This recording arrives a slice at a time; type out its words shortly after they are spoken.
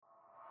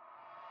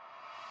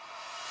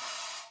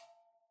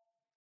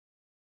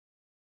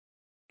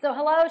So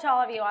hello to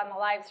all of you on the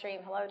live stream.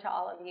 Hello to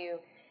all of you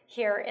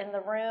here in the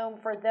room.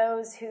 For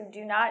those who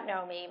do not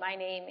know me, my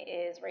name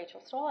is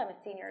Rachel Stohl. I'm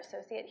a senior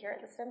associate here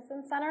at the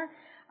Stimson Center.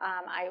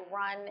 I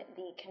run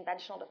the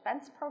Conventional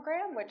Defense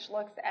Program, which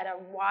looks at a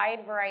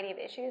wide variety of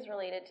issues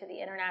related to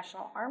the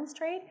international arms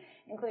trade,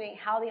 including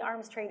how the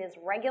arms trade is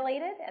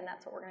regulated, and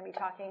that's what we're going to be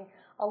talking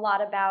a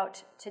lot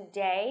about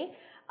today.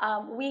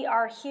 We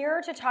are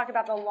here to talk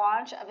about the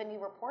launch of a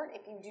new report.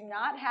 If you do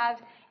not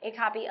have a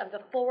copy of the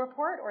full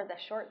report or the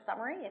short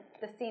summary, if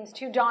this seems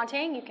too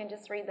daunting, you can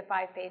just read the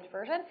 5-page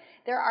version.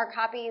 There are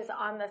copies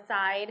on the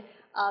side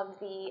of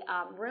the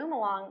room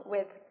along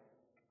with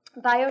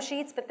bio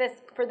sheets, but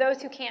this, for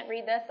those who can't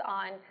read this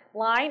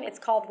online, it's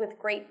called With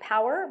Great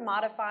Power,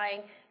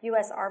 Modifying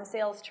U.S. Arms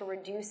Sales to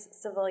Reduce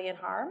Civilian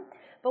Harm.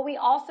 But we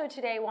also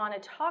today want to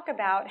talk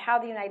about how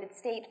the United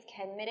States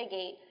can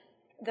mitigate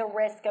the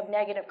risk of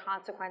negative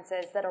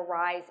consequences that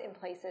arise in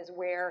places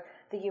where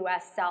the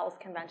U.S. sells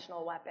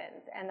conventional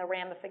weapons and the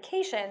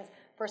ramifications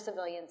for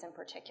civilians in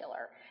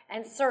particular.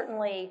 And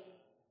certainly,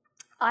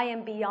 I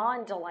am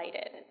beyond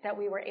delighted that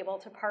we were able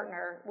to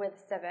partner with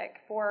CIVIC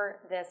for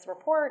this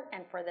report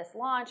and for this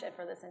launch and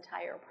for this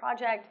entire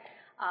project.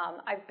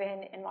 I've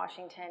been in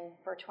Washington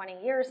for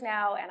 20 years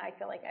now, and I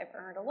feel like I've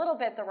earned a little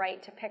bit the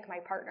right to pick my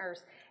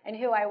partners and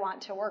who I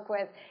want to work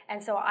with.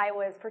 And so I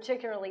was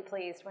particularly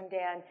pleased when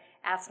Dan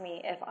asked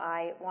me if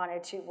I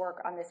wanted to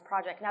work on this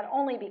project, not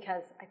only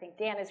because I think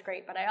Dan is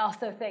great, but I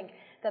also think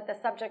that the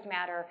subject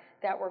matter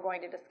that we're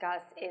going to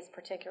discuss is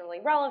particularly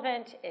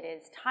relevant, it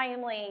is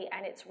timely,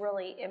 and it's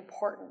really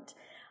important.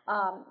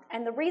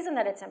 And the reason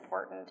that it's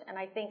important, and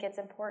I think it's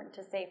important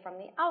to say from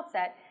the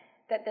outset,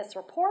 that this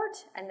report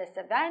and this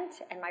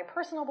event and my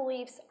personal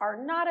beliefs are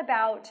not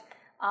about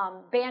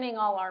banning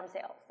all arms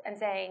sales and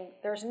saying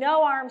there's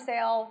no arms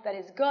sale that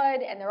is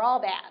good and they're all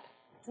bad.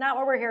 It's not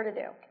what we're here to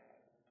do.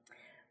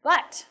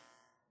 But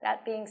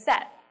that being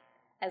said,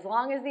 as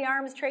long as the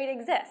arms trade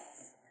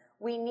exists,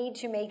 we need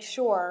to make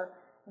sure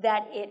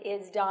that it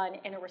is done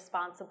in a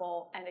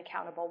responsible and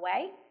accountable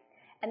way.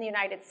 And the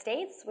United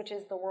States, which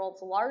is the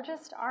world's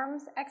largest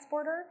arms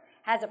exporter,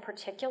 has a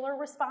particular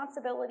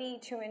responsibility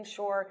to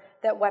ensure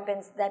that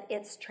weapons that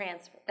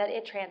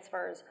it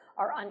transfers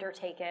are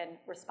undertaken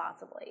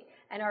responsibly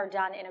and are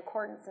done in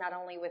accordance not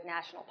only with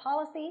national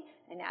policy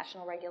and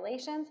national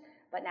regulations,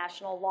 but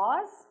national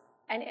laws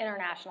and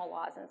international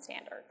laws and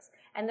standards.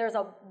 And there's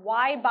a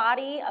wide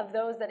body of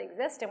those that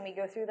exist, and we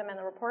go through them in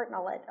the report, and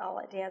I'll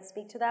let Dan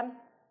speak to them.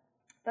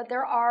 But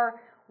there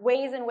are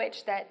ways in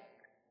which that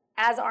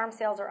as arms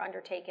sales are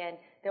undertaken,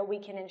 that we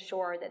can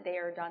ensure that they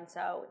are done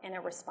so in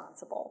a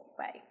responsible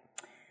way.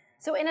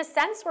 So in a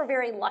sense, we're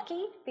very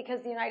lucky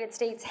because the United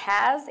States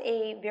has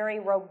a very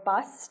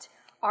robust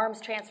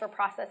arms transfer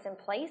process in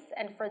place.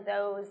 And for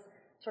those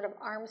sort of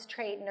arms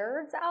trade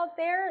nerds out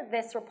there,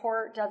 this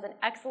report does an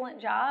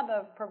excellent job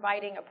of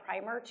providing a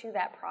primer to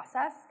that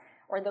process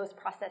or those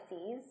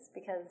processes,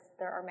 because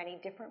there are many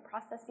different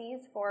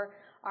processes for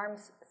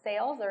arms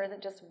sales. There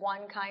isn't just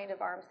one kind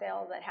of arms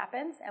sale that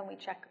happens, and we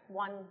check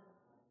one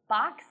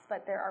box,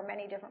 but there are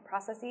many different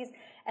processes,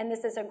 and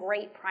this is a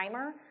great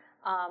primer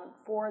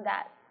for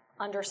that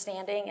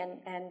understanding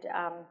and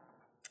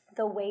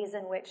the ways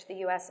in which the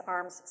U.S.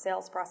 arms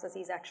sales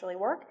processes actually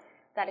work.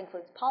 That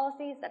includes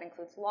policies, that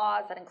includes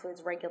laws, that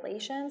includes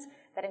regulations,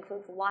 that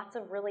includes lots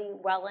of really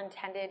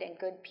well-intended and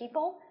good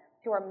people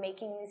who are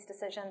making these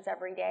decisions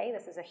every day.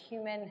 This is a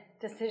human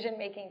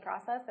decision-making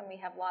process, and we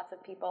have lots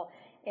of people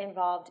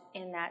involved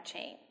in that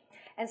chain.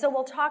 And so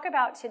we'll talk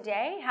about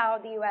today how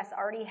the U.S.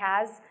 already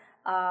has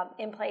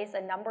in place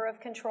a number of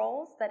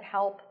controls that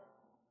help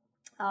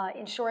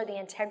ensure the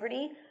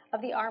integrity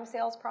of the arms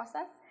sales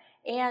process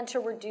and to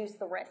reduce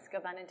the risk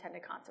of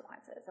unintended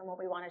consequences. And what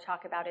we want to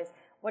talk about is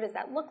what does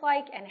that look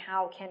like and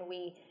how can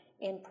we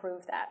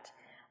improve that.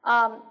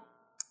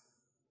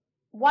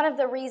 One of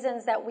the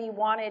reasons that we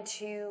wanted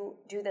to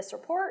do this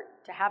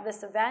report, to have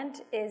this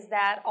event, is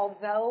that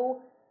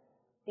although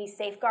these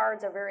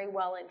safeguards are very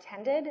well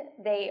intended,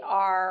 they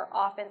are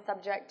often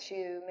subject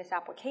to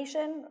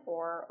misapplication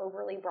or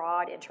overly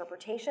broad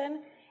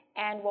interpretation.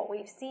 And what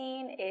we've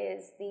seen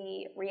is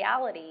the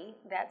reality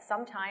that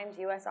sometimes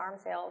U.S.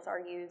 arms sales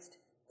are used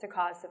to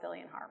cause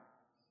civilian harm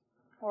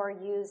or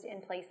used in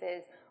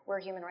places where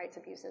human rights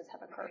abuses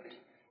have occurred.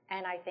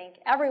 And I think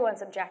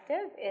everyone's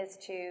objective is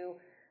to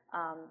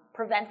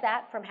prevent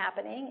that from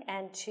happening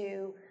and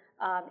to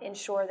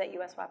ensure that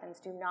U.S. weapons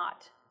do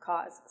not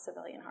cause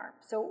civilian harm.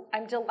 So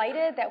I'm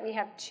delighted that we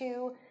have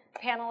two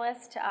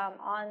panelists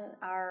on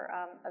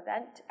our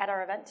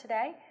event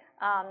today.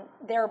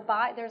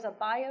 There's a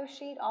bio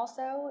sheet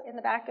also in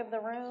the back of the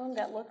room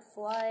that looks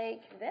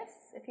like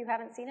this. If you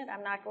haven't seen it,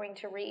 I'm not going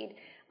to read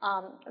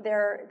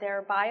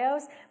their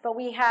bios, but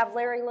we have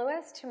Larry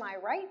Lewis to my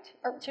right,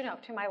 or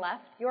to my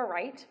left, your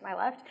right, my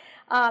left,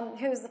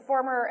 who's the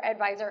former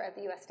advisor at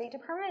the U.S. State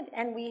Department,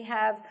 and we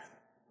have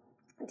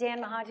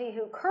Dan Mahanty,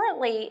 who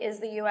currently is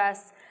the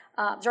U.S.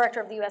 Director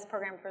of the U.S.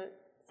 Program for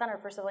Center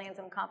for Civilians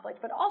in Conflict,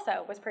 but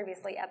also was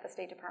previously at the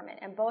State Department.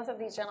 And both of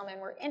these gentlemen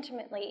were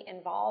intimately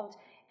involved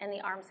in the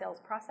arms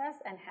sales process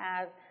and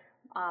have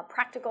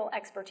practical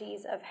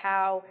expertise of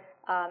how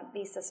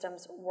these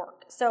systems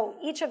work. So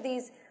each of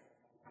these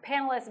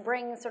panelists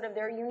bring sort of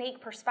their unique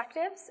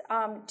perspectives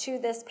to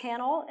this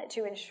panel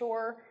to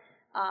ensure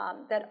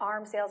that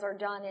arms sales are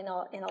done in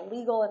a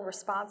legal and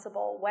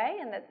responsible way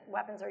and that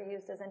weapons are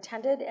used as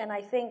intended. And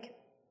I think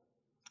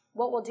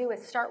what we'll do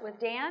is start with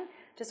Dan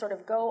to sort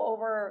of go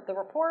over the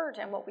report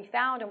and what we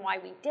found and why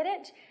we did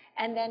it,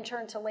 and then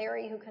turn to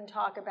Larry, who can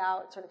talk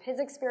about sort of his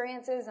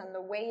experiences and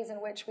the ways in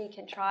which we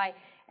can try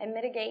and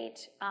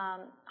mitigate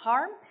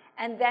harm.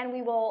 And then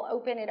we will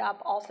open it up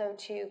also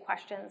to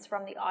questions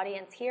from the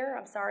audience here.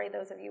 I'm sorry,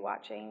 those of you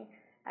watching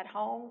at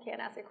home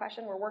can't ask a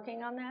question. We're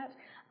working on that.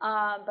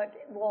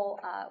 But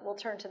we'll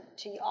turn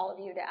to all of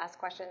you to ask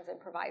questions and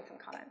provide some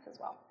comments as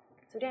well.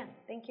 So Dan,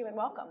 thank you and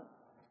welcome.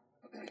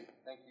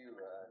 Thank you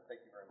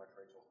very much,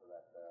 Rachel, for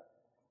that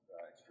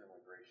extremely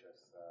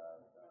gracious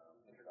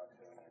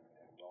introduction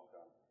and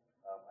welcome.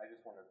 I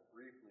just want to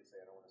briefly say,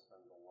 I don't want to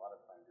spend a lot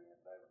of time doing it,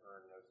 but I've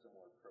earned no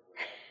similar privilege.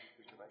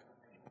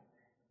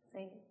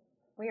 See,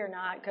 we are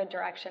not good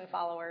direction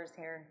followers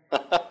here.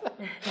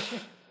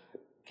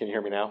 Can you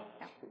hear me now?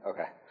 Yeah.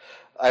 Okay.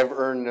 I've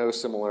earned no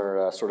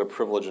similar sort of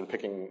privilege in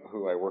picking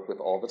who I work with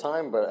all the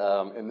time,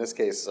 but in this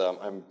case,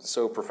 I'm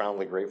so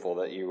profoundly grateful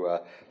that you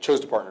chose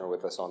to partner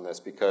with us on this,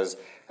 because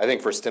I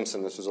think for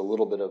Stimson, this was a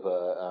little bit of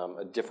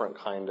a different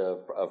kind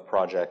of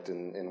project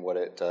in what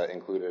it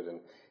included, and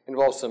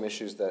involves some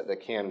issues that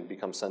can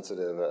become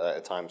sensitive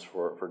at times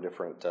for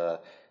different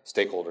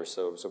stakeholders.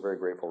 So very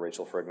grateful,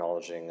 Rachel, for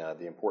acknowledging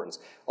the importance.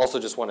 Also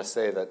just want to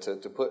say that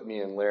to put me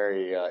and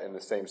Larry in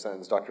the same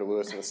sentence, Dr.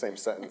 Lewis in the same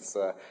sentence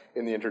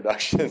in the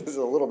introduction is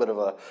a little bit of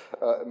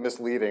a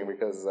misleading,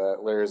 because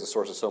Larry is a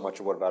source of so much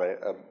of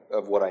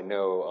what I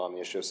know on the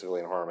issue of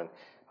civilian harm.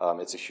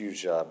 And it's a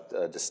huge,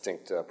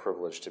 distinct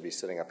privilege to be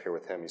sitting up here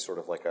with him. He's sort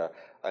of like a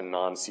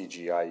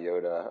non-CGI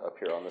Yoda up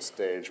here on the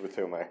stage with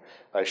whom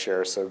I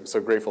share. So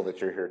grateful that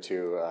you're here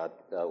too,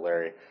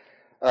 Larry.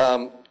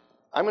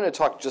 I'm going to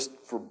talk just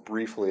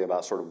briefly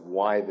about sort of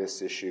why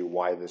this issue,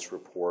 why this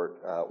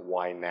report,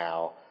 why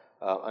now.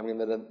 I'm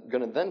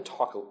going to then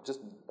talk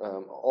just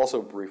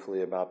also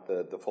briefly about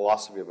the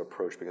philosophy of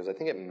approach, because I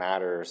think it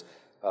matters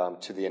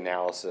to the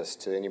analysis,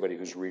 to anybody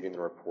who's reading the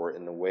report,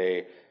 in the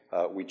way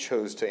we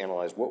chose to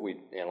analyze what we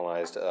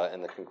analyzed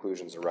and the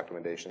conclusions and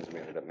recommendations we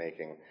ended up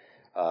making.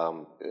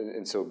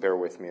 And so bear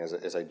with me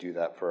as I do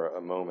that for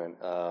a moment.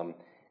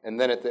 And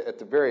then at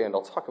the very end,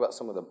 I'll talk about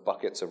some of the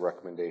buckets of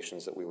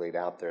recommendations that we laid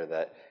out there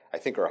that I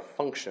think are a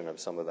function of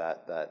some of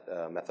that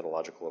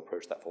methodological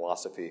approach, that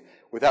philosophy,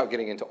 without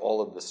getting into all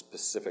of the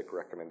specific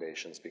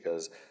recommendations,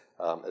 because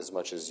as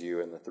much as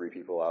you and the three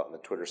people out in the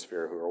Twitter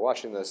sphere who are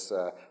watching this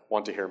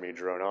want to hear me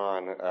drone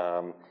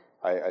on,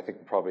 I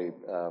think probably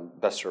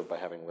best served by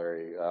having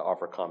Larry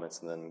offer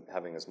comments and then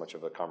having as much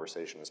of a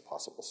conversation as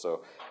possible.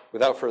 So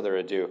without further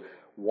ado,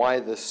 why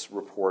this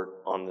report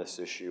on this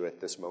issue at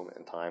this moment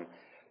in time?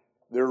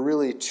 There are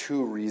really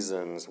two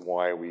reasons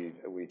why we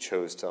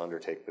chose to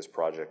undertake this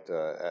project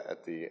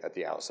at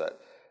the outset.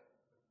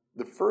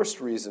 The first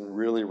reason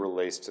really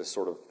relates to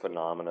sort of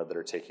phenomena that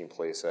are taking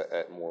place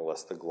at more or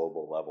less the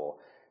global level.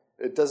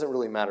 It doesn't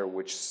really matter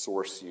which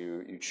source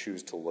you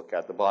choose to look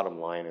at. The bottom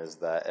line is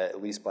that, at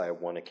least by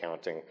one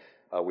accounting,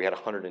 we had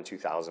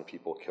 102,000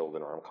 people killed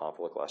in armed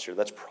conflict last year.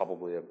 That's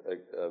probably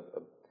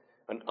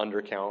an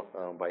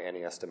undercount by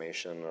any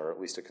estimation, or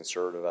at least a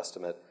conservative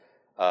estimate.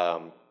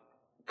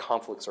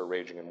 Conflicts are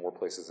raging in more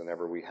places than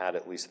ever. We had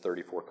at least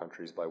 34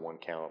 countries by one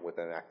count with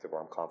an active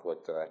armed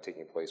conflict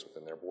taking place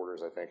within their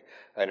borders, I think,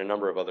 and a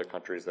number of other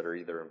countries that are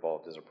either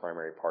involved as a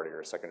primary party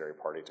or a secondary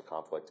party to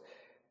conflict.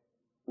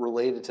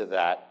 Related to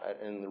that,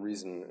 and the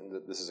reason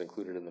that this is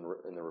included in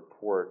the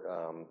report,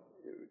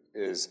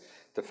 is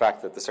the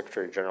fact that the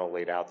Secretary General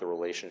laid out the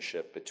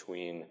relationship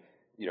between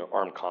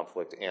armed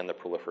conflict and the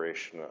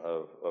proliferation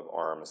of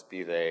arms,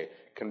 be they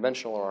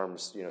conventional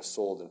arms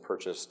sold and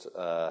purchased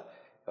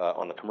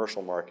on the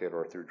commercial market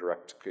or through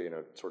direct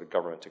sort of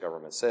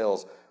government-to-government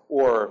sales,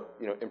 or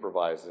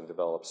improvised and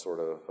developed sort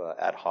of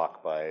ad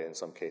hoc by, in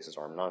some cases,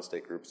 armed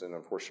non-state groups, and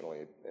unfortunately,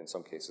 in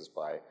some cases,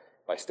 by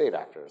state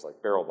actors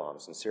like barrel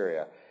bombs in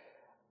Syria.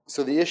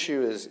 So the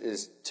issue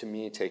is to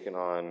me taken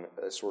on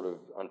a sort of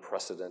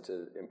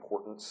unprecedented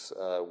importance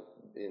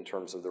in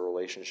terms of the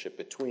relationship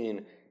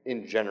between,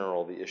 in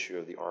general, the issue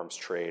of the arms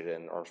trade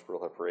and arms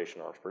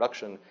proliferation, arms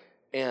production,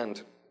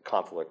 and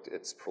conflict,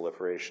 its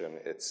proliferation,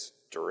 its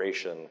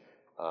duration,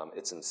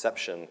 its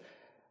inception.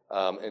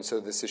 And so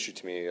this issue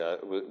to me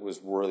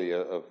was worthy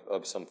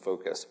of some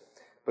focus.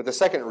 But the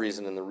second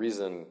reason, and the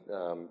reason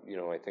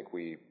I think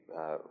we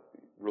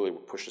really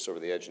pushed us over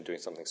the edge in doing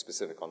something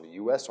specific on the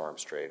U.S.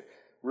 arms trade,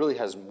 really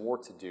has more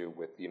to do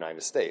with the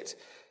United States.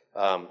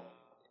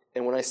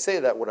 And when I say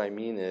that, what I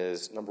mean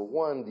is, number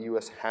one, the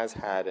U.S. has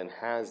had and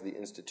has the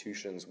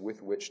institutions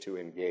with which to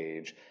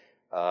engage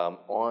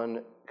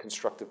on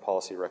constructive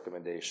policy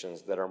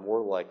recommendations that are more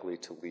likely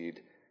to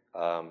lead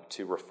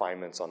to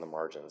refinements on the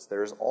margins.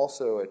 There's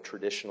also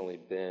traditionally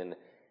been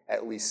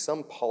at least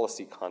some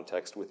policy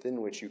context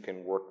within which you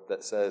can work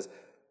that says,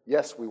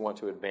 yes, we want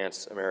to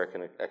advance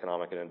American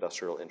economic and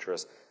industrial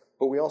interests,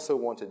 but we also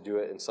want to do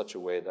it in such a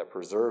way that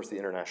preserves the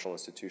international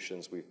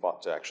institutions we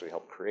fought to actually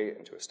help create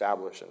and to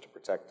establish and to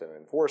protect and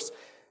enforce,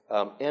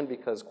 and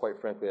because, quite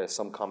frankly, there's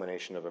some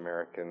combination of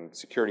American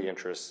security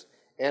interests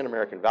and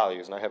American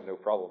values, and I have no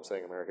problem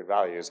saying American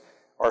values,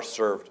 are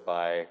served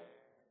by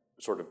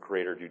sort of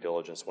greater due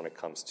diligence when it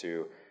comes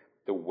to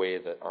the way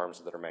that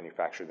arms that are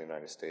manufactured in the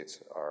United States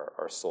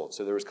are sold.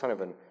 So there was kind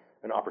of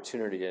an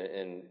opportunity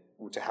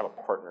to have a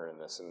partner in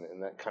this,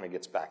 and that kind of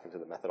gets back into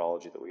the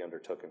methodology that we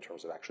undertook in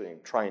terms of actually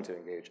trying to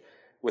engage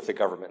with the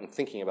government and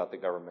thinking about the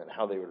government,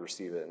 how they would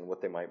receive it, and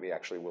what they might be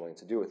actually willing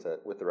to do with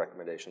it, with the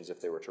recommendations if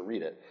they were to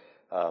read it.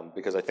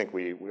 Because I think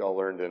we all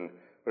learned in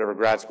whatever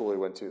grad school we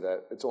went to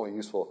that it's only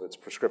useful if it's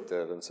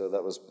prescriptive, and so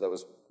that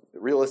was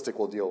realistic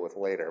we'll deal with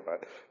later,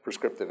 but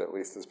prescriptive at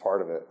least is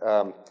part of it.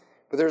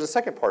 But there's a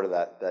second part of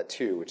that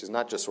too, which is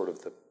not just sort of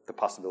the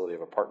possibility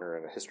of a partner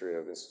in a history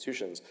of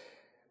institutions,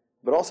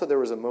 but also there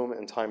was a moment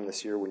in time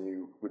this year when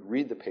you would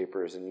read the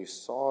papers and you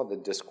saw the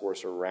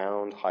discourse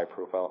around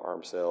high-profile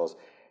arms sales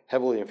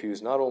heavily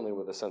infused not only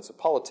with a sense of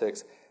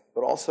politics,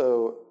 but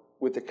also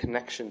with the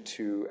connection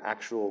to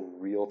actual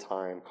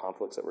real-time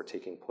conflicts that were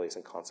taking place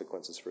and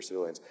consequences for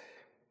civilians.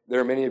 There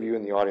are many of you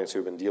in the audience who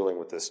have been dealing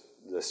with this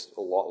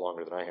a lot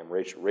longer than I am,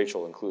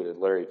 Rachel included,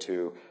 Larry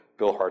too,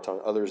 Bill Hartung,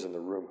 others in the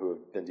room who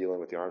have been dealing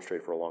with the arms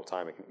trade for a long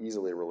time and can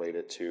easily relate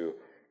it to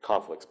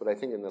conflicts. But I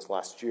think in this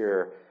last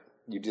year,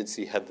 you did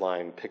see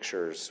headline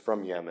pictures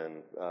from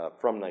Yemen,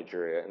 from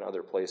Nigeria, and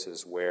other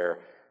places where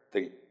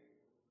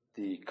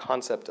the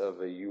concept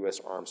of a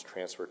U.S. arms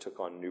transfer took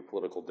on new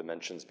political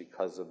dimensions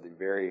because of the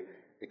very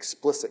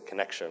explicit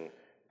connection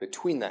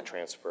between that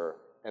transfer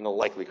and the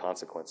likely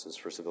consequences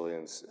for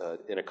civilians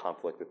in a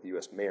conflict that the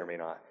U.S. may or may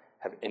not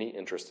have any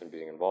interest in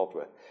being involved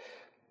with.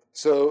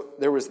 So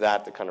there was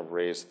that kind of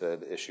raised the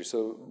issue.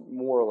 So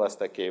more or less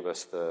that gave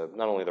us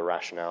not only the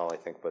rationale, I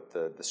think, but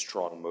the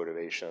strong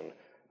motivation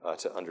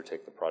to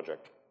undertake the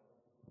project.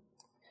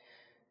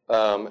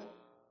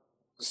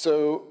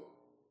 So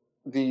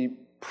the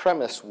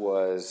premise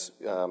was,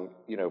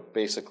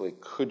 basically,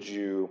 could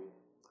you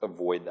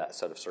avoid that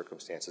set of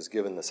circumstances,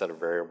 given the set of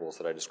variables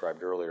that I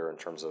described earlier in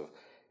terms of,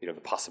 the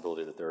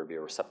possibility that there would be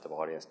a receptive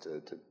audience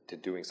to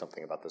doing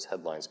something about those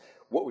headlines?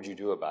 What would you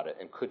do about it,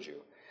 and could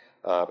you?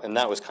 And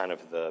that was kind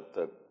of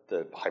the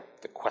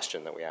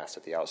question that we asked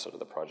at the outset of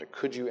the project.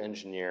 Could you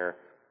engineer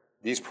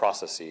these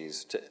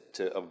processes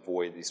to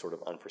avoid these sort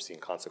of unforeseen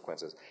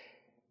consequences?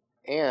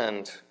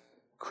 And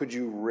could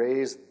you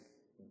raise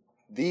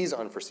these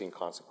unforeseen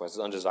consequences,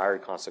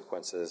 undesired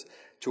consequences,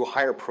 to a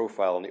higher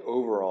profile in the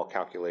overall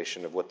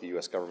calculation of what the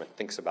U.S. government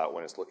thinks about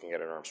when it's looking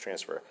at an arms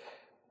transfer?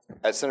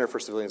 At Center for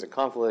Civilians in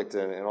Conflict,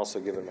 and also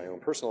given my own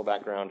personal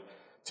background,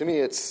 to me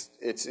it's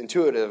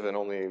intuitive and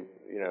only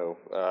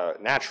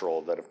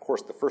natural that, of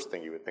course, the first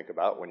thing you would think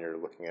about when you're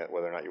looking at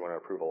whether or not you want to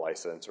approve a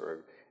license or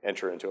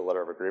enter into a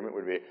letter of agreement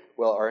would be,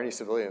 well, are any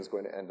civilians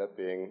going to end up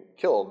being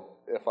killed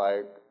if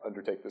I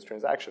undertake this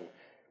transaction?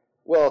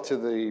 Well, to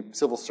the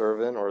civil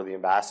servant or the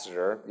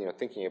ambassador,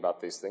 thinking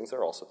about these things,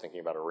 they're also thinking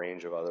about a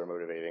range of other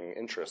motivating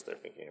interests. They're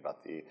thinking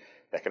about the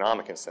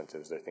economic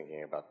incentives. They're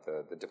thinking about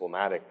the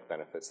diplomatic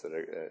benefits that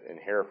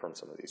inhere from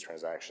some of these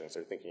transactions.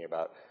 They're thinking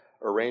about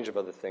a range of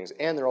other things,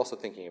 and they're also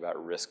thinking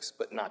about risks,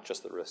 but not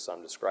just the risks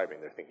I'm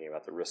describing. They're thinking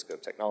about the risk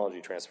of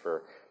technology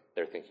transfer.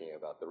 They're thinking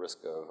about the risk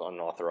of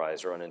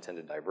unauthorized or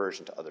unintended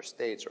diversion to other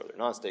states or other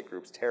non-state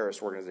groups,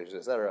 terrorist organizations,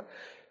 et cetera.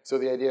 So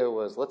the idea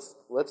was,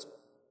 let's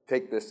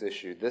take this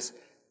issue,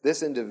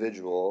 this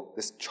individual,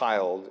 this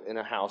child in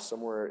a house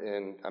somewhere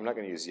in, I'm not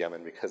going to use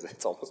Yemen because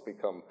it's almost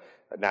become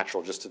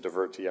natural just to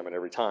divert to Yemen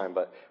every time,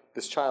 but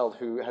this child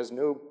who has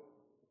no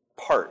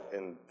part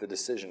in the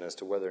decision as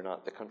to whether or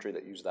not the country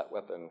that used that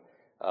weapon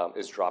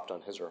is dropped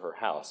on his or her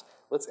house.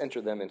 Let's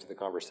enter them into the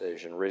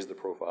conversation, raise the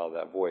profile of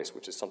that voice,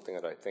 which is something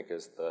that I think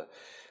is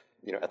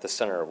at the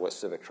center of what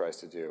CIVIC tries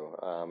to do.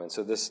 And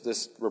so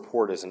this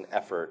report is an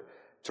effort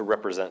to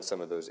represent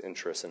some of those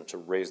interests and to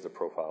raise the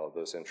profile of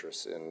those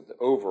interests in the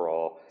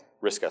overall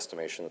risk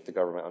estimation that the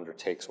government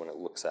undertakes when it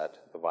looks at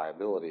the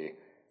viability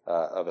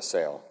of a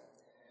sale.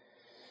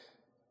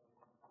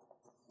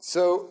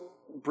 So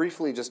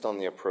briefly just on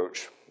the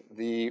approach,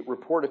 the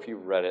report, if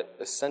you've read it,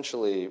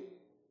 essentially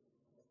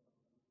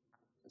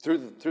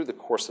through the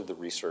course of the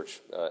research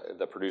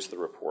that produced the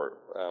report,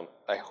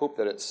 I hope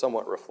that it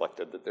somewhat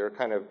reflected that there are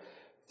kind of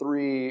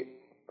three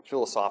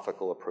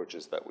philosophical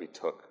approaches that we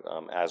took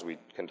as we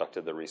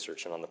conducted the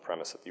research and on the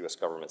premise that the U.S.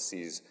 government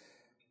sees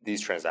these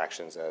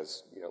transactions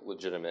as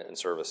legitimate in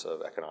service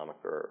of economic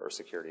or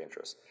security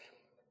interests.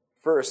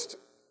 First,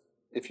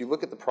 if you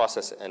look at the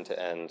process end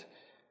to end,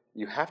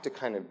 you have to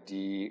kind of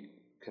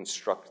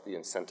deconstruct the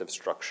incentive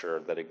structure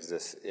that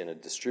exists in a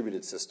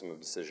distributed system of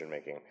decision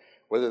making,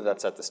 whether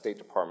that's at the State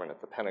Department,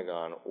 at the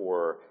Pentagon,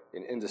 or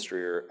in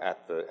industry or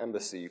at the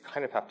embassy. You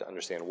kind of have to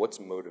understand what's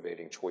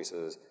motivating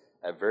choices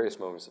at various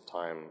moments of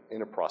time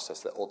in a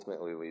process that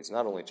ultimately leads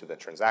not only to the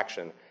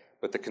transaction,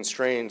 but the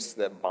constraints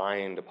that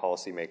bind a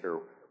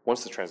policymaker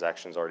once the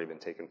transaction's already been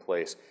taken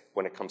place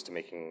when it comes to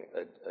making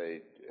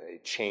a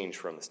change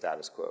from the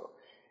status quo.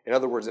 In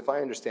other words, if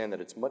I understand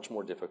that it's much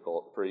more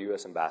difficult for a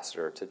U.S.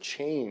 ambassador to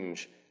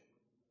change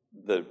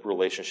the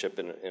relationship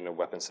in a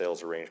weapons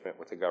sales arrangement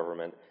with the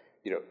government,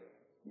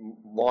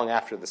 long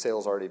after the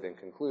sale's already been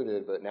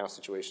concluded, but now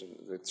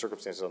the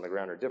circumstances on the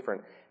ground are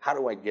different, how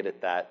do I get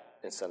at that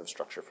incentive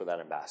structure for that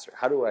ambassador?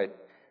 How do I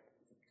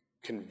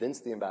convince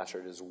the ambassador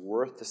it is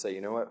worth to say,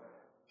 you know what,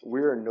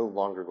 we're no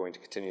longer going to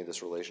continue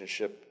this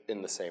relationship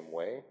in the same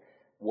way?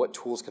 What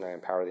tools can I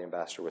empower the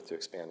ambassador with to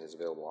expand his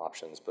available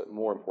options? But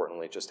more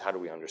importantly, just how do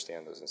we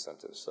understand those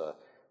incentives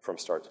from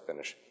start to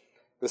finish?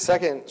 The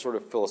second sort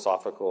of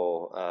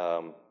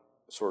philosophical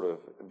sort of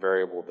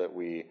variable that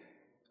we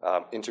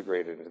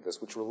integrated into this,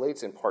 which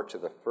relates in part to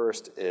the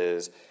first,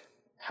 is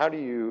how do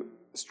you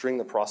string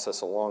the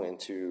process along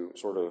into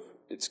sort of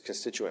its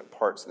constituent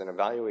parts, then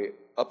evaluate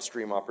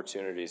upstream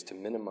opportunities to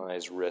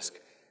minimize risk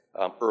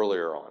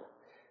earlier on.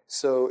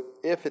 So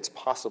if it's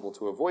possible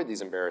to avoid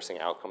these embarrassing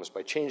outcomes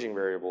by changing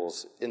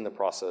variables in the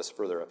process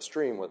further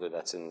upstream, whether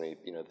that's in the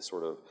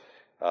sort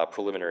of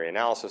preliminary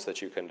analysis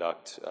that you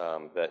conduct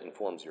that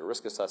informs your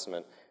risk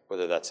assessment,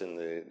 whether that's in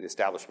the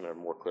establishment of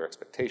more clear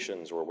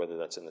expectations, or whether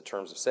that's in the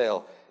terms of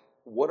sale,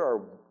 what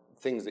are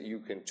things that you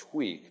can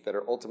tweak that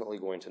are ultimately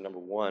going to, number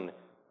one,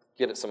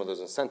 get at some of those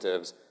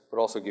incentives, but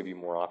also give you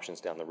more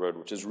options down the road,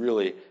 which is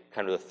really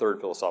kind of the third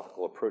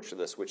philosophical approach to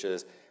this, which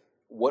is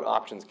what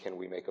options can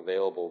we make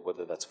available,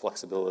 whether that's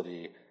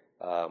flexibility,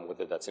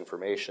 whether that's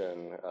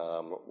information,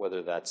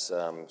 whether that's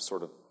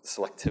sort of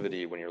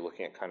selectivity when you're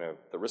looking at kind of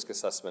the risk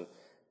assessment,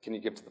 can you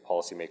give to the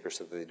policymakers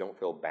so that they don't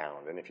feel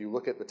bound? And if you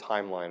look at the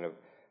timeline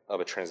of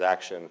a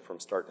transaction from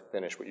start to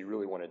finish, what you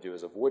really want to do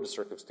is avoid a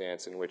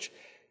circumstance in which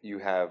you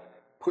have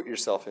put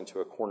yourself into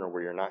a corner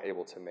where you're not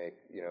able to make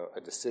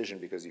a decision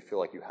because you feel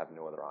like you have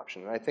no other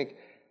option. And I think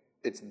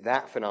it's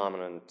that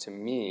phenomenon, to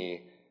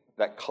me,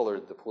 that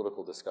colored the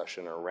political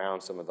discussion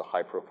around some of the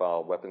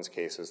high-profile weapons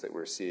cases that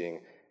we're seeing.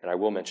 And I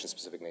will mention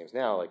specific names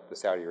now, like the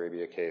Saudi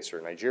Arabia case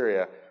or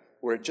Nigeria,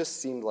 where it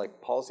just seemed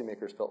like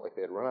policymakers felt like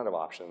they had run out of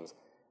options,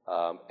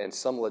 and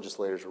some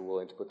legislators were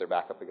willing to put their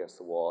back up against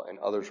the wall, and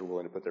others were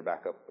willing to put their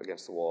back up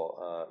against the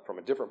wall from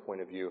a different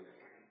point of view.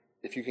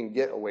 If you can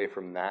get away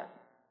from that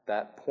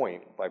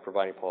point by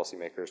providing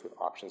policymakers with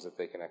options that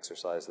they can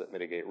exercise that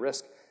mitigate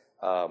risk,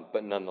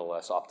 but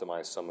nonetheless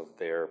optimize some of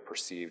their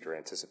perceived or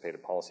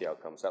anticipated policy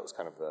outcomes, that was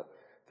kind of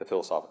the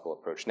philosophical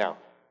approach.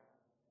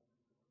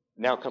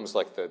 Now comes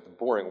like the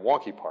boring,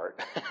 wonky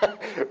part,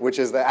 which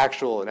is the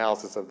actual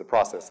analysis of the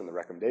process and the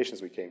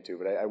recommendations we came to.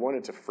 But I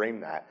wanted to frame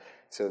that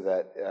so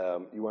that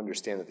you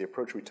understand that the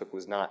approach we took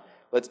was not,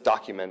 let's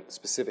document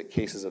specific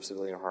cases of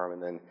civilian harm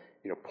and then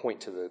point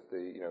to the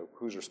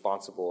who's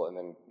responsible and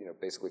then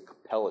basically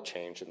compel a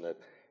change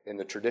in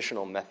the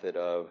traditional method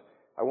of,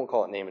 I won't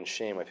call it name and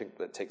shame. I think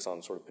that takes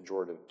on sort of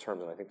pejorative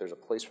terms, and I think there's a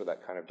place for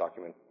that kind of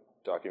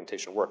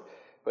documentation work.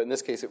 But in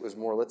this case, it was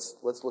more, let's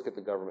look at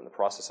the government and the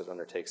process it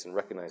undertakes and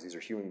recognize these are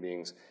human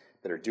beings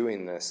that are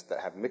doing this, that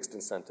have mixed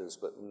incentives,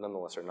 but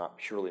nonetheless are not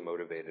purely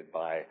motivated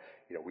by,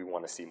 we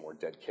want to see more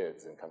dead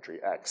kids in country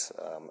X.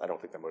 I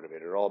don't think they're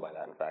motivated at all by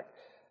that, in fact,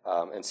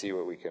 and see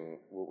what we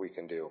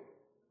can do.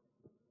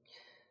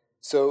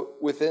 So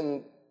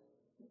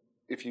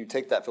if you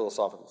take that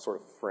philosophical sort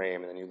of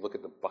frame and then you look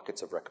at the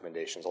buckets of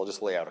recommendations, I'll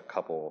just lay out a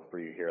couple for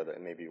you here that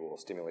maybe will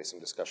stimulate some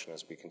discussion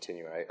as we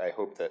continue. I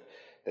hope that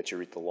you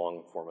read the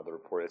long form of the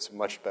report. It's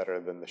much better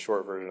than the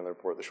short version of the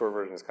report. The short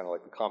version is kind of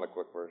like the comic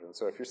book version.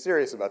 So if you're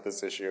serious about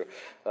this issue,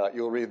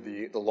 you'll read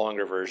the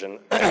longer version,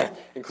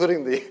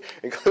 including the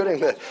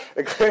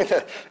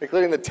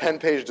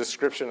 10-page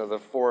description of the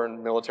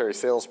foreign military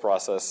sales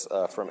process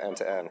from end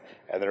to end.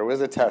 And there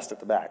was a test at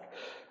the back.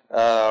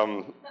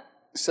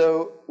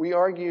 So we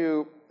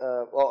argue,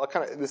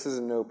 this is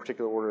in no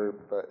particular order,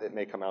 but it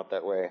may come out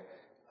that way,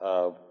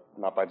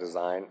 not by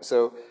design.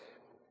 So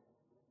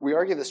we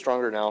argue that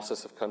stronger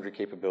analysis of country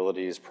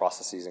capabilities,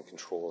 processes, and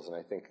controls, and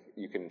I think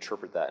you can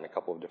interpret that in a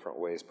couple of different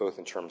ways, both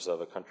in terms of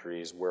a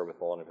country's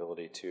wherewithal and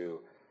ability to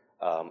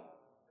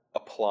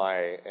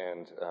apply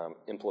and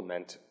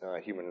implement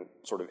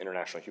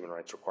international human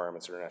rights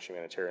requirements, international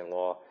humanitarian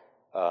law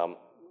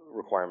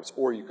requirements,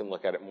 or you can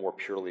look at it more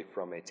purely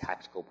from a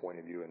tactical point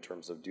of view in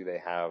terms of, do they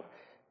have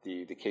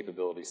the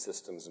capability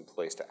systems in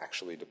place to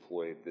actually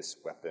deploy this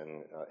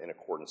weapon in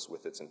accordance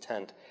with its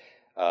intent.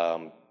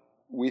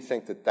 We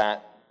think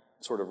that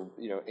sort of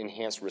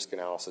enhanced risk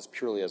analysis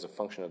purely as a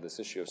function of this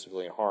issue of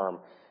civilian harm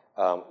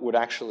would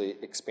actually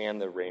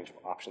expand the range of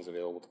options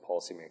available to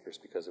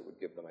policymakers, because it would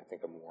give them, I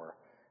think, a more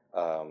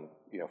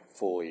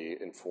fully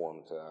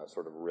informed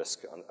sort of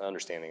risk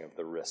understanding of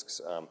the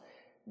risks.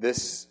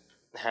 This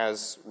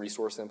has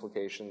resource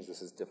implications.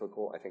 This is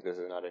difficult. I think this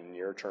is not a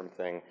near-term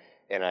thing.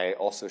 And I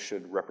also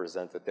should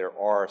represent that there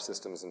are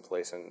systems in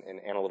place and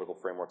analytical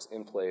frameworks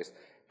in place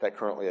that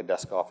currently a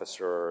desk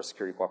officer or a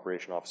security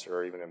cooperation officer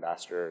or even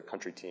ambassador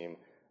country team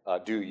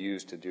do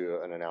use to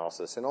do an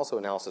analysis. And also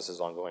analysis is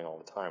ongoing all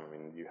the time. I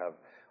mean, you have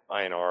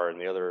INR and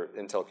the other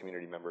Intel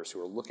community members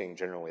who are looking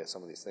generally at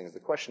some of these things. The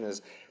question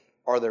is,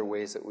 are there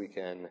ways that we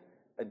can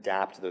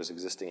adapt those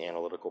existing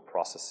analytical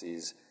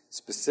processes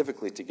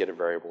specifically to get at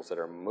variables that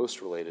are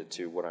most related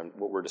to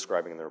what we're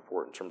describing in the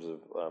report in terms of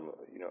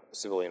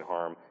civilian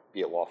harm,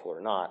 be it lawful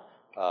or not,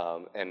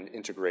 and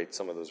integrate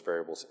some of those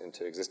variables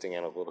into existing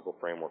analytical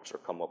frameworks or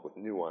come up with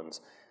new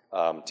ones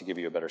to give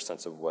you a better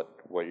sense of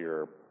what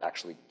you're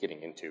actually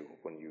getting into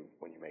when you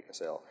make a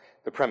sale.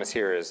 The premise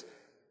here is,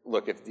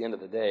 look, if at the end of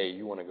the day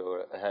you want to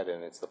go ahead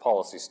and it's the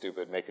policy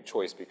stupid, make a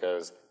choice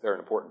because they're an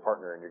important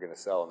partner and you're going to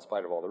sell in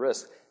spite of all the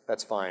risks,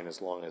 that's fine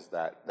as long as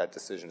that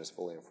decision is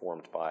fully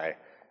informed by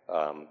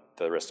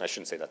the risk. And I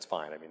shouldn't say that's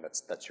fine. I mean,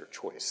 that's your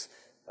choice,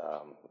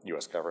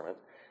 U.S. government,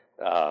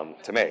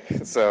 to make.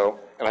 So,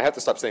 and I have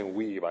to stop saying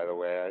we, by the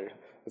way.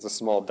 It's a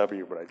small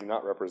W, but I do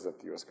not represent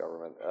the U.S.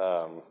 government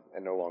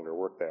and no longer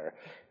work there,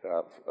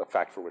 a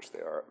fact for which they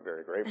are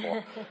very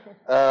grateful.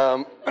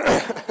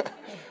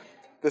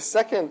 The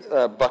second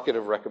bucket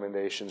of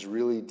recommendations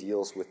really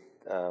deals with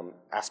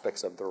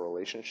aspects of the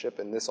relationship,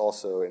 and this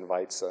also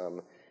invites,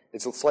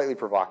 it's slightly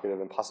provocative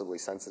and possibly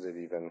sensitive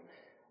even,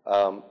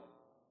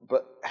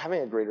 but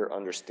having a greater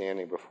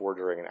understanding before,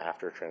 during, and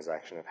after a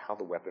transaction of how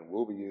the weapon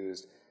will be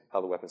used,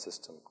 how the weapon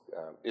system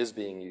is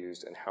being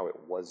used, and how it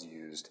was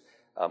used,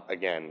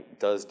 again,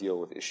 does deal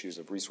with issues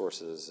of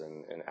resources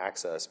and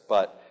access,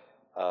 but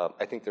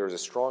I think there is a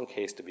strong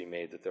case to be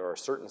made that there are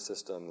certain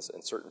systems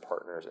and certain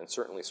partners and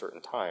certainly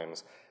certain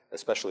times,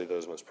 especially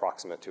those most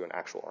proximate to an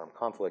actual armed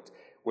conflict,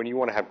 when you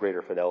want to have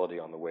greater fidelity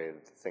on the way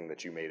that the thing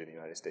that you made in the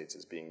United States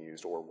is being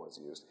used or was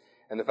used.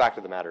 And the fact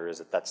of the matter is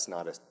that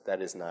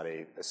that is not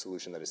a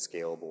solution that is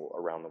scalable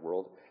around the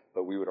world,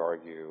 but we would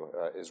argue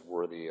is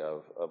worthy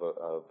of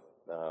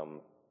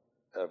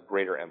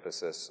greater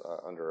emphasis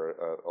under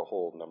a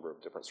whole number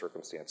of different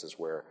circumstances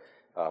where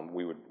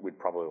we'd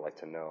probably like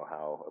to know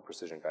how a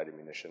precision-guided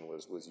munition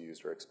was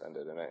used or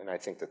expended. And I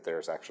think that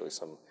there's actually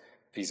some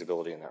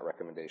feasibility in that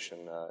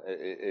recommendation,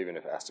 even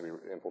if it has to be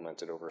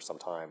implemented over some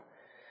time.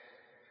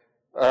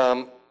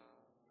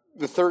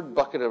 The third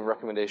bucket of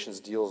recommendations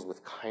deals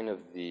with kind of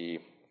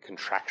the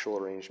contractual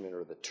arrangement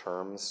or the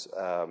terms.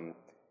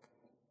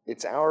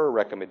 It's our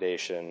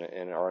recommendation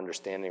and our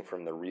understanding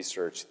from the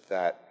research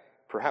that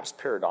perhaps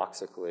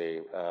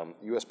paradoxically,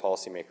 U.S.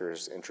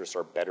 policymakers' interests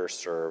are better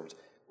served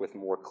with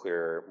more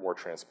clear, more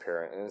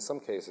transparent, and in some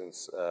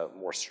cases,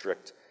 more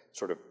strict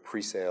sort of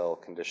pre-sale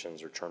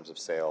conditions or terms of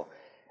sale.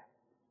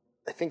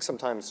 I think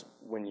sometimes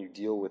when you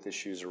deal with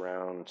issues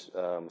around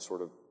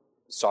sort of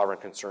sovereign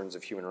concerns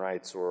of human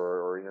rights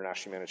or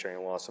international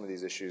humanitarian law, some of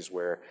these issues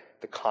where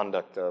the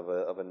conduct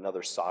of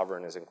another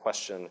sovereign is in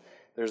question,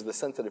 there's the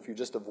sense that if you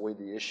just avoid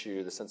the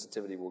issue, the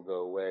sensitivity will go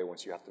away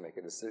once you have to make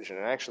a decision.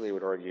 And I actually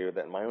would argue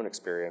that in my own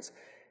experience,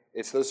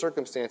 it's those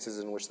circumstances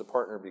in which the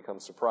partner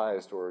becomes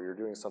surprised or you're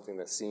doing something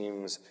that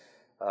seems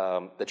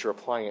that you're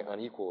applying it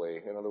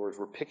unequally. In other words,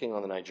 we're picking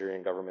on the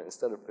Nigerian government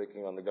instead of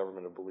picking on the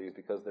government of Belize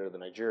because they're the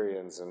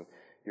Nigerians, and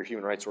your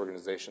human rights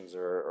organizations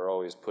are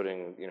always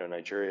putting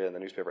Nigeria in the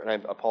newspaper. And I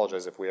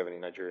apologize if we have any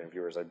Nigerian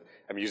viewers.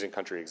 I'm using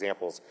country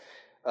examples.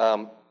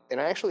 And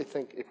I actually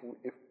think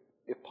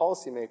if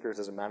policymakers,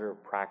 as a matter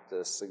of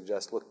practice,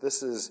 suggest, look,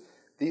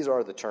 these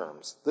are the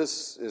terms.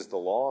 This is the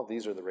law.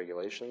 These are the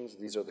regulations.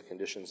 These are the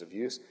conditions of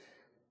use.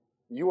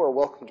 You are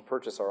welcome to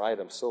purchase our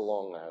items so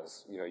long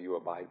as you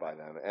abide by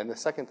them. And the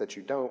second that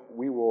you don't,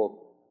 we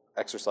will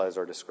exercise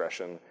our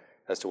discretion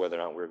as to whether or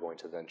not we're going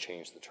to then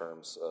change the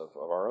terms of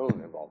our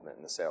own involvement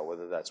in the sale,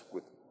 whether that's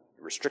with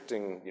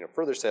restricting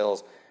further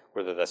sales,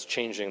 whether that's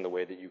changing the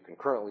way that you can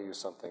currently use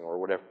something, or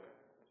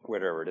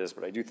whatever it is.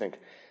 But I do think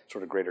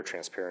sort of greater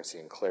transparency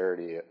and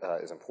clarity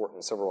is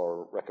important. Several of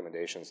our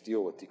recommendations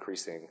deal with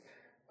decreasing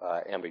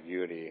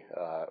ambiguity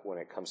when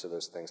it comes to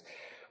those things.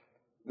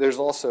 There's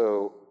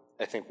also,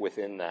 I think,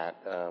 within that,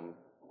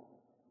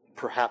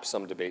 perhaps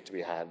some debate to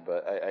be had,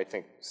 but I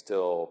think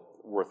still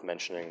worth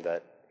mentioning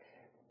that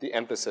the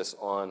emphasis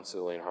on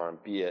civilian harm,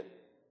 be it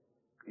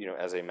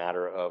as a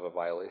matter of a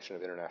violation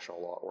of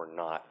international law or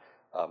not,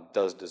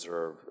 does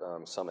deserve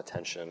some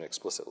attention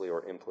explicitly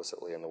or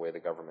implicitly in the way the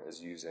government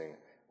is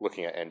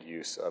looking at end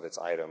use of its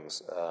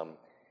items.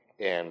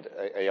 And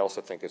I also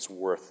think it's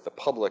worth the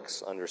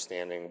public's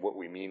understanding what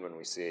we mean when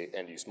we say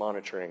end use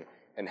monitoring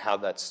and how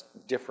that's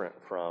different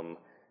from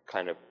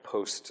kind of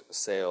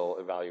post-sale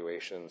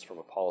evaluations from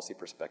a policy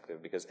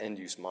perspective, because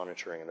end-use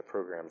monitoring and the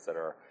programs that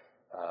are,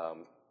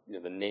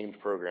 the named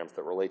programs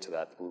that relate to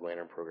that, the Blue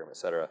Lantern program, et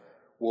cetera,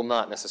 will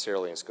not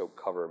necessarily in scope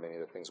cover many of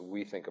the things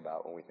we think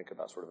about when we think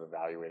about sort of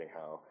evaluating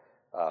how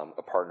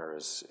a partner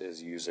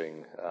is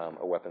using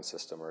a weapon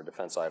system or a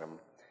defense item.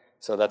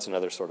 So that's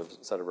another sort of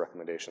set of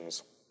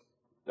recommendations.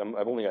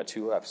 I've only got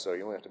 2 left, so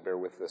you only have to bear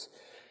with this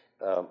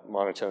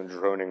monotone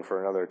droning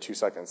for another 2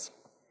 seconds.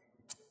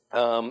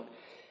 The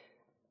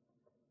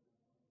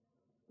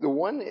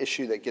one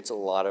issue that gets a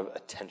lot of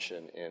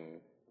attention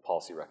in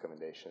policy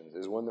recommendations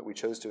is one that we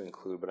chose to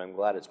include, but I'm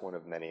glad it's one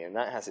of many, and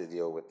that has to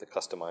deal with the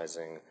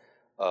customizing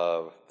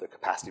of the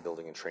capacity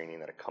building and training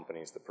that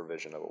accompanies the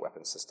provision of a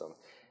weapons system.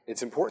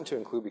 It's important to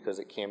include because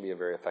it can be a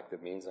very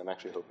effective means. I'm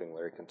actually hoping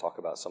Larry can talk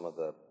about some of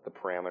the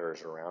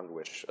parameters around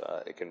which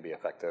it can be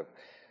effective.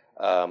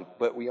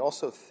 But we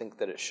also think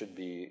that it should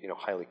be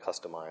highly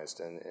customized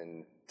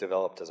and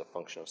developed as a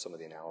function of some of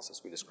the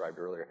analysis we described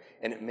earlier.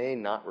 And it may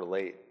not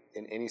relate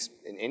in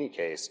any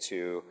case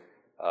to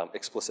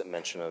explicit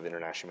mention of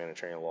international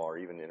humanitarian law or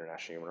even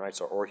international human rights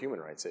or human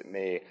rights. It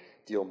may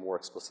deal more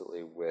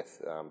explicitly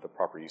with the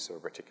proper use of a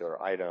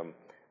particular item,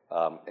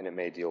 and it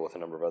may deal with a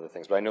number of other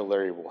things. But I know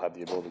Larry will have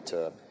the ability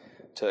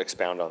to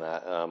expound on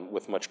that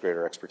with much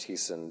greater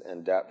expertise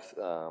and depth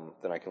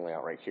than I can lay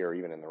out right here,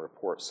 even in the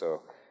report.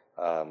 So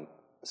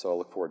I'll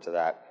look forward to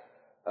that.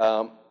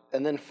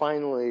 And then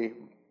finally,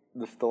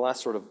 the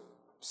last sort of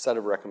set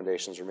of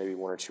recommendations, or maybe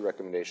one or two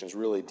recommendations,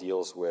 really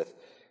deals with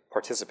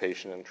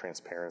participation and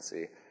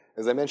transparency.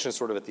 As I mentioned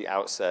sort of at the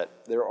outset,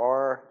 there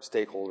are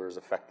stakeholders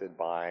affected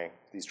by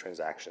these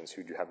transactions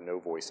who do have no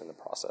voice in the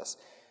process.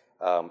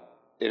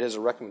 It is a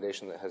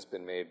recommendation that has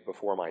been made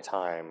before my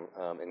time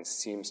and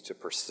seems to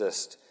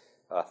persist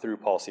through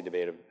policy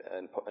debate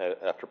and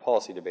after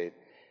policy debate,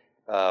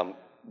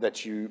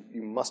 that you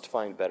must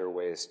find better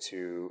ways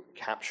to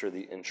capture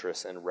the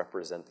interests and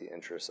represent the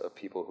interests of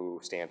people who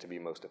stand to be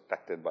most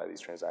affected by these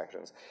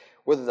transactions,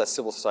 whether that's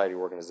civil society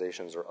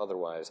organizations or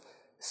otherwise.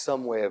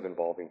 Some way of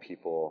involving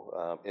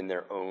people in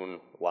their own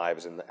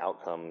lives and the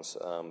outcomes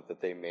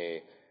that they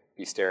may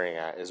be staring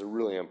at is a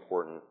really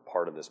important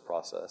part of this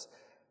process.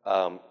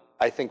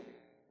 I think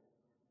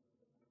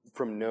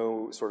from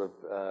no sort of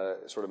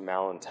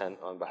malintent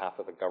on behalf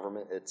of the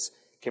government, it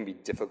can be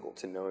difficult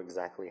to know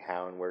exactly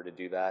how and where to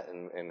do that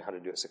and how to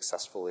do it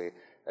successfully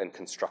and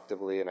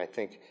constructively. And I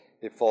think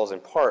it falls in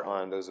part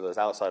on those of us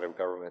outside of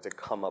government to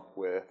come up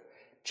with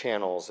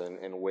channels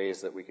and ways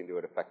that we can do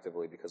it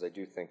effectively, because I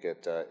do think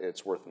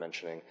it's worth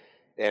mentioning.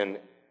 And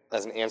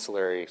as an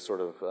ancillary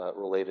sort of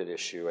related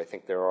issue, I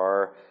think there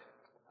are,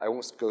 I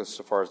won't go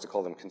so far as to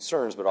call them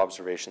concerns, but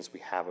observations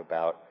we have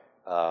about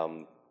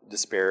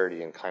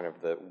disparity in kind of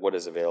what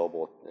is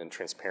available and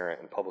transparent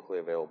and publicly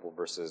available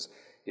versus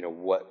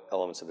what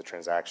elements of the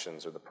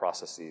transactions or the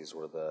processes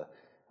or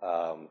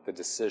the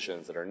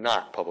decisions that are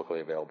not publicly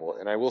available.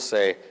 And I will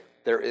say,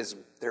 there is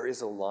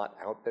a lot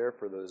out there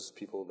for those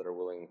people that are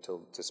willing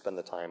to spend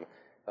the time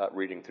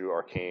reading through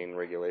arcane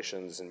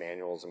regulations and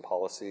manuals and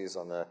policies.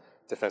 On the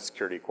Defense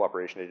Security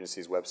Cooperation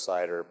Agency's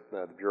website, or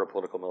the Bureau of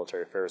Political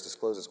Military Affairs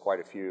discloses quite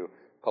a few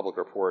public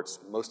reports,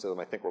 most of them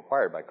I think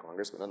required by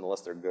Congress, but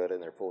nonetheless they're good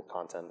and they're full of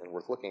content and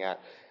worth looking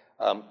at.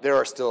 There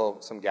are still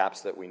some gaps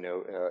that we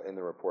know in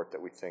the report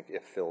that we think,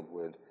 if filled,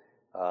 would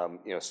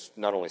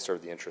not only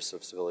serve the interests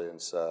of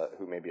civilians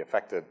who may be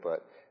affected,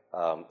 but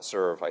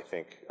serve, I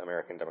think,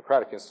 American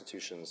democratic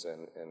institutions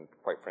and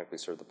quite frankly,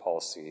 serve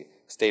the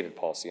stated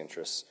policy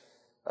interests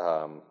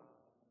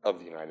of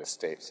the United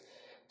States.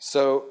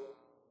 So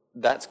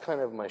that's kind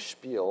of my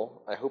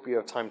spiel. I hope you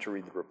have time to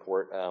read the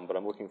report, but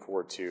I'm looking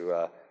forward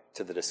to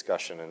the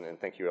discussion, and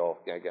thank you all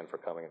again for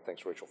coming, and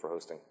thanks, Rachel, for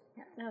hosting.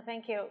 Yeah, no,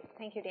 thank you,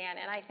 Dan.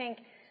 And I think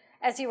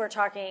as you were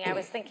talking, I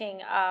was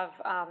thinking of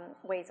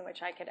ways in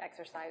which I could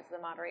exercise the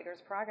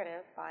moderator's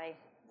prerogative by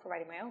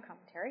providing my own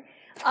commentary.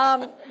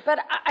 But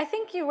I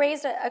think you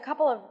raised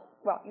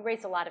you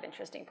raised a lot of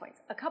interesting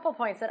points. A couple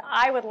points that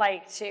I would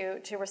like to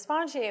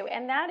respond to,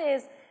 and that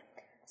is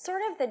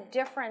sort of the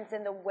difference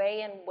in the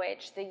way in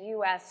which the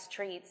U.S.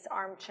 treats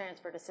arms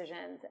transfer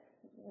decisions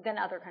than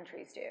other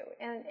countries do.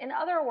 And in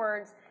other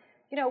words,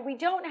 we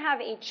don't have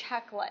a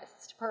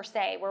checklist per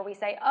se where we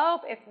say, oh,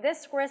 if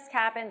this risk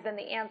happens, then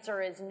the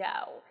answer is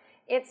no.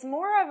 It's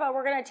more of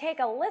we're going to take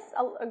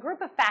a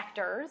group of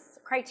factors,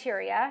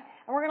 criteria,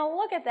 and we're going to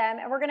look at them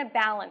and we're going to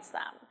balance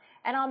them.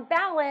 And on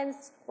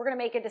balance, we're going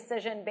to make a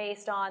decision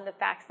based on the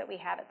facts that we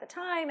have at the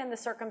time and the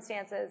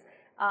circumstances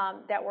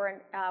that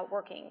we're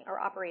working or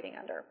operating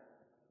under.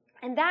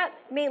 And that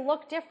may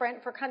look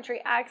different for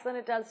country X than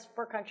it does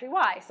for country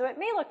Y. So it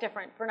may look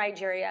different for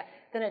Nigeria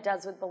than it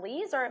does with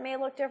Belize, or it may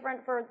look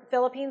different for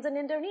Philippines and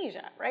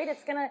Indonesia, right?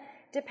 It's going to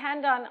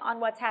depend on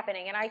what's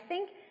happening. And I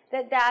think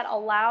that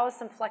allows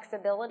some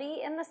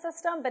flexibility in the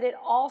system, but it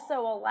also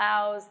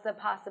allows the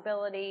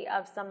possibility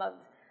of some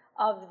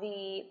of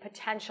the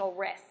potential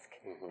risk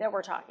that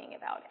we're talking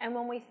about. And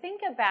when we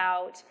think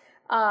about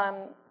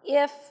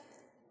if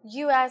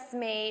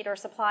U.S.-made or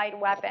supplied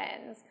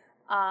weapons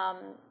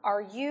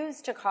are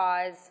used to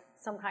cause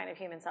some kind of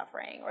human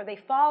suffering, or they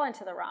fall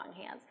into the wrong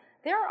hands,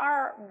 there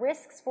are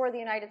risks for the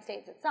United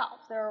States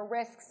itself. There are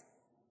risks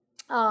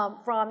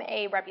from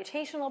a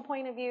reputational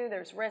point of view.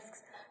 There's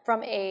risks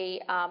from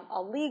a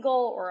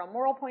legal or a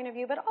moral point of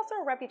view, but also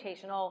a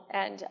reputational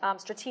and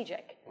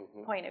strategic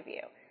point of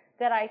view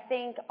that I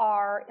think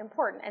are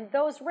important. And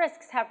those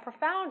risks have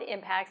profound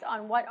impacts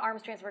on what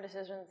arms transfer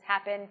decisions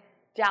happen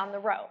down the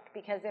road.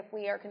 Because if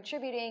we are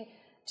contributing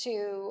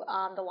to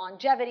the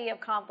longevity of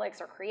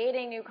conflicts or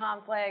creating new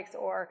conflicts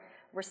or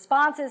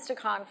responses to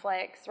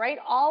conflicts, right,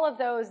 all of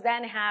those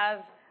then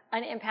have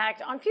an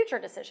impact on future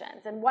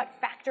decisions and what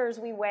factors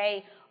we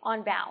weigh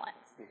on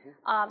balance.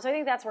 So I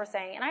think that's worth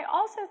saying. And I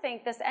also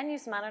think this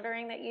end-use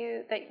monitoring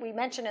that we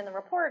mentioned in the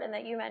report and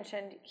that you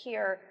mentioned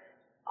here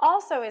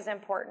also is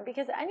important,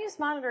 because end-use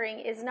monitoring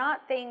is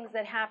not things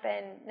that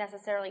happen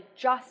necessarily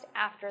just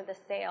after the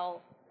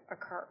sale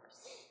occurs,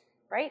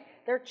 right?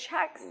 They're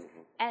checks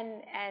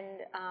and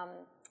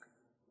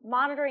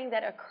monitoring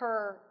that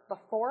occur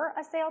before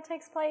a sale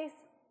takes place,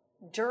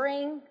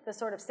 during the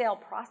sort of sale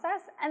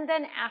process, and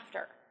then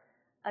after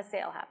a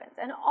sale happens.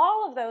 And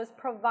all of those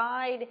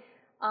provide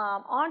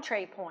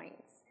entree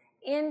points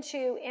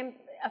into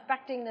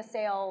affecting the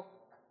sale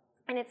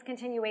and its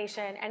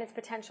continuation and its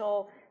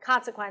potential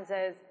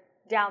consequences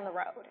down the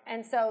road.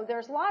 And so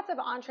there's lots of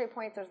entree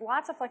points, there's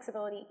lots of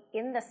flexibility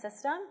in the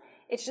system.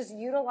 It's just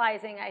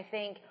utilizing, I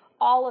think,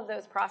 all of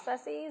those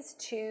processes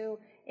to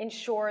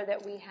ensure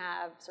that we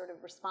have sort of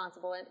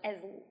responsible and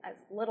as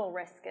little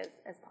risk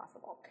as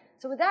possible.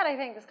 So with that, I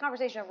think this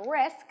conversation of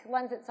risk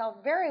lends itself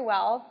very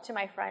well to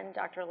my friend,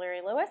 Dr.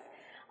 Larry Lewis.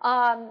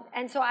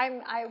 And so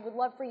I would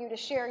love for you to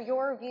share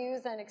your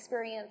views and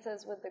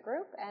experiences with the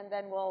group, and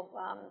then we'll,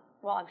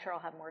 well, I'm sure I'll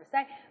have more to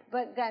say,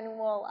 but then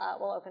we'll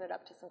open it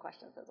up to some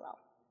questions as well.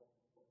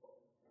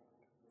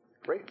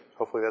 Great.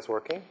 Hopefully that's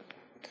working.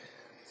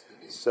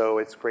 So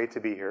it's great to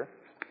be here,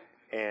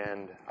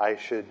 and I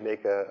should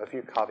make a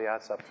few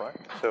caveats up front.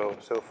 So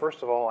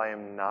first of all, I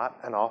am not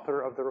an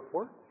author of the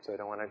report, so I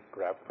don't want to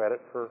grab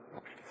credit for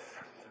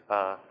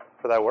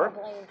that work.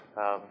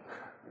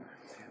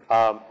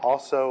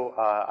 Also,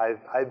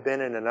 I've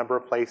been in a number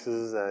of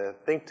places, a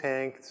think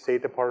tank,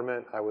 State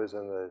Department. I was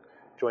in the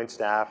Joint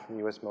Staff in the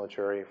U.S.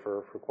 military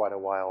for quite a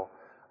while.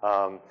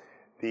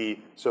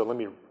 So let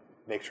me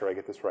make sure I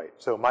get this right.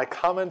 So my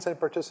comments and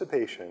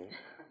participation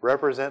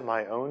represent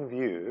my own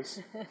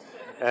views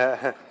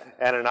and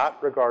are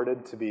not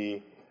regarded to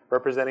be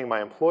representing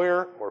my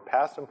employer or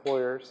past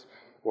employers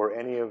or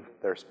any of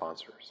their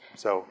sponsors.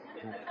 So,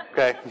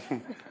 okay,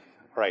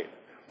 right.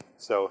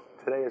 So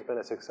today has been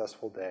a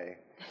successful day.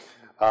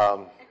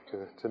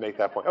 To make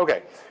that point.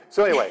 Okay,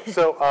 so anyway,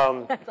 so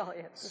That's all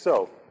you have.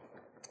 So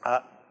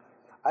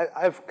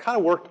I've kind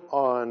of worked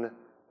on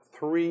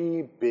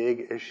three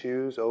big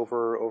issues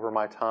over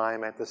my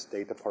time at the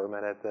State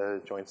Department, at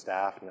the Joint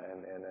Staff,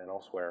 and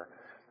elsewhere.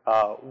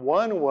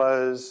 One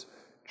was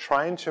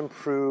trying to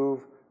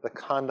improve the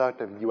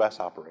conduct of U.S.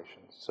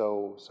 operations.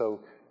 So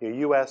the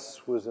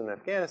U.S. was in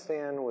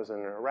Afghanistan, was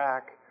in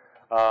Iraq.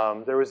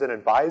 There was an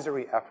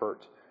advisory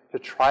effort to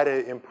try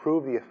to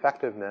improve the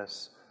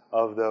effectiveness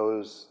of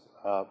those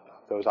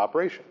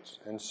operations,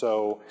 and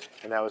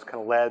that was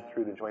kind of led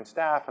through the Joint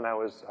Staff, and I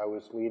was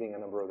leading a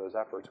number of those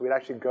efforts. We'd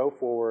actually go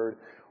forward,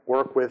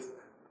 work with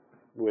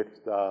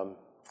Petraeus,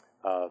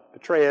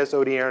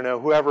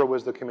 Odierno, whoever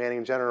was the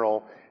commanding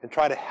general, and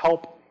try to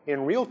help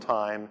in real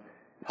time,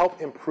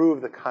 help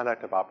improve the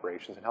conduct of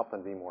operations and help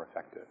them be more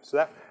effective.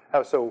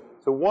 So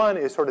one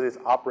is sort of this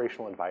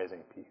operational advising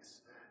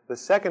piece. The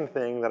second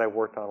thing that I've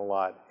worked on a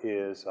lot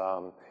is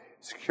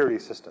security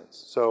assistance.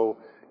 So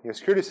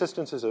security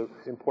assistance is an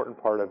important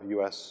part of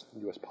U.S.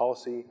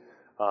 policy.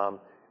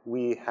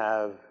 We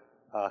have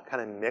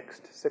kind of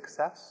mixed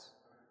success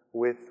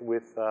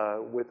with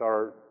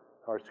our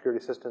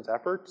security assistance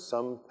efforts.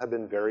 Some have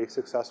been very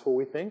successful,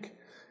 we think.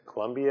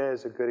 Colombia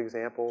is a good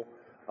example.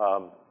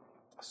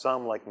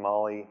 Some, like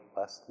Mali,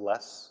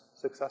 less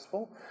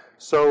successful.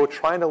 So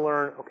trying to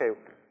learn, okay,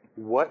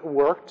 what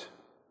worked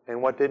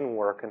and what didn't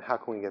work, and how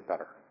can we get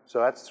better? So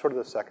that's sort of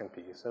the second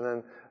piece. And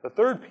then the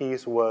third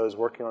piece was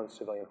working on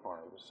civilian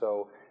harm.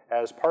 So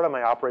as part of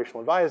my operational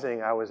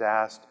advising, I was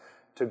asked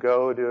to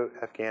go to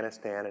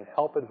Afghanistan and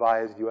help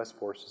advise U.S.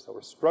 forces that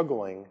were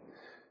struggling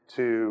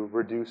to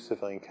reduce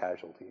civilian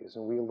casualties.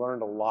 And we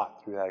learned a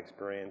lot through that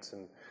experience.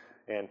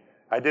 And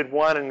I did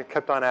one and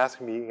kept on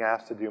being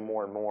asked to do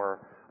more and more.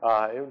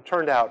 It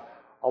turned out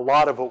a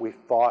lot of what we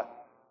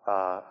thought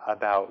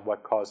about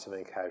what caused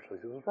civilian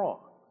casualties was wrong.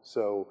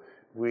 So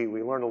we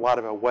learned a lot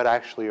about what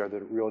actually are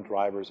the real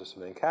drivers of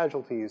civilian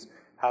casualties,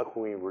 how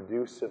can we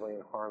reduce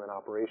civilian harm in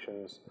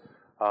operations,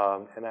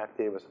 and that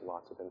gave us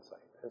lots of insight.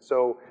 And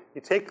so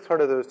you take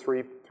sort of those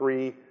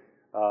three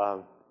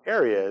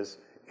areas,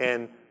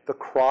 and the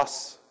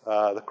cross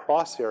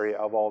area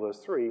of all those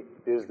three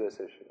is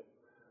this issue.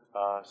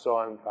 So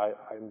I'm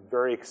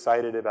very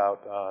excited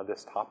about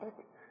this topic,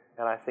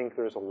 and I think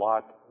there's a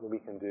lot that we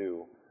can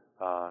do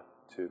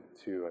to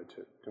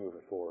move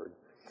it forward.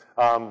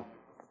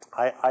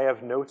 I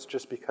have notes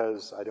just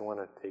because I don't want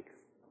to take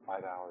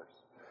 5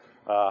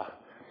 hours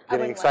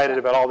getting excited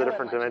about all the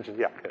different dimensions.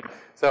 Yeah, good.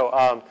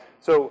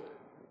 So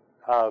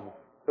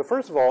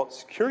first of all,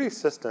 security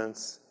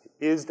assistance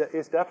is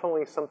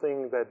definitely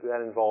something that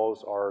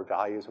involves our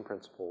values and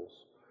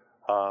principles.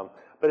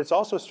 But it's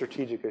also a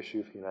strategic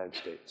issue for the United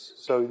States.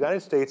 So the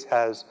United States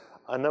has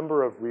a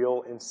number of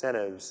real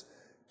incentives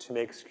to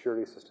make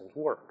security assistance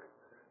work.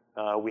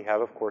 We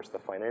have, of course, the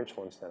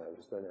financial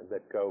incentives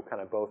that go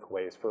kind of both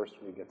ways. First,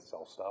 we get to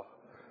sell stuff.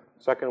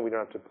 Second, we don't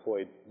have to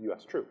deploy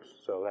U.S. troops,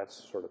 so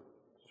that's sort of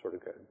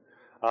good.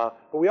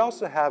 But we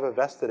also have a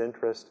vested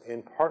interest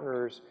in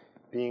partners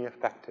being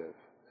effective.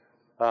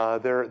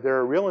 There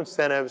are real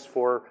incentives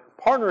for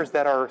partners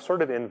that are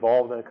sort of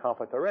involved in a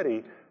conflict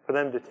already for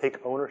them to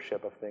take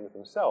ownership of things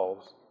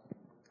themselves,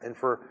 and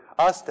for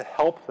us to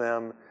help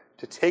them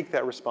to take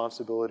that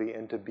responsibility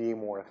and to be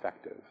more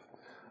effective.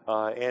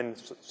 And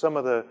some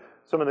of the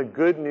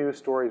good news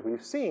stories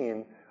we've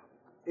seen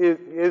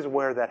is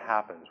where that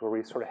happens, where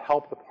we sort of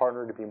help the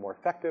partner to be more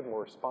effective,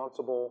 more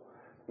responsible.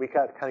 We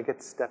kind of get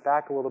to step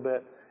back a little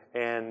bit,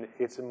 and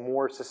it's a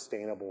more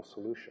sustainable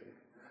solution.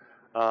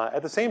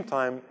 At the same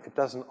time, it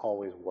doesn't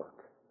always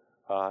work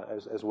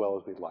as well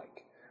as we'd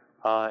like.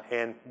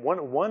 And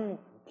one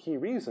key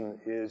reason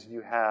is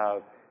you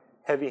have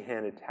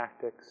heavy-handed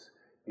tactics,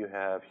 you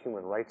have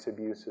human rights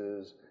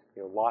abuses,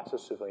 lots of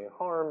civilian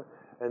harm,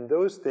 and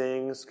those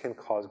things can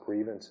cause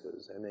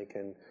grievances, and they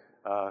can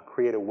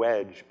create a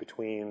wedge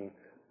between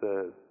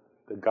the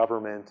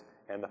government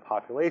and the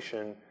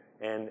population,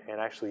 and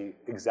actually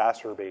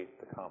exacerbate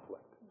the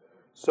conflict.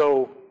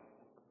 So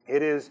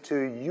it is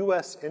to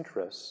U.S.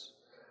 interests,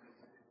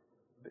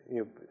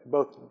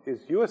 both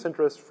is U.S.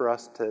 interest for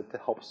us to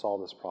help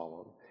solve this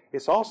problem.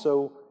 It's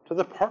also to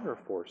the partner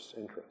force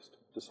interest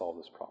to solve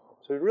this problem.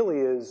 So it really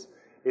is,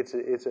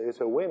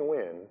 it's a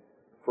win-win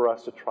for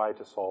us to try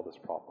to solve this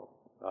problem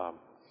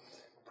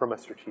from a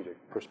strategic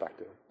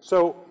perspective.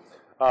 So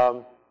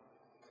what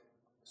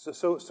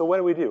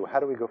do we do? How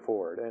do we go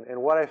forward?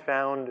 And what I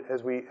found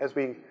as we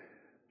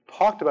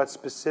talked about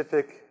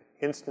specific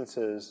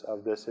instances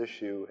of this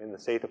issue in the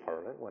State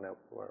Department when I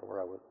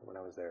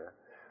was there,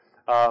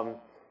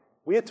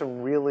 we had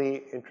some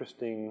really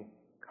interesting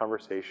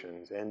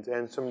conversations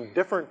and some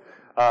different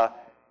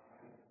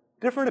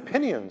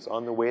opinions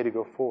on the way to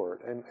go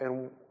forward.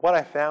 And what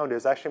I found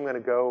is actually I'm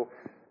going to go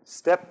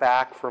step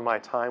back from my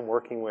time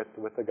working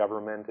with the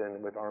government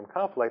and with armed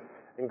conflict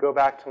and go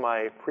back to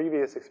my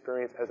previous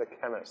experience as a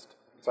chemist.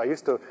 So I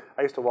used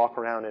to walk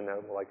around in a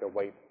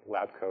white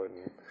lab coat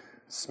and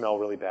smell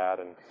really bad.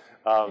 And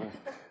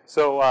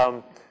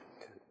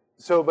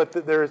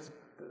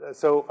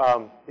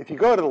if you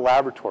go to the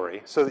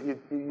laboratory, so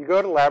you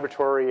go to the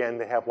laboratory and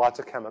they have lots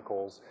of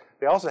chemicals.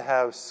 They also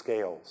have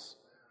scales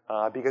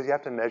because you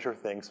have to measure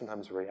things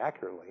sometimes very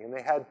accurately. And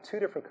they had two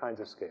different kinds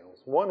of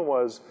scales. One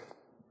was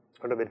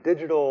sort of a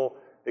digital,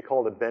 they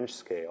call it a bench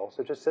scale.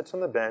 So it just sits on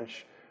the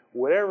bench.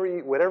 Whatever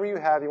you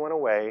have you want to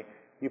weigh,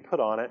 you put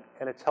on it,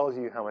 and it tells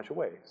you how much it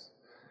weighs.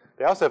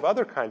 They also have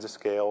other kinds of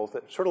scales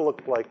that sort of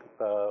look like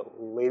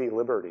Lady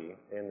Liberty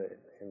in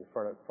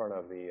front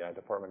of the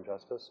Department of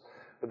Justice,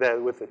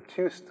 but with the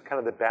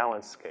the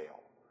balance scale.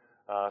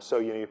 So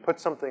you put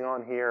something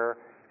on here,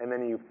 and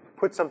then you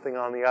put something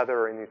on the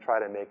other, and you try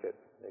to make it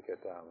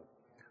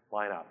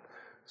line up.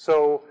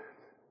 So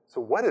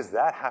what does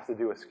that have to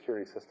do with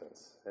security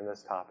systems in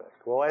this topic?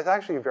 Well, it's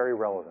actually very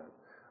relevant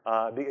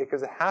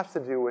because it has to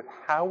do with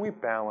how we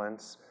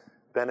balance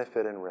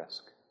benefit and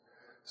risk.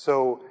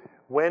 So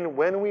when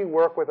we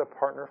work with a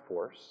partner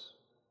force,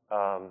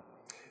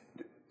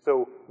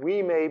 so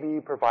we may be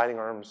providing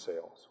arms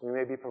sales, we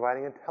may be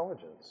providing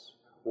intelligence,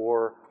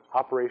 or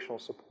operational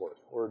support,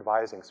 or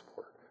advising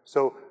support.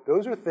 So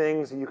those are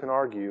things that you can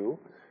argue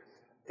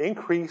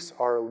increase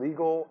our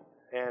legal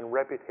and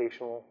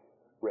reputational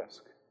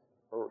risk,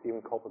 or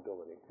even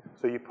culpability.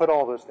 So you put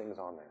all those things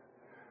on there,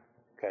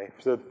 okay,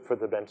 for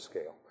the bench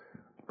scale.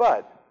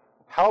 But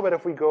how about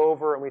if we go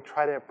over and we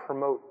try to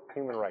promote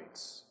human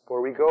rights?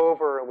 Or we go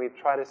over and we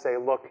try to say,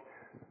 look,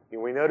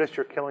 we noticed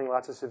you're killing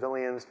lots of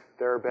civilians.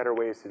 There are better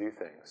ways to do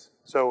things.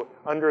 So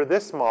under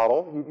this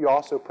model, you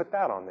also put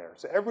that on there.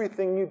 So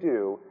everything you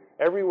do,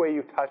 every way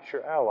you touch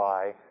your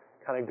ally,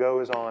 kind of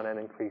goes on and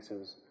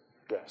increases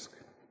risk.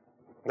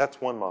 That's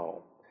one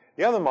model.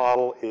 The other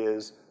model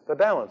is the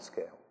balance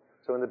scale.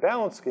 So in the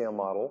balance scale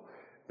model,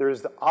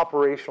 there's the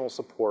operational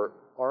support,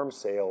 arms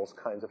sales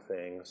kinds of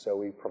things. So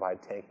we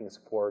provide tanking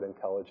support,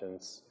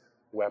 intelligence,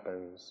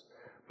 weapons.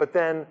 But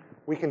then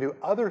we can do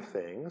other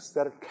things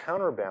that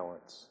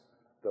counterbalance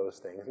those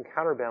things and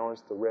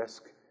counterbalance the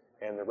risk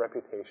and the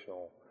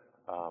reputational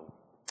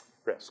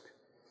risk.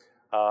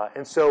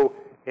 And so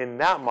in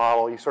that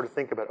model, you sort of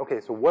think about,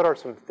 okay, so what are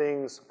some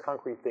things,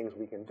 concrete things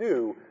we can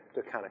do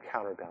to kind of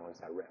counterbalance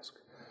that risk?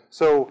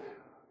 So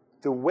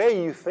the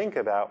way you think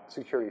about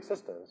security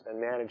systems and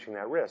managing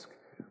that risk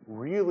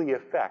really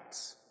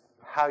affects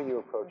how you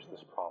approach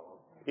this problem.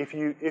 If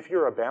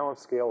you're a balance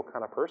scale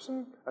kind of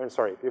person,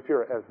 if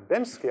you're a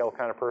bench scale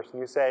kind of person,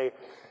 you say,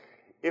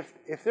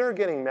 if they're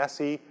getting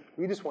messy,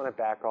 we just want to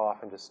back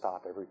off and just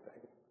stop everything.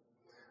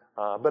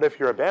 But if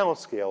you're a balance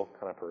scale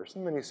kind of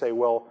person, then you say,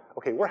 well,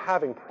 okay, we're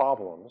having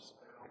problems.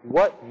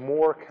 What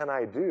more can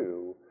I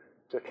do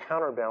to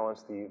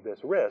counterbalance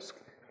this risk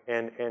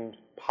and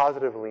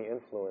positively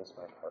influence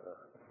my partner?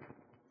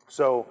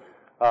 So,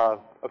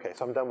 okay,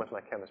 so I'm done with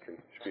my chemistry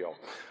spiel.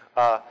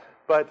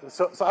 But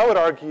so I would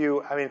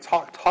argue, I mean,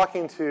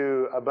 talking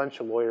to a bunch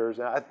of lawyers,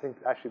 and I think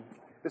actually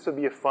this would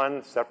be a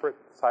fun separate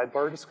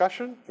sidebar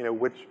discussion.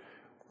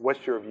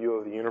 What's your view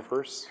of the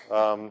universe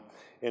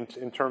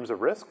in terms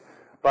of risk?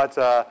 But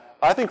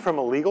I think from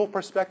a legal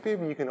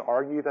perspective, you can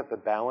argue that the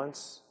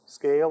balance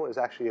scale is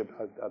actually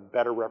a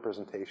better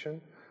representation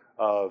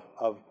of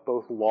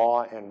both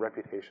law and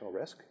reputational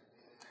risk.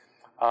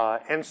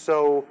 And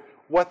so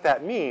what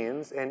that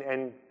means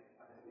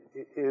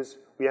is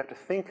we have to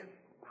think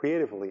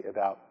creatively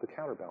about the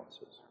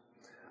counterbalances.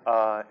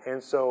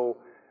 And so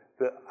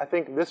I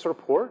think this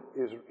report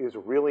is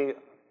really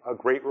a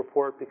great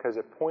report because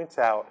it points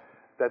out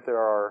that there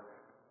are,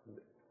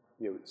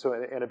 so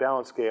in a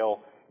balance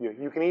scale,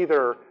 you can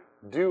either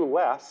do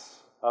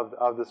less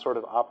of the sort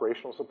of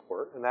operational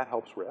support, and that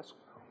helps risk,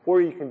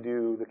 or you can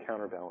do the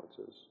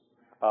counterbalances.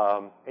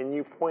 And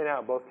you point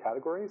out both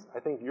categories. I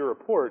think your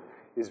report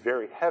is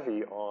very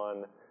heavy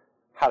on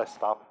how to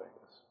stop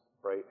things,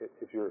 right?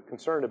 If you're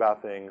concerned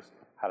about things,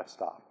 how to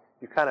stop.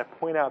 You kind of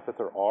point out that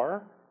there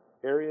are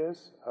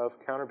areas of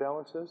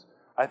counterbalances.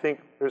 I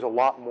think there's a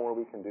lot more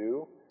we can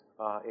do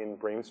in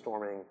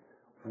brainstorming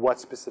what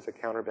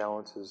specific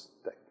counterbalances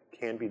that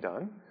can be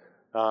done.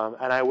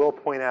 And I will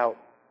point out,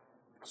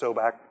 so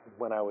back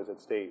when I was at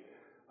State,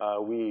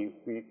 we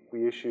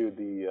issued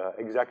the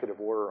executive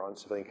order on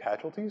civilian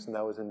casualties, and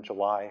that was in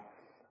July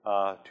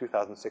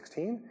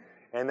 2016.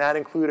 And that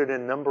included a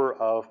number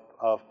of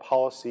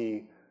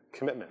policy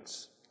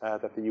commitments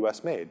that the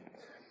U.S. made.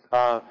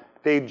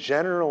 They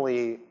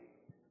generally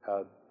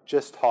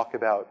just talk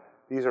about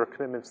these are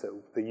commitments that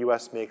the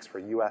U.S. makes for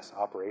U.S.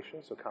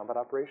 operations, so combat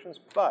operations.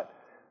 But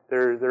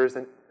there's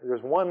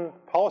one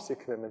policy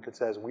commitment that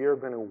says we are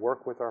going to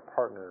work with our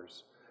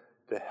partners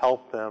to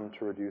help them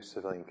to reduce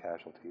civilian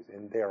casualties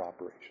in their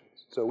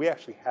operations. So we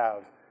actually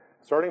have,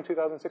 starting in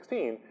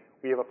 2016,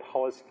 we have a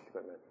policy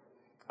commitment.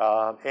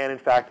 And in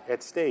fact,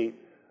 at State,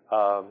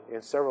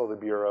 in several of the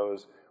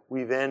bureaus,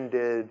 we then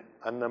did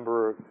a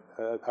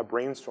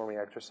brainstorming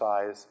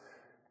exercise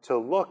to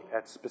look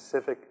at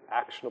specific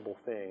actionable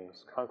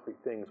things, concrete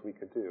things we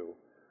could do.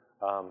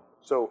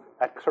 So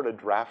that sort of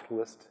draft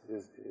list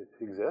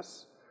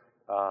exists,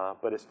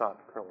 but it's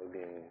not currently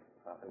being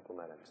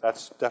implemented. So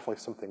that's definitely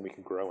something we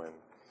could grow in.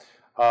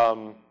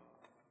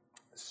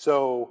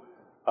 So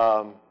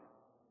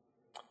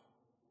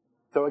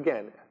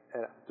again,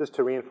 just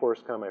to reinforce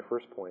kind of my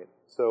first point,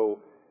 so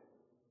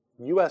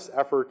U.S.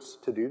 efforts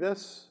to do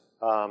this,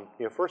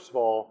 first of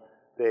all,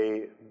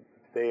 they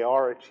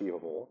are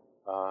achievable,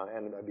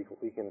 and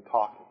we can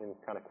talk in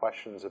kind of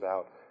questions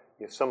about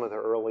some of the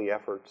early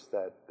efforts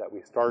that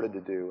we started to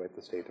do at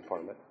the State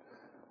Department.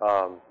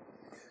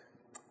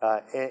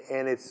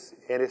 And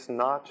it's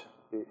not.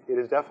 It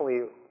is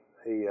definitely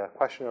a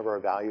question of our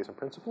values and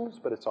principles,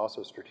 but it's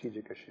also a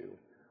strategic issue.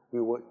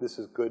 This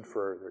is good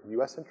for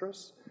U.S.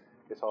 interests.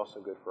 It's also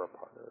good for our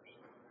partners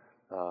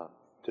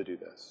to do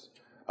this.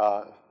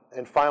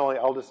 And finally,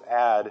 I'll just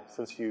add,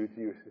 since you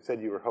said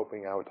you were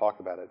hoping I would talk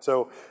about it.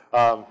 So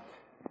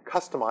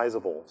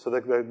customizable. So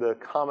the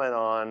comment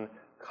on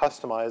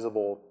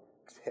customizable,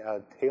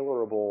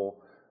 tailorable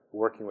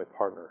working with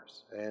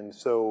partners. And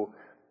so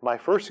my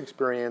first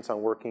experience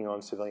on working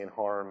on civilian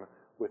harm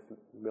with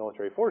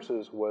military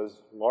forces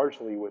was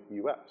largely with the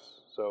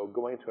U.S. So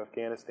going to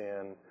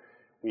Afghanistan,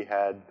 we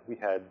had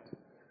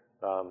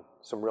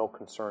some real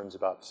concerns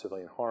about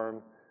civilian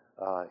harm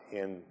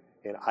in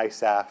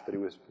ISAF, but it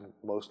was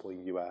mostly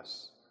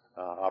U.S.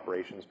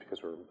 operations because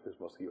it was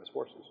mostly U.S.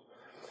 forces.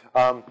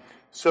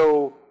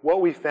 So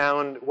what I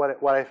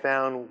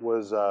found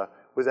was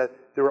that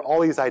there were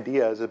all these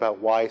ideas about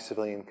why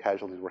civilian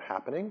casualties were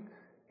happening.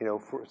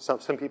 For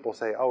some people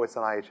say, oh, it's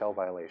an IHL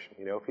violation.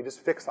 If you just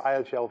fix the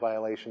IHL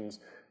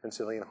violations, then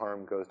civilian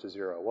harm goes to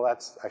zero. Well,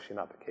 that's actually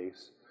not the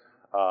case.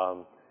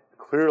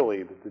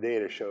 Clearly, the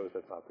data shows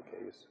that's not the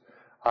case.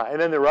 And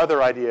then there were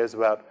other ideas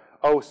about,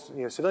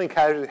 civilian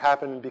casualties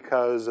happen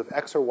because of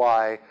X or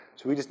Y,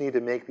 so we just need to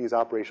make these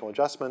operational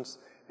adjustments.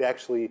 They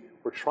actually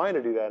were trying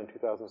to do that in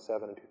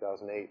 2007 and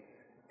 2008,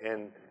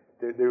 and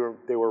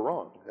they were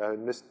wrong.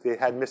 They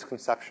had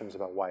misconceptions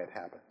about why it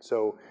happened.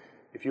 So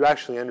if you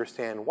actually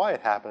understand why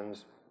it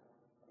happens,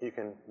 you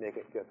can make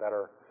it get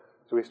better.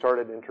 So we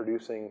started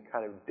introducing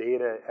kind of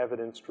data,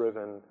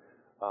 evidence-driven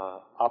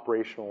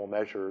operational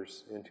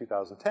measures in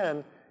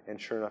 2010, and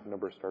sure enough,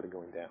 numbers started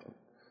going down.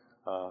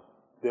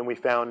 Then we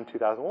found in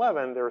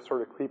 2011, they were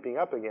sort of creeping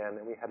up again,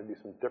 and we had to do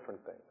some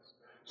different things.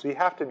 So you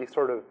have to be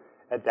sort of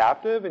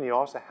adaptive, and you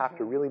also have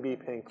to really be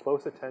paying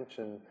close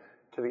attention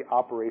to the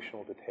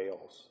operational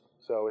details.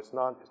 So it's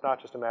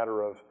not just a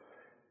matter of,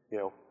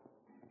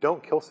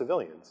 don't kill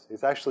civilians.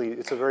 It's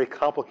a very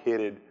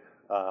complicated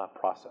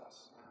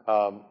process.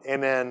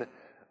 And then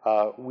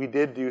we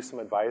did do some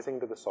advising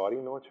to the Saudi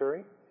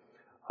military,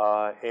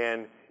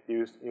 and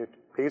you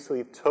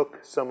basically took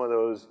some of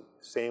those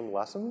same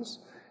lessons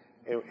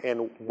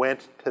and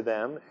went to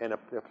them and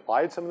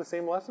applied some of the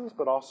same lessons,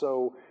 but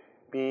also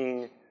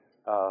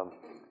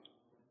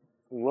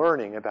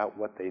learning about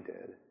what they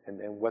did and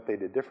what they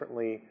did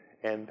differently.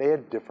 And they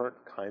had different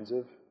kinds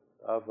of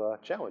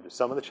challenges.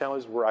 Some of the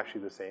challenges were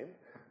actually the same.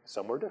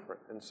 Some were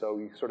different. And so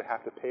you sort of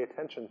have to pay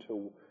attention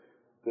to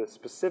the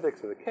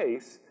specifics of the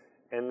case,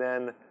 and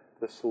then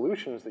the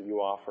solutions that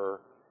you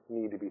offer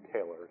need to be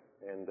tailored.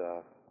 And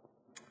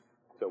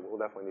so we'll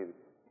definitely need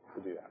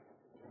to do that.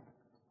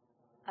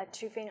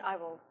 I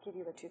will give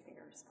you a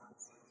two-finger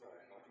response.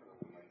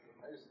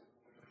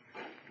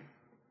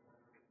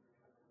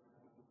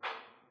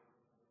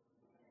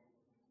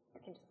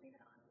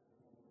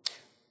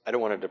 I don't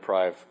want to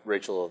deprive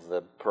Rachel of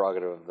the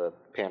prerogative of the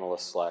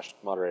panelist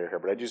 / moderator here,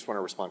 but I just want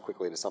to respond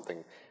quickly to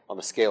something on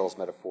the scales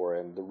metaphor,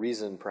 and the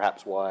reason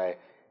perhaps why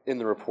in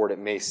the report it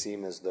may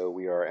seem as though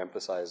we are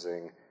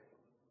emphasizing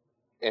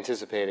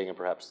anticipating and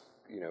perhaps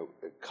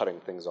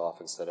cutting things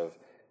off instead of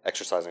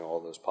exercising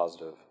all those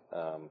positive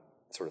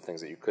sort of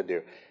things that you could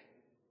do.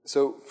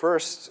 So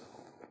first,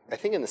 I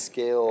think in the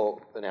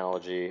scale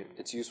analogy,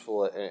 it's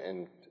useful,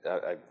 and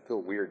I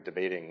feel weird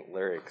debating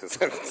Larry because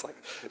it's like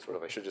sort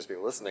of I should just be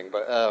listening.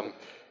 But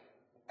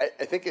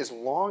I think as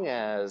long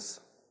as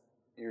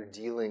you're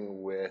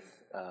dealing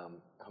with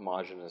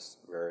homogeneous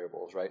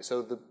variables, right?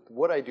 So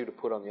what I do to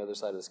put on the other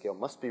side of the scale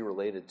must be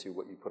related to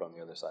what you put on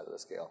the other side of the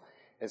scale.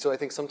 And so I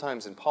think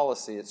sometimes in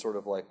policy it's sort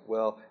of like,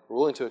 well, we're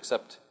willing to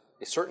accept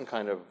a certain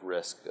kind of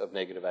risk of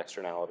negative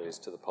externalities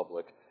to the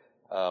public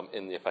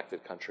in the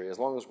affected country, as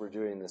long as we're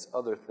doing this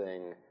other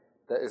thing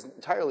that is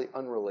entirely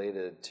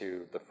unrelated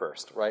to the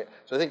first, right?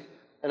 So I think,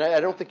 and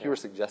I don't think you were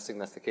suggesting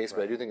that's the case,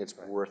 but I do think it's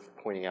worth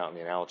pointing out in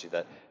the analogy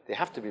that they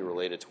have to be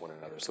related to one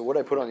another. So what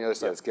I put on the other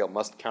side of the scale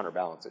must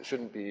counterbalance. It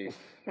shouldn't be,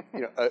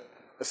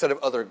 a set of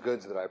other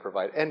goods that I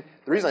provide. And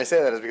the reason I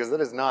say that is because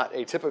that is not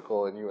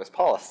atypical in U.S.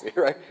 policy,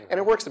 right? And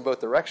it works in both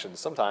directions.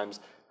 Sometimes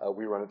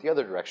we run it the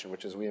other direction,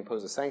 which is we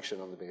impose a sanction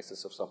on the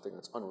basis of something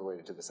that's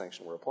unrelated to the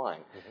sanction we're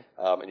applying.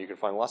 And you can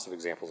find lots of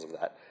examples of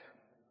that.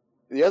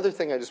 The other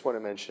thing I just want to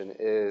mention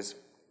is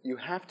you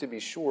have to be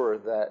sure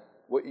that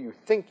what you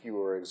think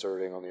you are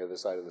exerting on the other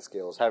side of the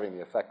scale is having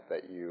the effect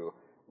that you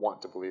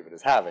want to believe it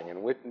is having.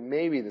 And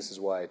maybe this is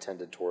why I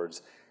tended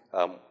towards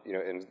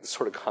in the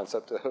sort of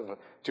concept of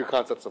two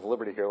concepts of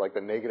liberty here, like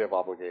the negative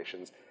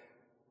obligations,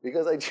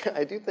 because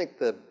I do think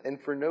and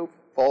for no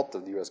fault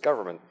of the U.S.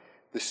 government,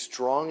 the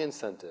strong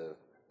incentive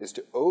is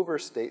to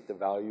overstate the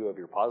value of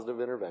your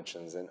positive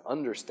interventions and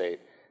understate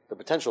the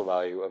potential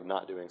value of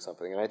not doing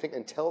something. And I think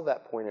until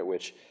that point at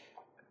which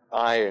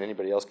I and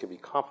anybody else can be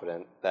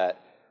confident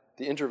that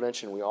the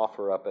intervention we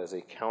offer up as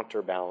a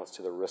counterbalance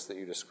to the risk that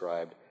you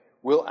described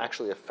will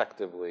actually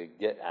effectively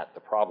get at the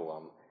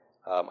problem,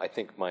 I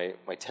think my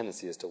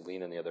tendency is to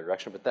lean in the other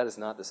direction, but that is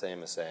not the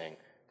same as saying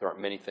there aren't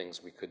many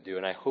things we could do.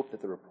 And I hope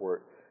that the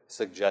report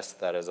suggests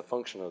that as a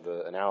function of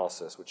the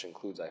analysis, which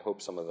includes, I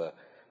hope, some of the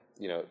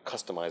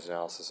customized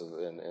analysis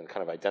and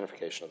kind of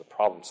identification of the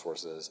problem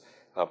sources,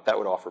 that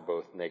would offer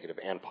both negative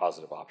and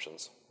positive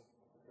options.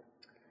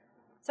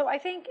 So I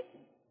think,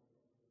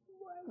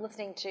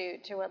 listening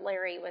to what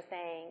Larry was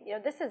saying,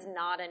 this is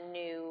not a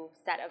new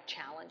set of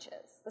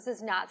challenges. This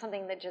is not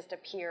something that just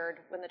appeared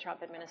when the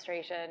Trump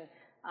administration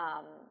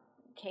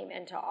came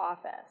into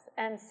office.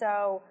 And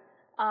so,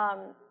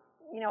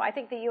 I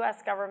think the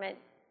U.S. government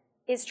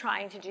is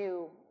trying to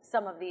do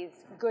some of these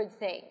good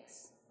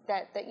things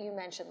that you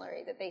mentioned,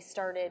 Larry, that they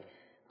started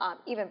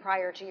even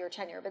prior to your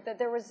tenure, but that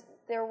there was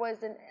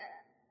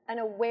an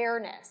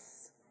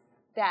awareness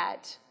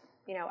that,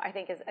 I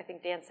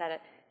think Dan said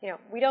it,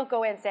 we don't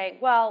go in saying,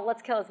 well,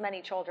 let's kill as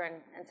many children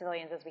and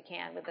civilians as we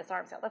can with this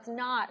arms sale. That's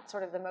not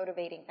sort of the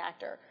motivating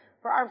factor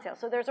for arms sales.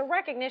 So there's a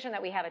recognition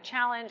that we have a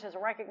challenge. There's a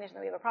recognition that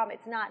we have a problem.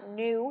 It's not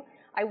new.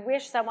 I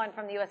wish someone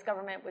from the U.S.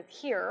 government was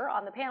here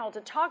on the panel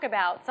to talk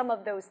about some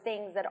of those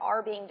things that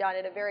are being done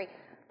at a very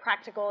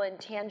practical and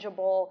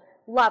tangible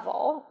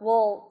level.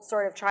 We'll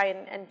sort of try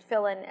and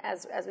fill in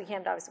as we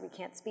can, but obviously we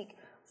can't speak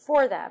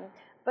for them.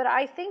 But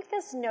I think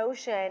this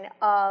notion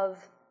of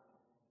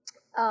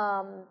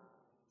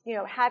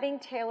having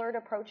tailored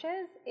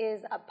approaches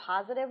is a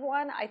positive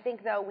one. I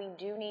think, though, we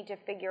do need to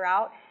figure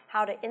out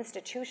how to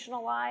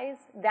institutionalize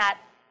that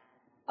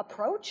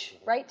approach,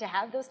 right, to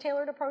have those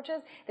tailored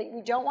approaches, that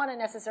we don't want to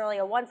necessarily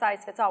a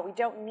one-size-fits-all. We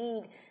don't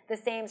need the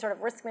same sort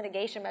of risk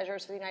mitigation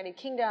measures for the United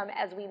Kingdom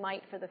as we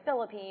might for the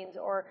Philippines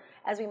or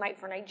as we might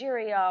for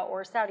Nigeria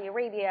or Saudi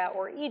Arabia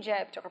or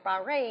Egypt or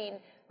Bahrain,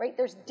 right?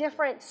 There's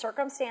different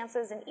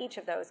circumstances in each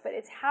of those, but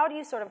it's how do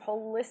you sort of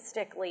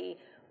holistically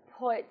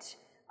put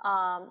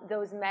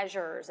those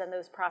measures and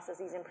those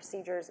processes and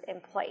procedures in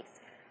place.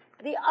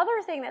 The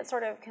other thing that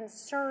sort of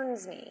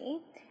concerns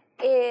me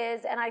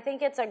is, and I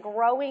think it's a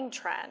growing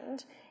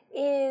trend,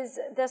 is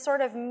the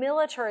sort of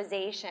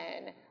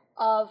militarization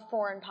of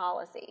foreign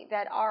policy,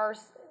 that our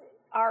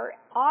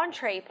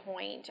entree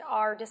point,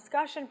 our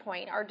discussion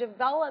point, our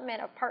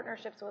development of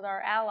partnerships with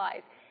our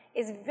allies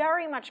is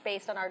very much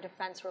based on our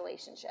defense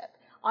relationship,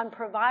 on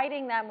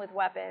providing them with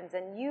weapons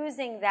and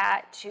using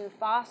that to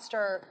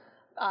foster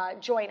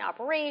joint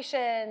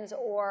operations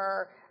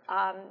or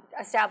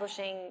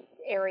establishing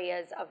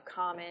areas of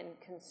common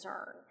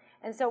concern.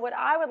 And so what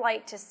I would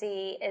like to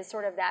see is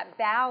sort of that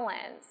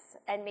balance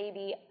and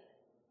maybe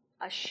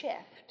a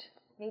shift.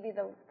 Maybe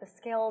the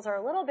scales are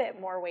a little bit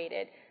more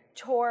weighted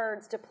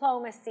towards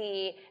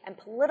diplomacy and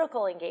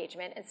political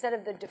engagement instead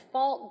of the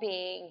default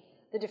being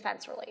the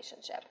defense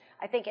relationship.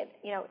 I think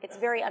it's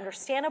very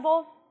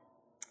understandable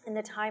in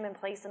the time and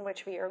place in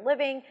which we are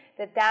living,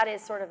 that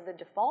is sort of the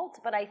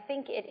default, but I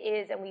think it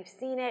is, and we've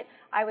seen it,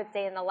 I would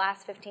say in the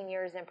last 15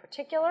 years in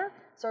particular,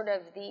 sort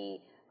of the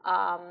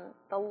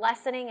the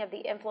lessening of the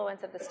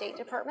influence of the State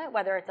Department,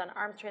 whether it's on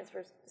arms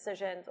transfer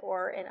decisions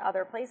or in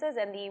other places,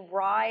 and the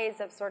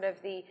rise of sort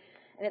of the,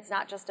 and it's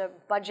not just a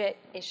budget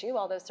issue,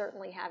 although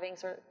certainly having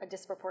sort of a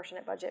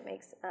disproportionate budget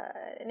makes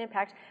an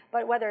impact,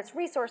 but whether it's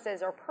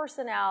resources or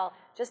personnel,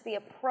 just the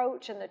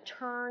approach and the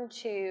turn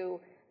to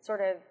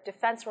sort of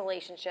defense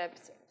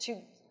relationships to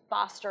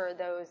foster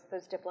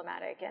those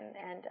diplomatic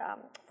and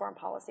foreign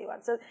policy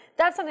ones. So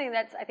that's something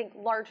that's, I think,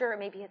 larger, and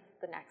maybe it's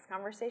the next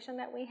conversation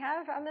that we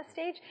have on this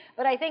stage,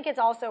 but I think it's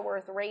also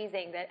worth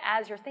raising that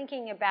as you're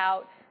thinking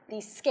about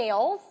these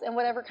scales, and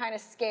whatever kind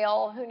of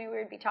scale, who knew we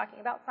would be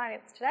talking about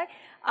science today,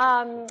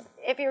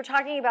 if you're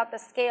talking about the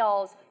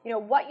scales, you know,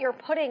 what you're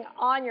putting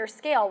on your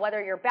scale,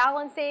 whether you're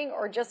balancing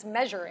or just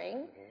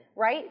measuring,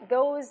 right,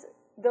 those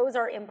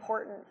are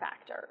important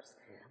factors.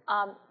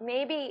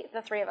 Maybe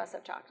the three of us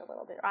have talked a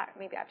little bit,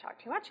 maybe I've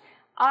talked too much.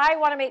 I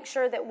want to make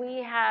sure that we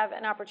have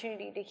an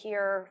opportunity to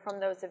hear from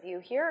those of you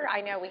here.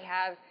 I know we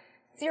have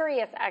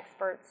serious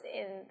experts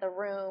in the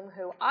room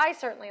who I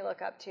certainly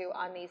look up to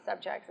on these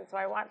subjects, and so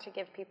I want to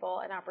give people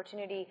an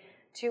opportunity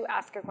to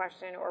ask a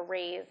question or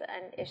raise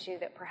an issue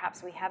that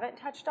perhaps we haven't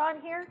touched on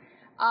here.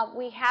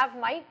 We have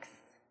mics.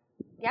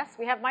 Yes,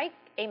 we have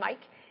a mic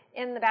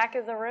in the back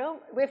of the room.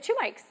 We have two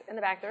mics in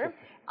the back of the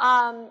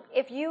room.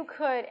 If you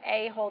could,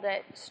 A, hold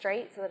it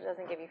straight so that it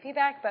doesn't give you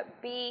feedback,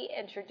 but B,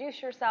 introduce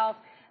yourself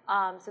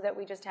so that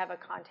we just have a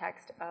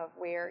context of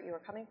where you are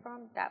coming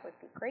from, that would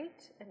be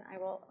great. And I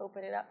will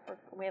open it up.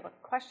 We have a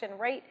question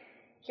right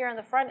here in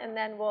the front, and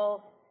then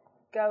we'll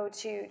go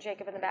to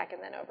Jacob in the back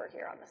and then over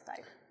here on this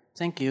side.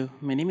 Thank you.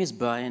 My name is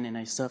Brian, and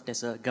I served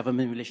as a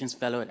Government Relations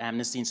Fellow at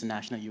Amnesty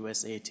International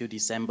USA till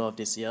December of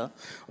this year,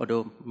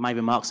 although my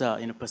remarks are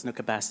in a personal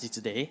capacity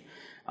today.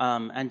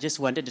 And just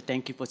wanted to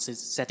thank you for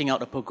setting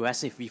out a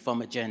progressive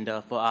reform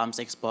agenda for arms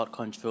export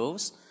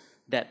controls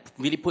that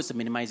really puts the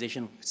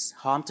minimization of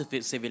harm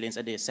to civilians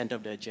at the center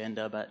of the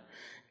agenda. But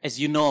as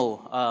you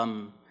know,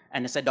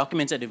 and as I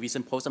documented the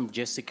recent post on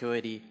just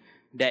security,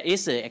 there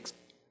is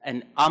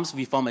an arms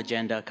reform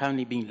agenda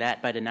currently being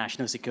led by the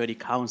National Security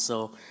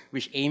Council,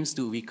 which aims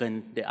to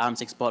weaken the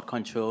arms export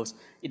controls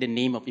in the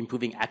name of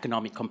improving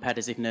economic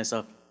competitiveness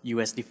of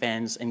U.S.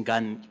 defense and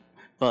gun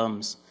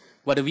firms.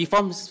 While the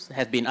reforms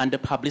have been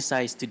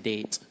under-publicized to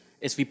date,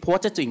 it's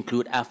reported to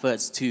include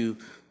efforts to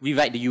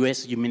rewrite the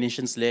U.S.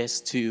 munitions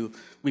list to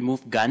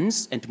remove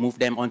guns and to move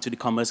them onto the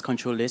commerce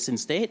control list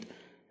instead,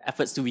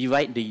 efforts to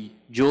rewrite the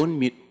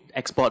drone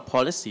export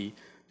policy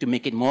to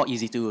make it more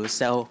easy to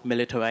sell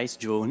militarized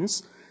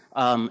drones,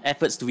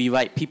 efforts to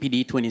rewrite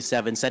PPD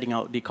 27, setting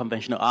out the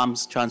conventional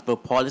arms transfer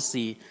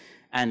policy,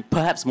 and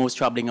perhaps most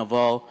troubling of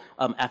all,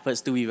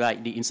 efforts to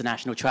rewrite the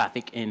international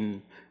traffic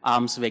in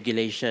arms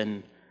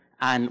regulation.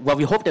 And while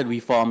we hope that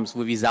reforms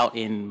will result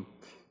in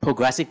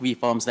progressive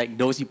reforms like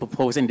those you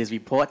propose in this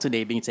report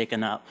today being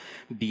taken up,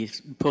 the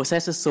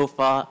processes so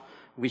far,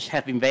 which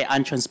have been very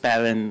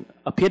untransparent,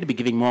 appear to be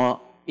giving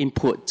more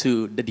input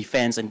to the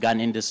defense and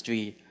gun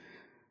industry.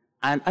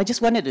 And I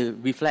just wanted to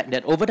reflect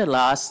that over the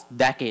last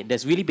decade,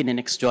 there's really been an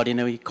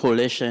extraordinary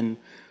coalition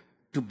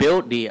to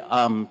build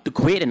to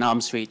create an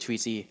arms trade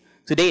treaty.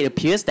 Today, it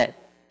appears that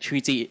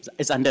treaty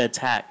is under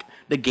attack.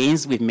 The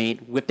gains we've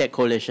made with that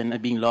coalition are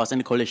being lost, and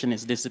the coalition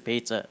is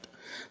dissipated.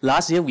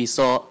 Last year, we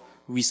saw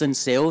recent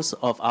sales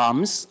of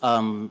arms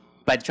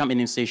by the Trump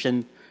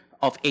administration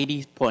of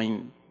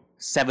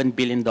 $80.7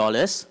 billion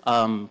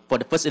for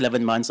the first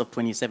 11 months of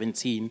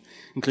 2017,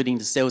 including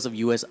the sales of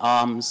U.S.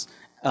 arms,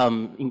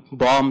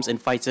 bombs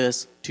and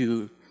fighters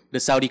to the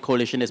Saudi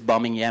coalition that's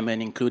bombing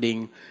Yemen,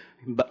 including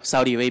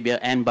Saudi Arabia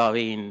and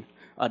Bahrain.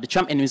 The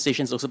Trump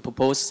administration has also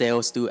proposed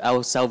sales to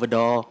El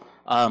Salvador,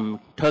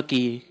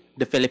 Turkey,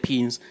 the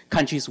Philippines,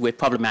 countries with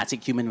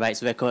problematic human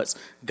rights records,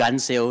 gun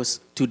sales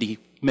to the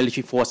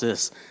military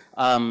forces.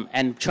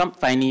 And Trump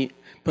finally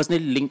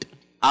personally linked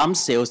arms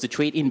sales to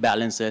trade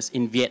imbalances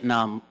in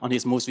Vietnam on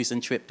his most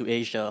recent trip to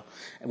Asia,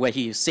 where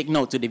he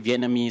signaled to the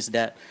Vietnamese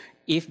that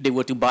if they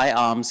were to buy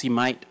arms, he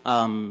might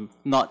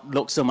not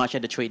look so much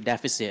at the trade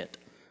deficit.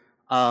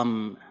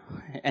 And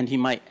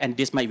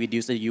this might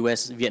reduce the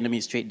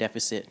U.S.-Vietnamese trade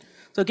deficit.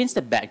 So against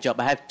the backdrop,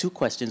 I have two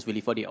questions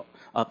really for the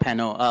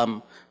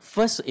panel.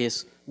 First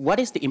is, what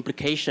is the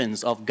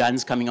implications of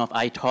guns coming off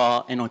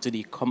ITAR and onto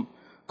the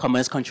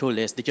commerce control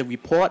list? Did your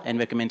report and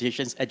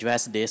recommendations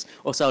address this?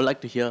 Also, I would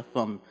like to hear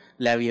from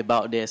Larry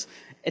about this.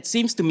 It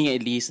seems to me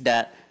at least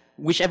that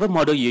whichever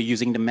model you're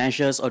using, the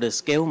measures or the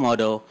scale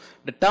model,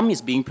 the thumb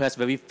is being pressed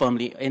very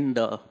firmly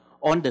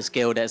on the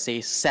scale that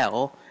says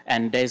sell,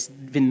 and there's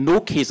been no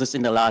cases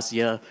in the last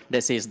year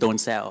that says don't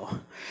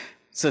sell.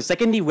 So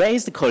secondly, where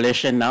is the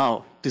coalition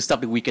now to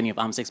stop the weakening of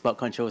arms export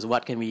controls?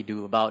 What can we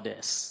do about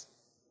this?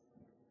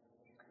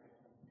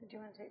 Do you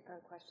want to take the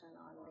question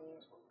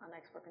on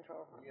export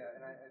control? Yeah,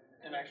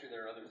 and actually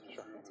there are others in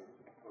the room who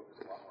focus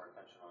a lot more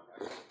attention on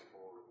export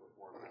control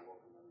reform, and I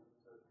welcome them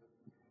to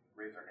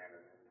raise their hand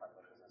and talk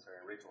about this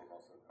necessary. Rachel has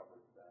also covered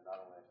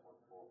not only export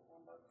control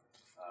reform, but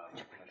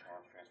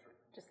conventional arms transfer.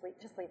 Just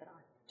leave it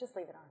on. Just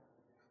leave it on.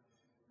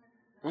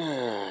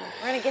 We're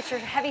going to get your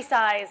heavy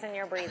sighs and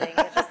your breathing.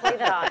 Just leave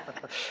it on.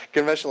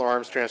 Conventional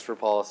arms transfer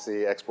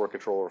policy, export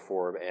control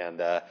reform, and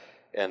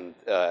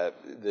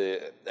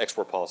the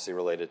export policy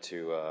related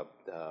to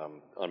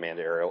unmanned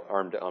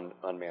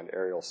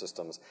aerial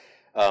systems.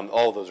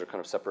 All of those are kind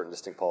of separate and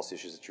distinct policy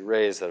issues that you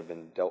raised that have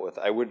been dealt with.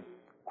 I would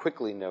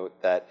quickly note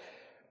that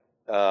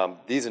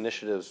these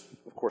initiatives,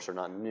 of course, are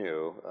not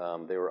new.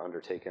 They were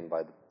undertaken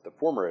by the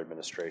former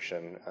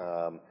administration,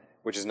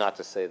 which is not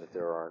to say that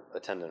there aren't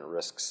attendant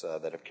risks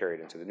that have carried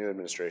into the new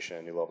administration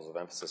and new levels of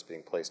emphasis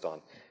being placed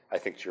on, I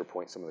think, to your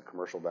point, some of the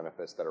commercial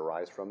benefits that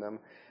arise from them.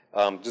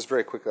 Just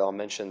very quickly, I'll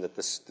mention that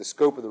the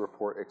scope of the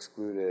report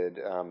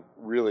excluded,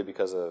 really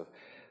because of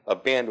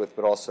bandwidth,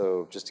 but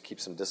also just to keep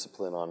some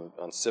discipline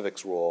on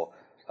CIVIC's role,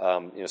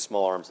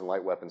 small arms and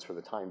light weapons for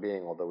the time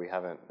being, although we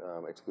haven't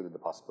excluded the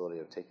possibility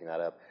of taking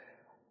that up.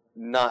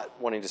 Not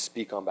wanting to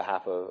speak on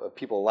behalf of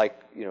people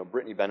like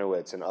Brittany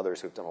Benowitz and others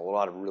who have done a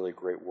lot of really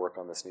great work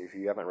on this. And if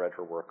you haven't read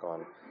her work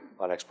on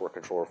export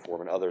control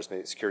reform and others,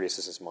 maybe Security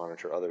Assistance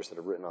Monitor, others that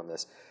have written on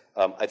this,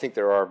 I think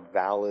there are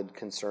valid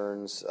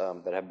concerns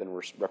that have been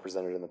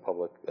represented in the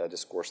public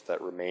discourse that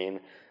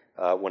remain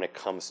when it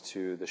comes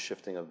to the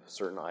shifting of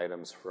certain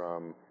items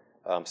from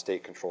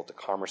state control to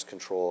commerce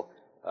control.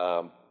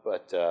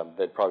 But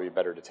they'd probably be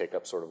better to take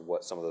up sort of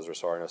what some of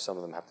those are. I know some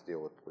of them have to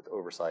deal with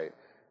oversight.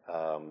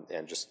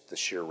 And just the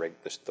sheer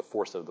the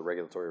force of the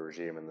regulatory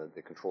regime and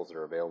the controls that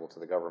are available to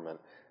the government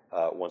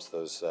once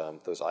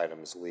those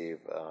items leave.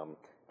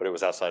 But it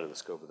was outside of the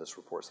scope of this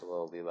report, so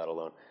I'll leave that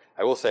alone.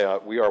 I will say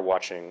we are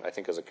watching, I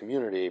think, as a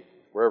community,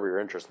 wherever your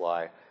interests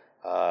lie,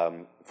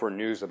 for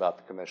news about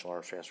the conventional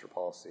arms transfer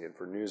policy and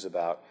for news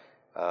about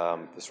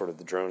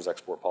the drones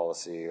export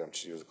policy. I'm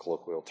just using a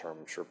colloquial term.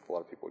 I'm sure a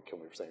lot of people would kill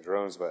me for saying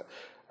drones, but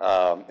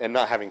and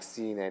not having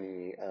seen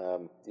any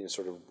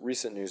sort of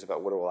recent news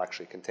about what it will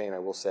actually contain, I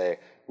will say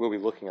we'll be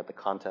looking at the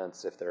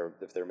contents if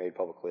they're made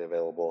publicly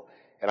available.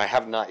 And I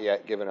have not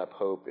yet given up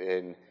hope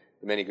in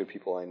the many good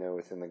people I know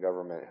within the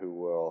government who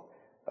will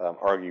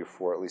argue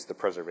for at least the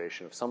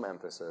preservation of some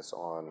emphasis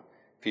on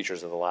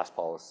features of the last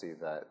policy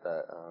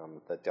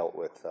that dealt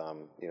with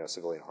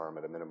civilian harm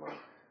at a minimum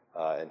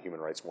and human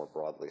rights more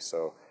broadly.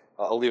 So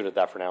I'll leave it at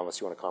that for now, unless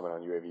you want to comment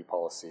on UAV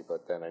policy.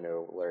 But then I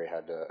know Larry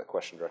had a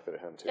question directed at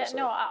him too. Yeah, so.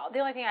 no, the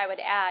only thing I would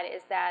add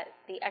is that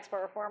the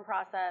export reform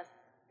process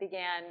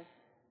began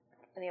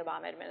in the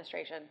Obama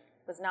administration.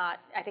 Was not.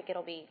 I think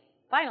it'll be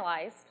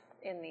finalized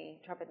in the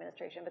Trump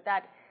administration, but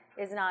that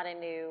is not a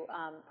new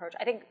approach.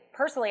 I think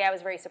personally, I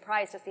was very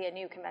surprised to see a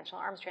new conventional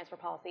arms transfer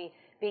policy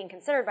being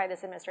considered by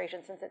this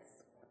administration, since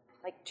it's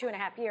like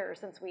 2.5 years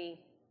since we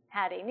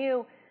had a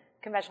new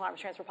conventional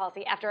arms transfer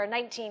policy after a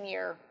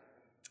 19-year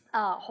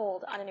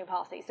hold on a new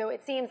policy. So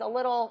it seems a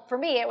little, for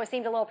me,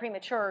 seemed a little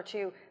premature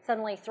to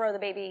suddenly throw the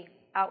baby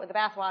out with the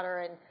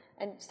bathwater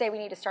and say we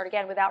need to start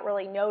again without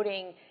really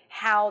noting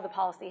how the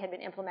policy had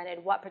been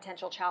implemented, what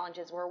potential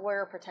challenges were,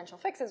 where potential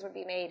fixes would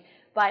be made.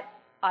 But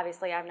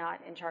obviously, I'm not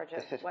in charge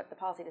of what the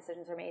policy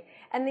decisions are made.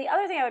 And the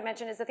other thing I would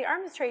mention is that the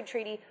Arms Trade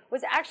Treaty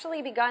was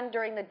actually begun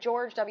during the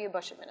George W.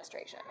 Bush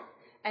administration.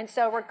 And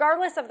so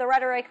regardless of the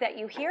rhetoric that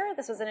you hear,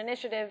 this was an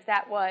initiative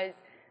that was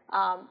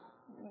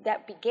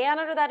that began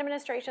under that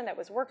administration, that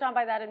was worked on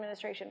by that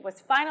administration,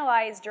 was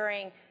finalized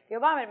during the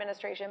Obama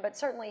administration, but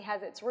certainly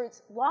has its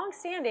roots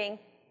long-standing,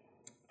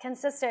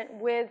 consistent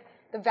with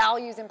the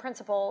values and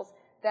principles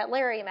that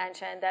Larry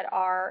mentioned that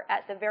are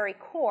at the very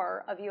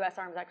core of U.S.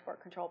 arms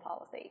export control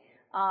policy,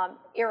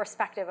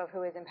 irrespective of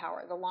who is in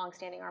power, the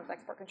long-standing Arms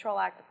Export Control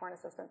Act, the Foreign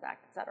Assistance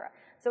Act, et cetera.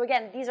 So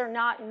again, these are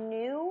not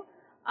new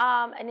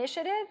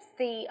initiatives.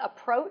 The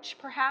approach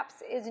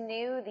perhaps is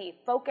new. The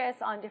focus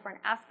on different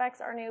aspects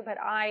are new, but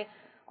I,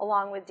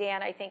 along with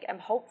Dan, I think am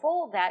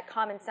hopeful that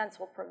common sense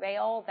will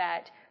prevail,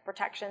 that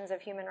protections of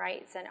human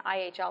rights and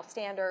IHL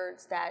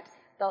standards, that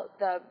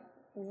the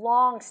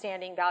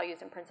long-standing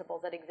values and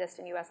principles that exist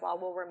in U.S. law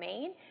will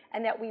remain,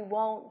 and that we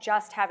won't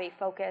just have a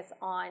focus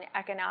on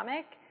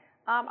economic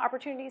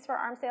opportunities for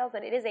arms sales,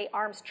 that it is an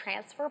arms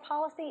transfer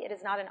policy. It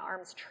is not an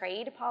arms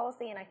trade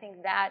policy, and I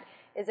think that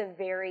is a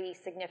very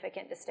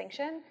significant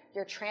distinction.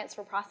 Your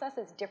transfer process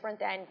is different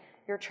than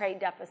your trade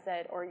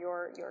deficit or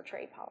your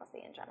trade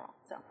policy in general.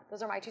 So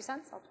those are my 2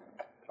 cents. I'll turn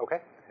it.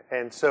 Okay.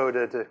 And so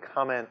to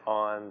comment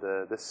on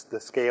the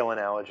scale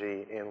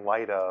analogy in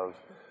light of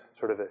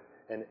sort of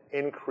an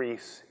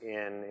increase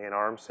in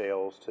arms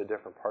sales to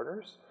different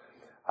partners,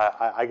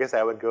 I guess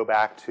I would go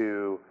back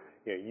to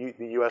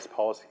the U.S.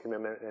 policy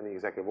commitment and the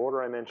executive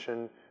order I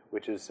mentioned,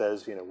 which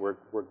says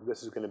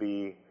this is going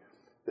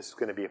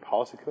to be a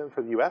policy commitment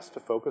for the U.S. to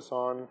focus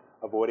on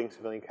avoiding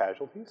civilian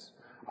casualties.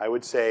 I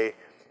would say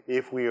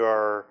if we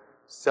are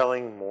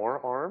selling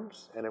more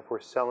arms and if we're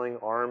selling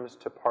arms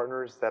to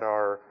partners that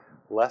are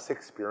less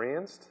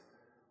experienced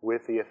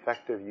with the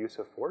effective use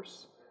of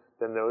force,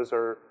 then those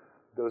are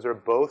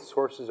both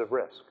sources of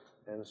risk.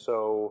 And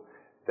so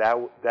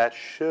that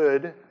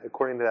should,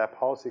 according to that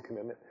policy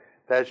commitment,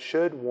 that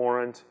should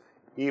warrant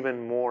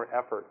even more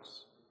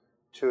efforts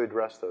to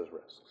address those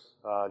risks.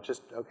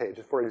 Just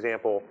for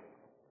example,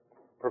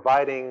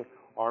 providing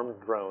armed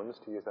drones,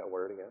 to use that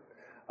word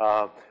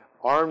again,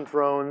 armed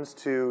drones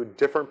to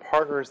different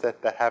partners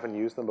that haven't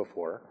used them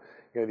before.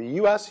 The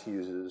U.S.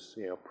 uses,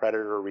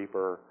 Predator,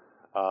 Reaper,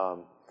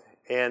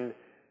 and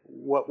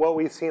what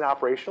we've seen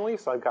operationally,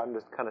 so I've gotten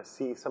to kind of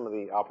see some of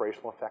the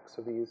operational effects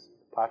of these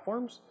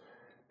platforms.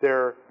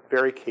 They're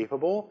very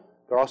capable.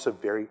 They're also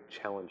very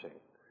challenging.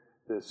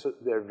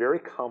 They're very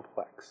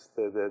complex.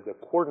 The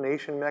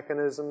coordination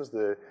mechanisms,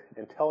 the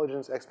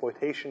intelligence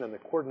exploitation, and the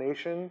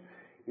coordination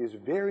is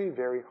very,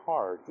 very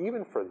hard,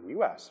 even for the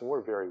U.S., and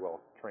we're very well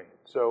trained.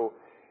 So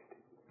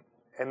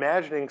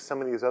imagining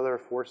some of these other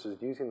forces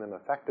using them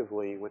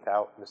effectively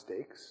without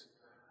mistakes,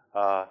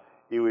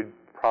 it would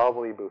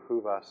probably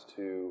behoove us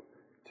to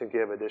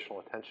give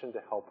additional attention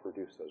to help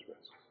reduce those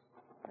risks.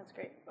 That's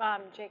great.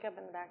 Jacob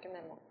in the back, and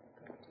then we'll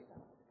go to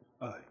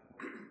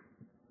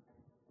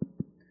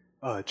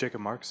you.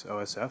 Jacob Marks,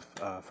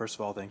 OSF. First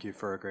of all, thank you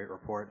for a great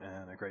report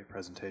and a great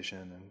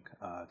presentation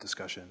and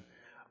discussion.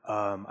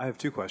 I have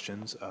two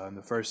questions.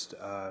 The first,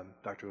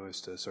 Dr.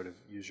 Lewis, to sort of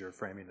use your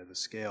framing of the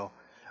scale.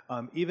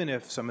 Even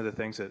if some of the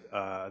things that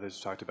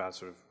others talked about,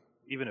 sort of,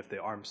 even if the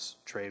arms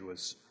trade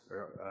was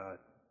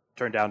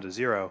turned down to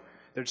zero,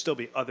 there'd still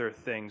be other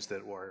things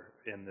that were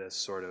in this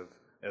sort of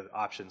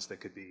options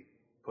that could be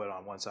put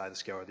on one side of the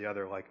scale or the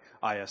other, like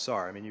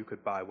ISR. I mean, you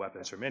could buy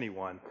weapons from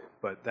anyone,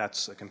 but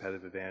that's a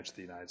competitive advantage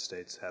the United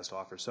States has to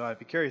offer. So I'd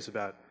be curious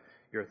about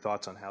your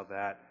thoughts on how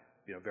that,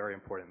 very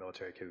important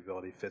military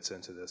capability fits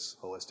into this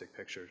holistic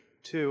picture.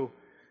 Two,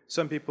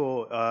 some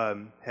people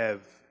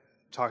have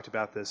talked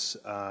about this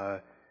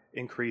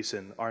increase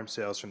in arms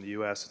sales from the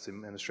U.S. that the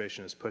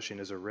administration is pushing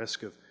as a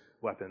risk of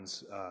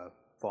weapons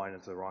falling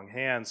into the wrong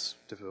hands,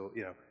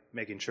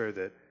 making sure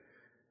that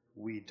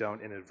we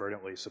don't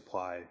inadvertently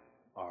supply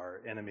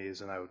our enemies,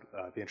 and I would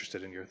be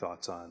interested in your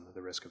thoughts on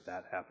the risk of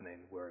that happening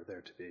were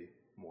there to be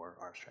more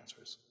arms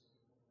transfers.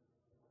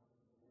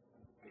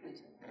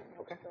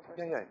 Okay.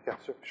 Yeah.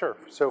 Sure.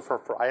 So for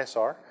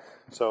ISR,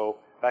 so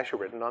I've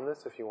actually written on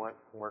this if you want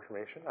more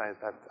information.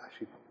 I've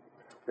actually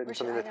written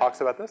something that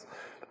talks about this.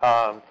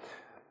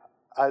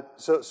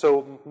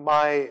 So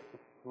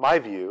my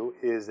view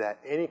is that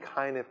any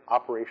kind of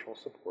operational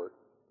support,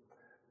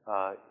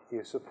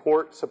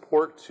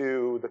 support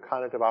to the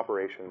conduct of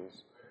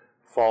operations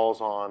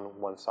falls on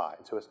one side.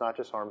 So it's not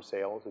just arms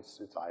sales, it's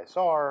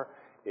ISR,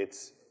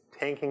 it's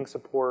tanking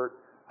support,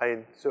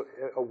 so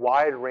a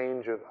wide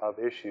range of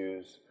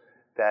issues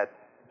that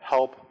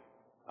help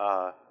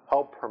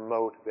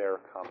promote their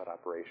combat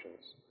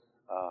operations.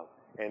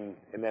 And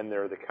then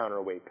there are the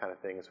counterweight kind of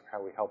things,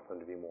 how we help them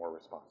to be more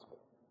responsible.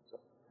 So.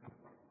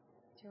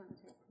 Do you want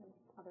to take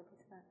the other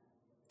piece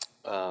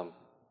of that?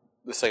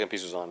 The second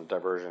piece was on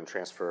diversion and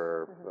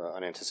transfer,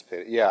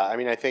 unanticipated. Yeah, I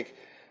mean, I think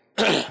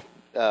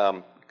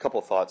a couple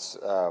of thoughts.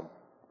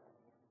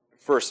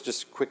 First,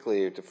 just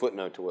quickly to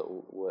footnote to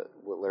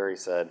what Larry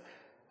said,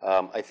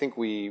 I think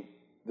the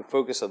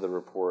focus of the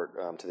report,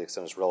 to the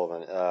extent it's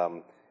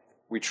relevant,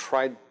 we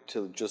tried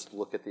to just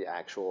look at the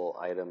actual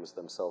items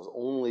themselves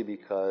only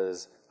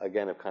because,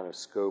 again, of kind of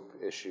scope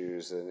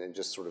issues and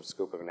just sort of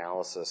scope of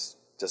analysis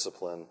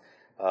discipline,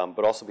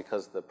 but also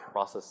because the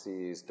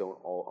processes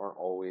aren't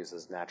always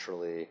as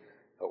naturally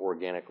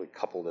organically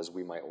coupled as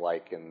we might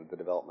like in the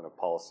development of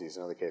policies.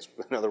 In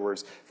other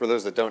words, for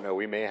those that don't know,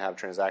 we may have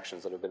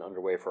transactions that have been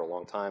underway for a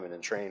long time and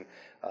in train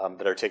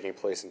that are taking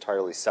place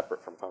entirely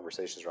separate from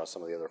conversations around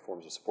some of the other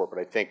forms of support. But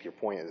I think your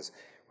point is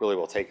really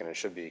well taken and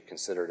should be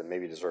considered and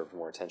maybe deserve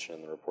more attention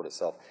in the report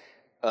itself.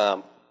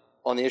 On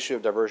the issue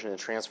of diversion and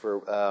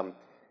transfer,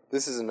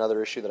 this is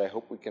another issue that I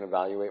hope we can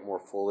evaluate more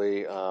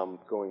fully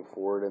going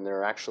forward. And there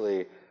are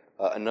actually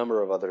a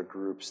number of other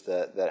groups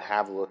that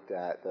have looked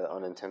at the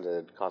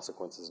unintended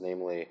consequences,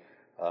 namely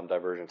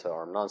diversion to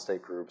armed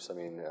non-state groups. I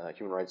mean,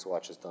 Human Rights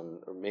Watch has done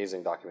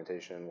amazing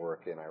documentation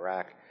work in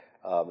Iraq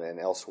and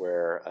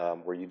elsewhere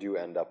where you do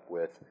end up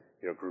with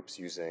groups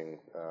using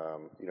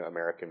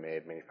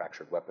American-made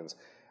manufactured weapons.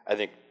 I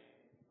think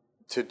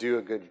to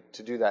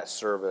do that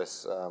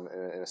service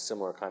in a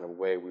similar kind of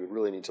way, we would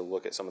really need to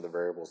look at some of the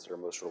variables that are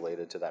most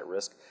related to that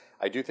risk.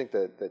 I do think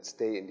that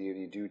state and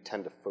DoD do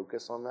tend to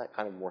focus on that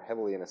kind of more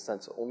heavily in a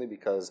sense, only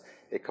because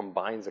it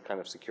combines a kind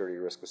of security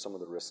risk with some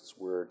of the risks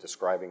we're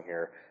describing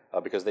here,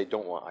 because they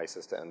don't want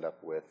ISIS to end up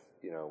with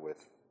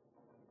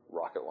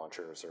rocket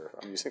launchers, or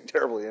I'm using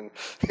terribly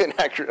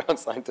inaccurate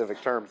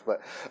unscientific terms,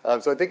 but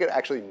so I think it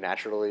actually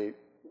naturally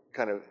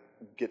kind of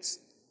gets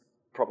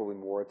probably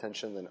more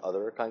attention than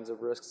other kinds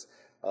of risks.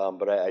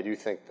 But I do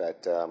think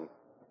that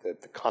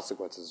the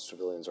consequences of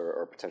civilians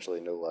are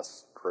potentially no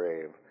less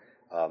grave.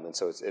 And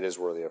so it is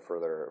worthy of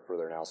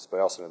further analysis. But I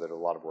also know that a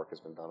lot of work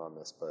has been done on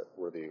this, but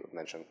worthy of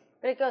mention.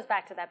 But it goes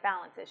back to that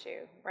balance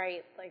issue,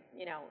 right? Like,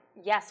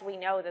 yes, we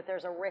know that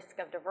there's a risk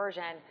of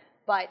diversion,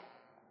 but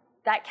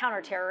that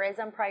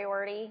counterterrorism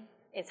priority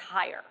is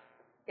higher,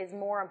 is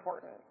more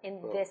important in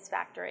this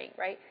factoring,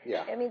 right?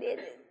 Yeah. I mean,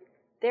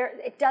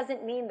 it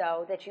doesn't mean,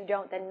 though, that you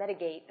don't then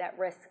mitigate that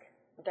risk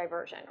of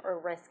diversion or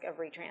risk of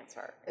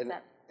retransfer.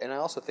 And I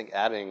also think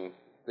adding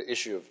the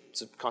issue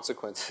of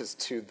consequences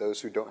to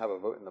those who don't have a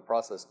vote in the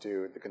process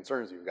to the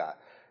concerns you've got.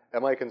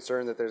 Am I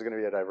concerned that there's going to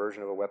be a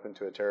diversion of a weapon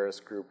to a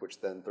terrorist group,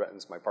 which then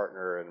threatens my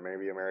partner and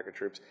maybe American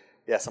troops?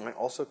 Yes. Am I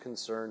also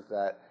concerned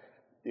that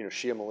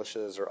Shia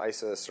militias or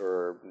ISIS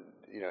or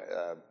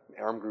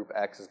armed group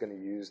X is going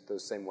to use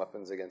those same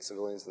weapons against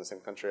civilians in the same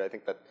country? I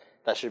think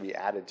that should be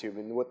added to. I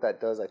mean, what that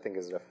does, I think,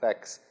 is it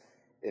affects,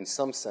 in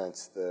some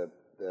sense, the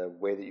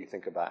way that you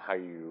think about how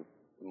you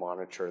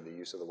monitor the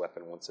use of the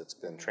weapon once it's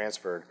been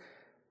transferred.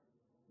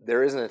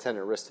 There is an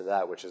attendant risk to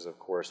that, which is, of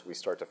course, we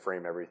start to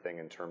frame everything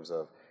in terms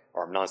of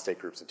armed non-state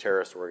groups and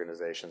terrorist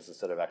organizations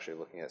instead of actually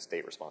looking at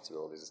state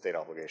responsibilities and state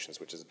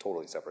obligations, which is a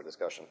totally separate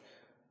discussion.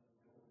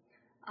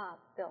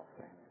 Bill.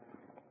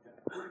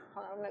 Hold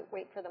on, I'm going to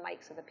wait for the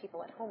mic so the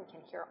people at home can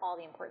hear all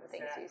the important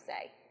things you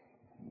say.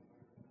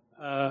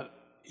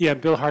 Yeah,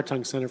 Bill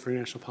Hartung, Center for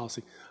International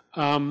Policy.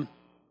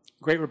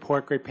 Great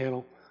report, great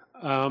panel.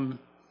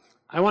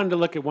 I wanted to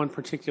look at one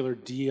particular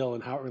deal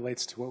and how it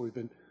relates to what we've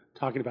been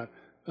talking about.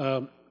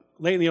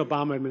 Late in the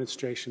Obama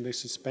administration, they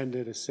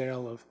suspended a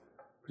sale of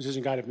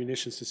precision-guided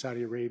munitions to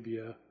Saudi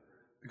Arabia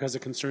because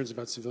of concerns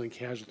about civilian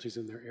casualties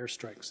in their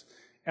airstrikes,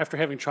 after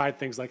having tried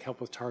things like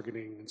help with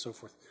targeting and so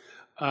forth.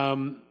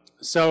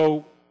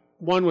 So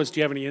one was, do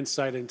you have any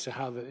insight into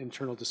how the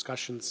internal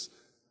discussions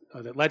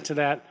that led to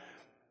that,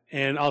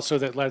 and also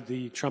that led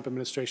the Trump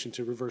administration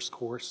to reverse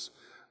course?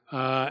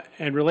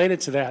 And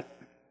related to that,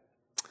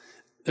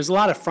 there's a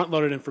lot of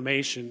front-loaded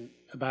information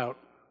about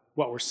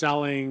what we're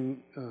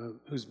selling,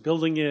 who's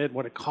building it,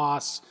 what it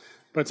costs,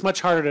 but it's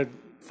much harder to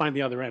find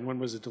the other end. When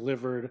was it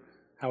delivered?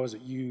 How was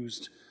it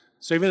used?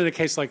 So even in a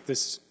case like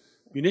this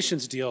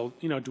munitions deal,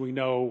 do we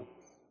know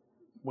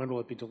when will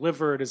it be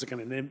delivered? Is it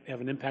going to have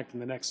an impact in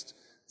the next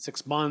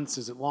 6 months?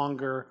 Is it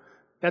longer?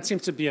 That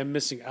seems to be a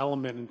missing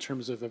element in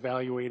terms of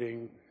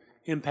evaluating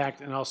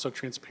impact and also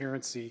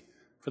transparency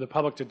for the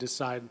public to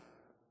decide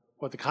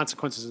what the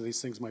consequences of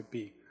these things might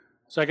be.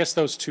 So I guess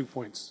those 2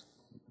 points.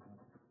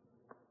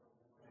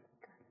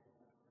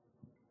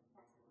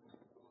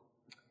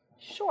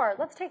 Sure,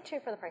 let's take 2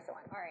 for the price of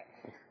 1. All right.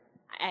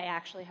 I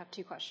actually have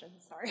 2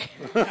 questions, sorry.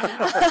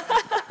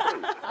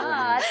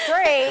 That's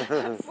great.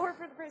 4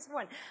 for the price of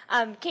 1.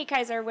 Kate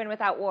Kaiser, Win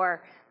Without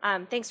War.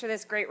 Thanks for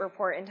this great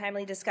report and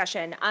timely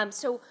discussion.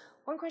 So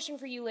one question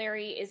for you,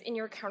 Larry, is in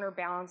your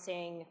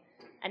counterbalancing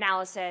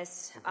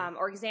analysis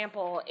or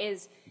example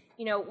is,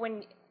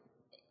 when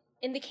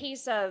in the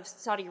case of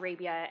Saudi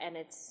Arabia and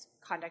its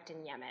conduct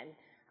in Yemen,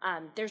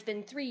 there's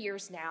been 3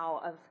 years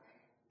now of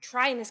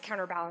trying this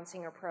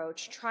counterbalancing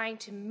approach, trying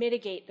to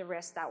mitigate the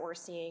risks that we're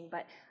seeing.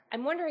 But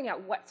I'm wondering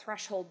at what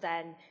threshold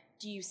then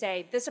do you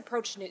say this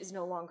approach is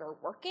no longer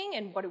working,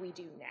 and what do we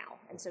do now?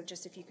 And so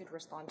just if you could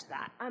respond to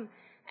that.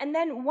 And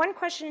then one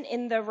question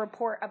in the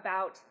report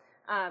about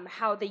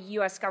how the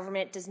U.S.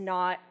 government does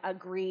not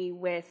agree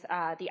with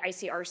the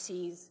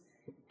ICRC's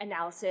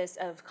analysis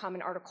of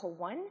Common Article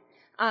 1,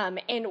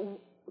 and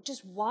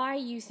just why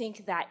you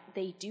think that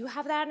they do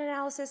have that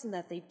analysis and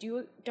that they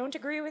don't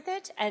agree with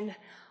it, and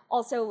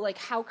also, like,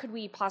 how could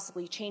we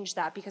possibly change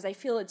that? Because I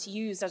feel it's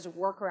used as a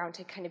workaround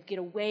to kind of get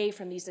away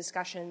from these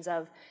discussions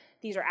of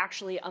these are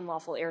actually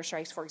unlawful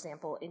airstrikes, for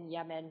example, in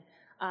Yemen,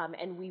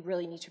 and we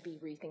really need to be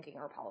rethinking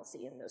our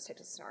policy in those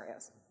types of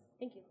scenarios.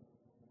 Thank you.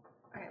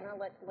 All right, I'm going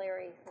to let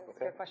Larry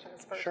answer your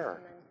questions first. Sure,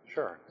 and then...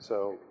 sure.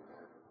 So,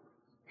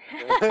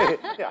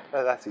 yeah,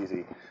 that's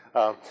easy.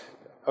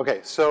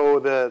 Okay,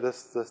 so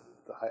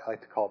I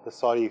like to call it the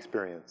Saudi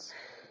experience.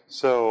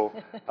 So,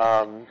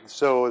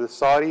 so the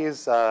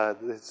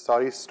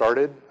Saudis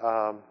started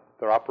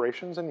their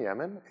operations in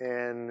Yemen,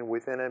 and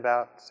within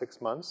about 6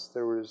 months,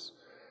 there was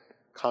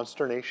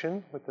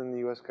consternation within the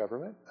U.S.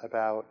 government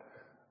about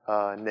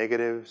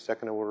negative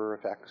second-order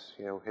effects,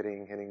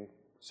 hitting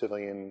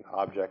civilian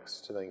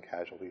objects, civilian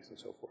casualties, and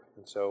so forth.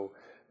 And so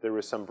there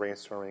was some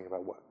brainstorming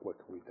about what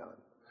could be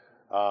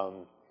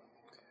done.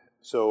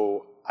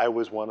 So I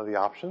was one of the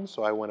options.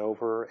 So I went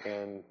over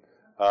and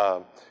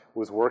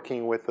was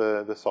working with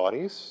the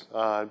Saudis,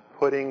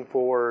 putting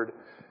forward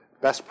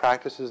best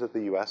practices that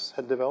the U.S.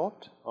 had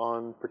developed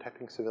on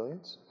protecting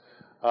civilians.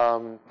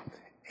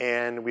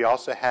 And we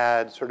also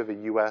had sort of a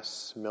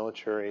U.S.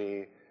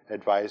 military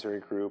advisory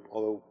group,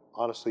 although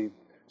honestly,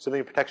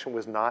 civilian protection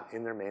was not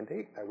in their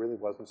mandate. That really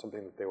wasn't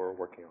something that they were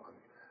working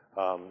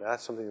on.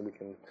 That's something that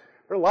there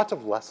are lots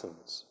of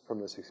lessons from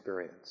this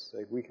experience.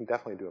 Like, we can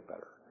definitely do it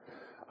better.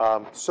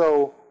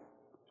 So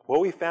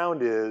what we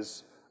found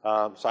is,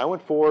 so I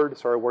went forward,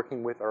 started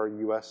working with our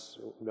U.S.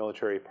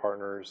 military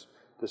partners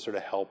to sort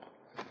of help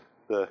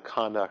the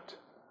conduct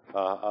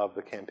of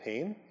the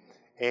campaign.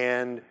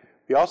 And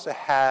we also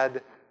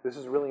had, this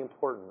is really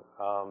important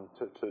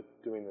to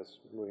doing this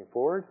moving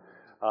forward,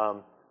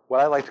 what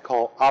I like to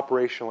call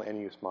operational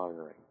end-use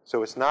monitoring.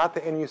 So it's not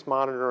the end-use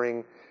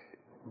monitoring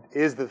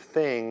is the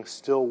thing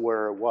still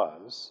where it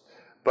was,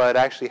 but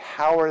actually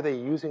how are they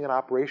using it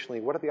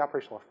operationally? What are the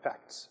operational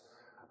effects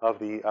of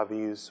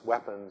these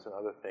weapons and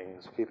other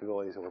things,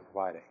 capabilities that we're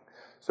providing?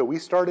 So we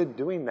started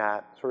doing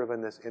that sort of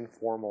in this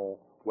informal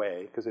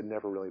way, because it had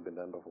never really been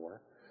done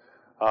before.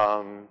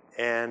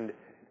 And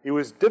it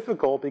was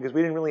difficult because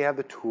we didn't really have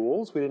the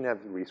tools, we didn't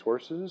have the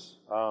resources,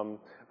 but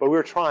we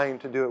were trying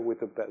to do it with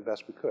the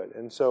best we could.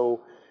 And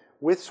so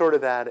with sort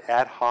of that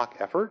ad hoc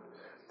effort,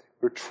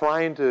 we're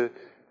trying to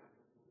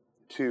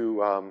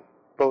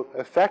both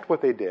affect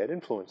what they did,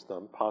 influence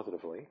them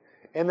positively,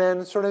 and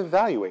then sort of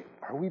evaluate,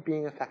 are we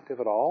being effective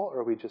at all, or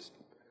are we just,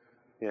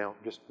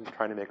 just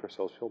trying to make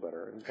ourselves feel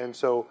better? And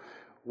so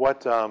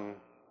what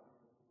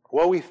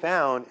we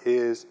found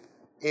is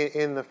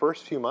in the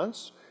first few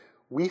months,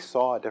 we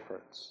saw a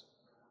difference.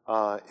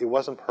 It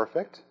wasn't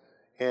perfect,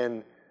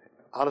 and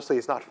honestly,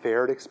 it's not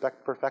fair to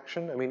expect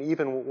perfection. I mean,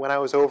 even when I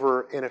was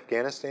over in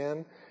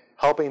Afghanistan,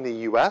 helping the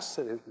U.S.,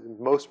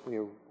 most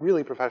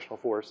really professional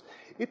force,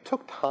 it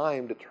took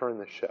time to turn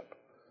the ship.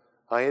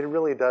 It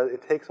really does.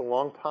 It takes a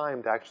long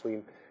time to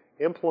actually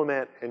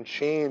implement and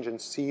change and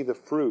see the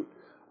fruit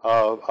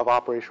of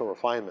operational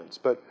refinements.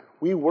 But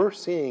we were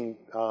seeing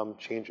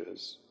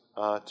changes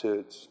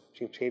to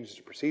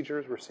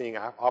procedures. We're seeing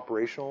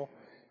operational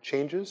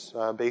changes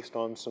based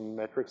on some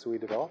metrics that we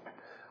developed,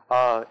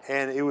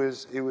 and it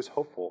was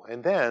hopeful.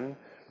 And then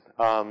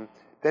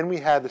we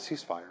had the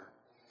ceasefire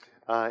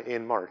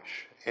in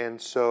March,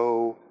 and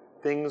so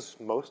things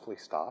mostly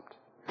stopped,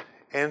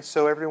 and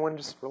so everyone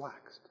just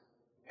relaxed.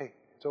 Hey,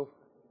 it's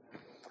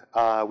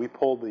over. We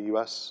pulled the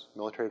U.S.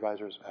 military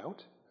advisors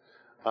out.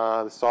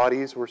 The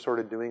Saudis were sort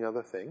of doing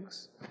other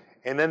things,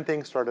 and then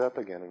things started up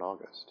again in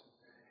August,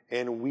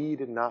 and we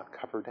did not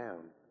cover down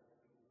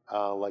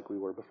like we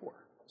were before.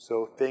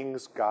 So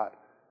things got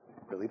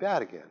really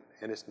bad again,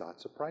 and it's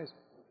not surprising.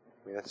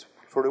 I mean, that's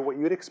sort of what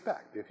you'd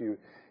expect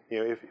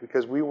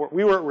because we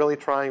weren't really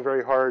trying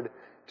very hard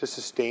to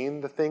sustain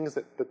the things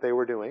that they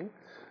were doing.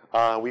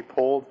 We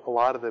pulled a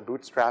lot of the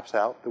bootstraps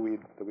out that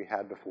we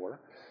had before.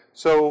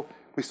 So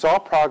we saw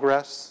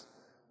progress.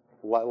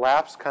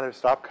 Labs kind of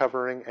stopped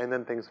covering, and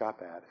then things got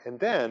bad. And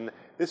then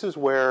this is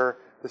where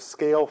the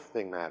scale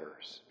thing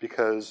matters,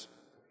 because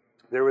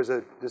there was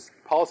this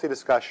policy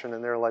discussion,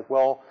 and they're like,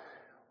 well,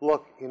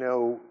 look,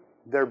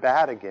 they're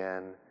bad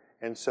again,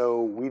 and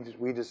so we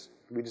just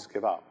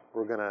give up.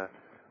 We're gonna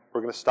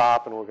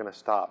stop, and we're gonna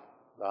stop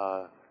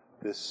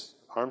this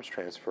arms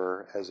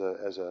transfer as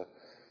a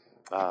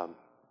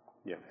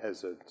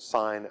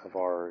sign of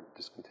our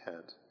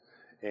discontent,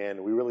 and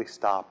we really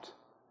stopped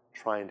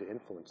trying to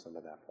influence them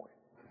at that point.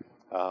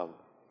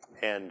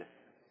 And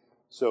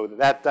so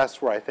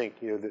that's where I think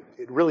that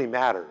it really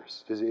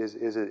matters. Is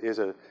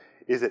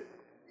it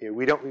we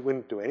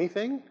wouldn't do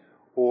anything,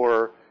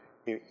 or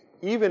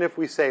even if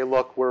we say,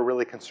 look, we're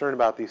really concerned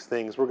about these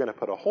things, we're going to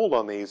put a hold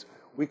on these,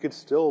 we could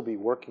still be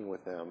working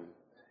with them.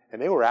 And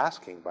they were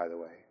asking, by the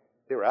way,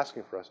 they were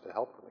asking for us to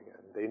help them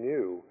again. They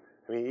knew.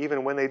 I mean,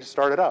 even when they just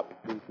started up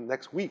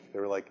next week, they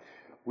were like,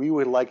 we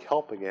would like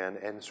help again.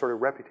 And sort of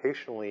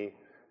reputationally,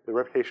 the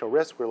reputational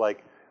risk,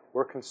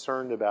 we're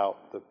concerned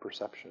about the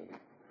perception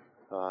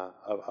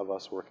of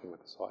us working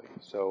with the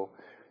Saudis. So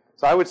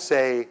I would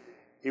say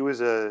it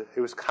was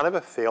kind of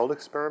a failed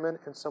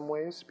experiment in some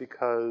ways,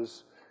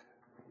 because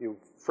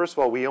first of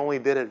all, we only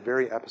did it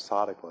very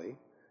episodically,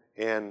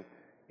 and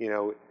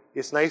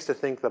it's nice to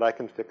think that I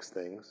can fix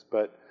things,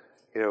 but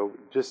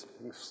just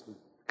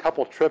a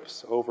couple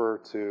trips over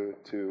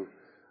to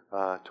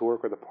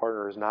work with a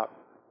partner is not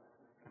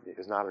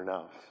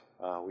enough.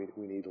 We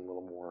need a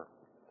little more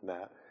than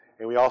that,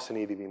 and we also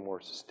need to be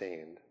more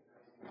sustained.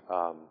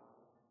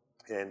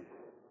 And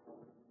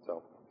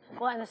so.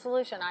 Well, and the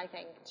solution, I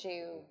think,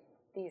 to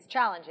these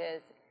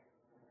challenges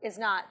is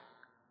not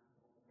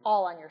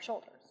all on your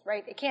shoulders,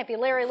 right? It can't be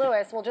Larry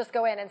Lewis will just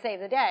go in and save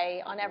the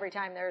day on every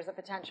time there's a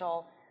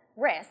potential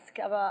risk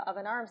of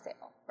an arms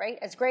sale, right?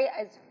 As great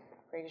as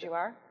you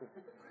are,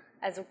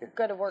 as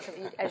good a work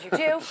as you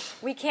do,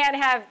 we can't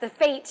have the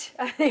fate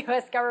of the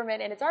U.S.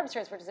 government and its arms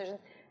transfer decisions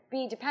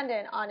be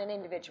dependent on an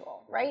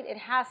individual, right? It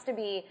has to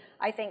be,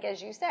 I think,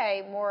 as you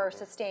say, more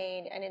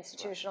sustained and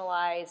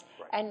institutionalized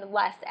and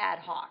less ad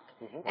hoc.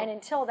 And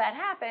until that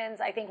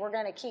happens, I think we're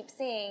going to keep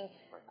seeing,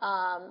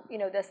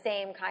 the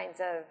same kinds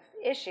of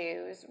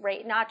issues,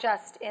 right? Not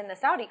just in the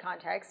Saudi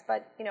context,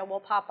 but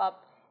will pop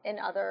up in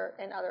other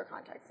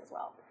contexts as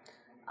well.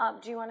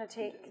 Do you want to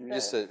take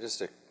just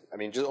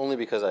only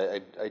because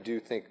I do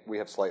think we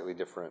have slightly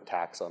different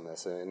tacks on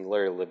this, and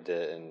Larry lived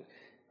it, and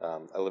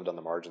I lived on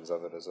the margins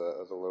of it as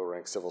a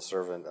low-ranked civil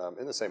servant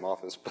in the same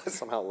office, but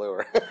somehow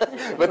lower.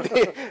 But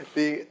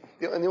the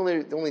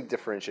only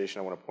differentiation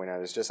I want to point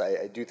out is just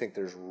I do think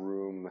there's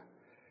room,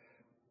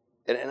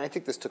 and I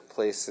think this took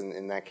place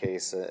in that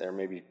case, or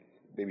maybe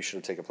should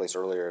have taken place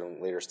earlier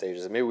in later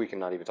stages. And maybe we can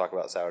not even talk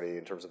about Saudi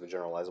in terms of a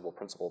generalizable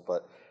principle,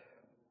 but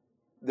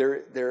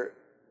there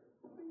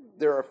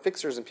are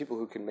fixers and people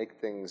who can make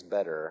things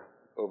better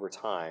over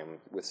time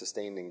with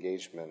sustained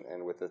engagement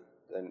and with a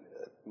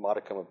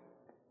modicum of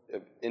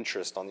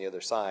interest on the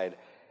other side.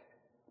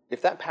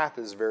 If that path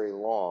is very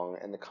long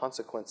and the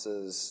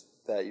consequences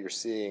that you're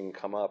seeing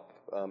come up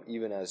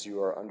even as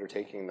you are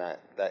undertaking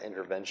that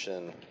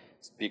intervention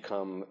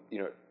become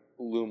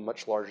loom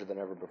much larger than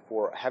ever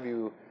before. Have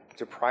you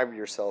deprived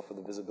yourself of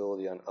the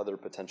visibility on other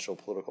potential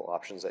political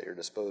options at your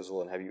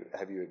disposal, and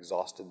have you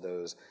exhausted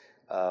those?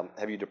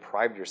 Have you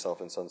deprived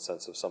yourself in some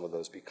sense of some of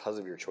those because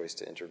of your choice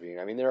to intervene?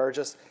 I mean, there are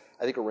just,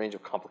 I think, a range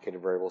of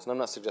complicated variables, and I'm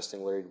not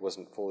suggesting Larry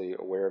wasn't fully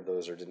aware of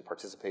those or didn't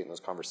participate in those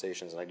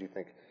conversations, and I do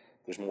think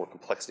there's more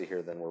complexity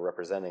here than we're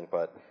representing,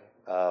 but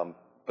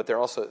there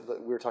also,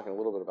 we were talking a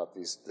little bit about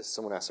these,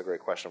 someone asked a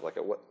great question of like,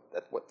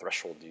 at what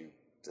threshold do you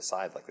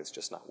decide like it's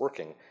just not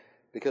working?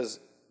 Because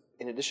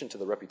in addition to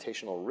the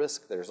reputational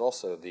risk, there's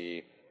also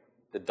the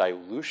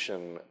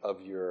dilution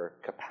of your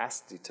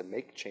capacity to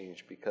make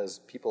change because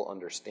people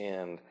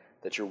understand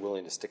that you're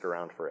willing to stick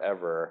around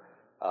forever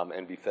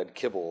and be fed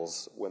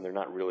kibbles when they're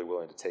not really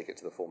willing to take it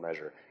to the full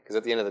measure. Because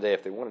at the end of the day,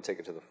 if they want to take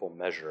it to the full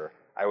measure,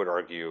 I would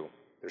argue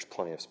there's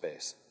plenty of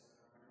space.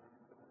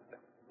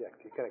 Yeah,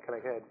 can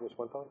I add just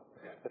one thought?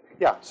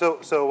 Yeah,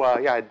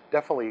 yeah, I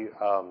definitely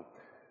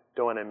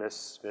don't want to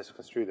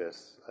misconstrue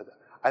this.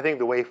 I think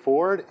the way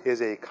forward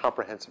is a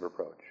comprehensive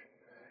approach.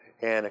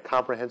 And a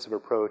comprehensive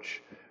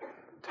approach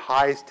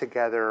ties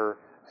together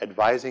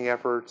advising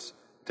efforts,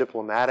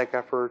 diplomatic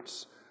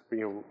efforts,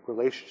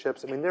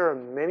 relationships. I mean, there are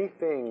many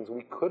things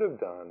we could have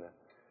done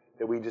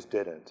that we just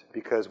didn't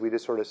because we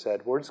just sort of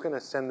said, we're just going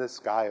to send this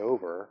guy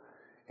over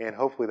and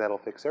hopefully that'll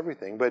fix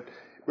everything. But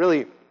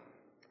really,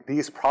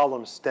 these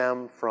problems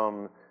stem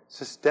from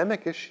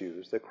systemic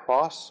issues that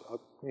cross,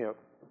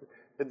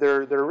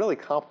 they're really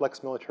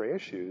complex military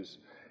issues.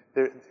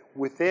 They're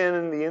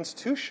within the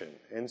institution.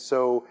 And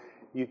so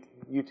you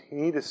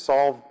need to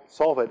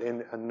solve it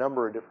in a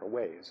number of different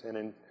ways.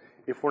 And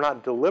if we're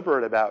not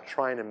deliberate about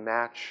trying to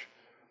match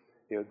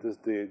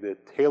the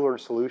tailored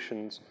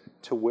solutions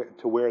to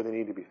where they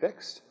need to be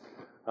fixed,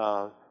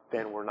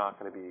 then we're not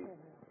going to be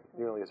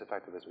nearly as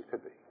effective as we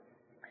could be.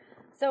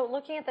 So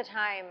looking at the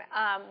time,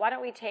 why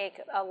don't we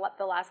take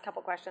the last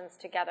couple questions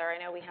together? I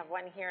know we have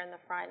one here in the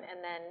front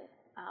and then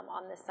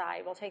on this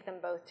side. We'll take them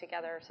both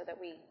together so that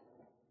we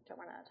don't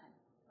run out of time.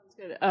 Sounds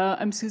good.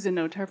 I'm Susan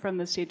Notar from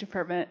the State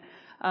Department,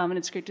 and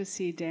it's great to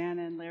see Dan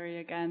and Larry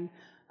again.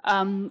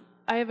 I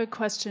have a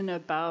question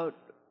about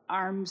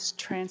arms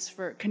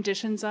transfer,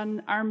 conditions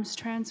on arms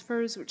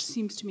transfers, which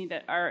seems to me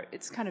that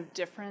it's kind of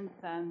different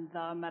than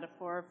the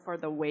metaphor for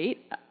the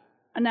weight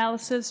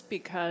analysis,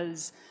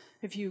 because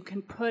if you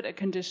can put a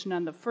condition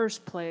on the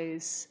first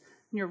place,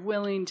 and you're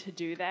willing to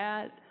do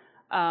that,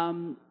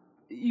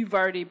 you've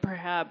already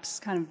perhaps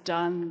kind of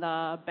done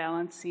the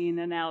balancing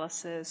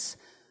analysis.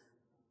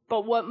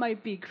 But what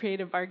might be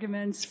creative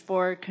arguments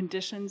for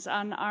conditions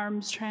on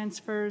arms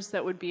transfers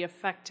that would be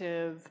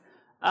effective,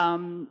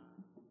 and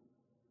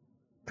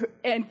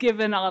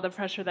given all the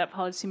pressure that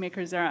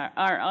policymakers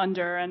are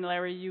under, and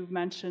Larry, you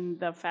mentioned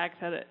the fact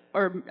that,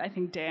 or I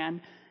think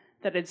Dan,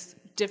 that it's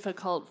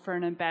difficult for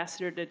an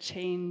ambassador to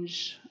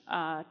change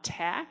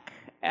tack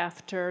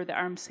after the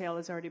arms sale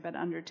has already been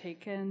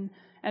undertaken.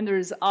 And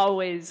there's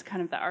always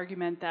kind of the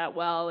argument that,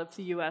 well, if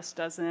the U.S.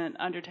 doesn't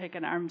undertake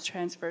an arms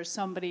transfer,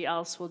 somebody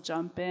else will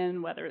jump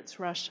in, whether it's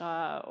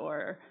Russia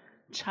or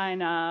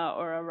China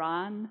or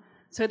Iran.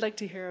 So I'd like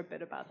to hear a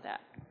bit about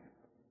that.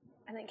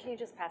 And then can you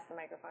just pass the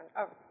microphone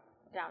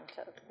down to,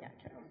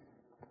 Carol.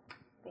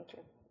 Thank you.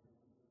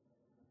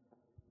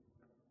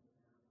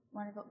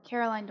 Wonderful.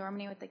 Caroline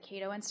Dormany with the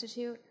Cato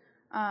Institute.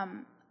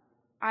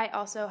 I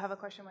also have a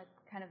question with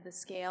kind of the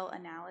scale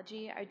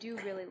analogy. I do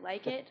really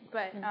like it,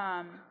 but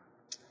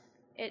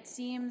it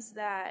seems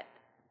that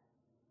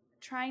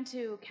trying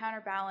to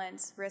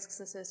counterbalance risks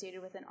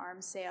associated with an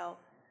arms sale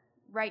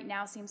right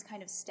now seems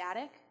kind of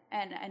static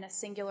and a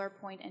singular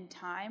point in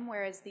time,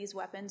 whereas these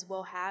weapons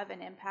will have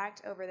an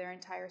impact over their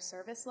entire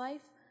service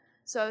life.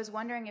 So I was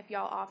wondering if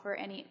y'all offer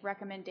any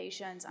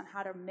recommendations on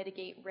how to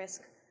mitigate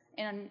risk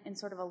in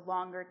sort of a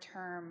longer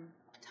term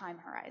time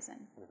horizon.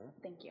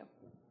 Thank you.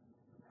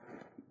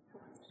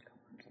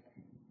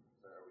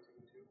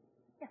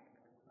 Yeah.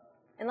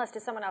 Unless,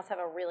 does someone else have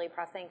a really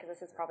pressing, because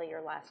this is probably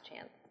your last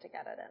chance to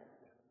get it in.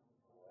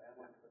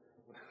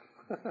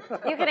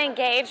 You can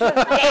engage with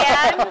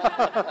Dan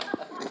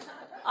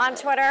on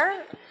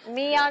Twitter,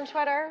 me on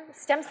Twitter,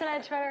 Stimson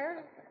on Twitter,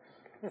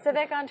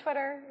 CIVIC on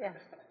Twitter. Yeah,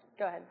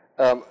 go ahead.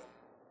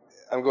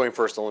 I'm going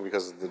first only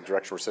because of the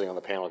direction we're sitting on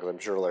the panel, because I'm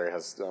sure Larry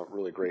has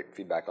really great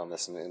feedback on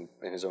this and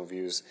his own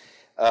views.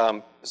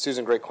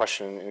 Susan, great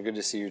question, and good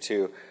to see you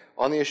too.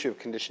 On the issue of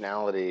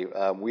conditionality,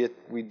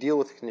 we deal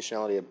with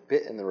conditionality a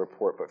bit in the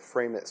report, but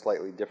frame it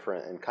slightly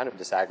different and kind of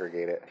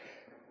disaggregate it.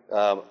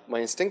 My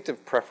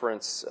instinctive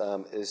preference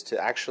is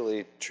to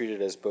actually treat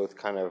it as both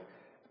kind of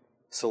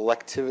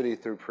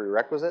selectivity through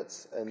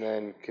prerequisites and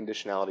then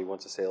conditionality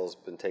once a sale has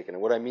been taken.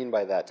 And what I mean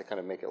by that, to kind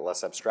of make it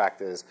less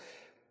abstract, is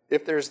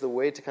if there's the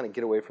way to kind of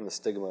get away from the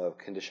stigma of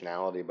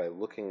conditionality by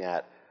looking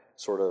at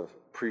sort of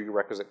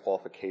prerequisite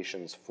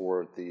qualifications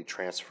for the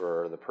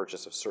transfer or the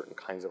purchase of certain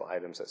kinds of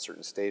items at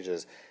certain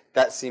stages,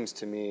 that seems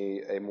to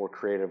me a more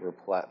creative or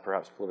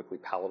perhaps politically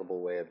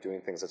palatable way of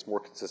doing things that's more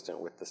consistent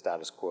with the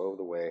status quo,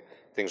 the way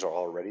things are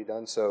already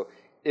done. So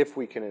if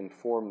we can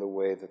inform the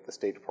way that the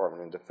State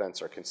Department and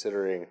Defense are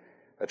considering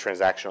a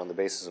transaction on the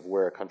basis of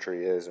where a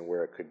country is and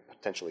where it could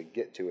potentially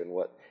get to and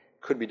what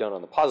could be done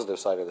on the positive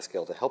side of the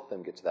scale to help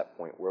them get to that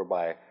point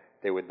whereby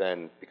they would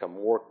then become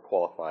more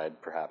qualified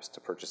perhaps to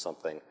purchase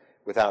something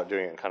without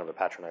doing it in kind of a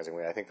patronizing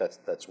way. I think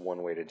that's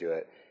one way to do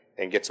it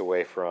and gets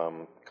away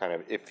from kind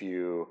of if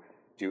you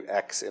do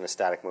X in a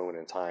static moment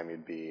in time,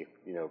 you'd be,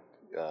 we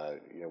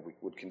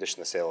would condition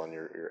the sale on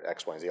your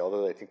X, Y, and Z,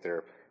 although I think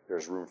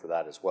there's room for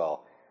that as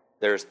well.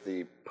 There's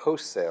the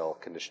post-sale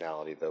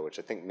conditionality, though, which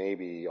I think may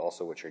be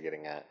also what you're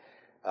getting at,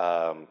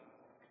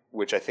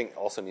 which I think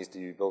also needs to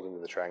be built into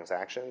the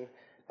transaction.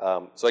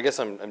 So I guess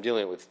I'm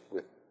dealing with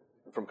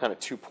from kind of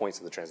 2 points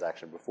of the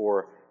transaction,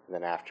 before and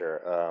then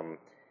after.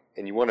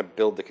 And you want to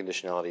build the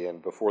conditionality in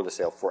before the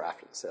sale, for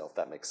after the sale, if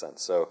that makes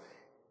sense. So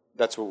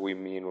that's what we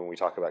mean when we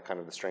talk about kind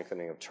of the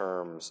strengthening of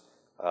terms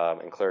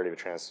and clarity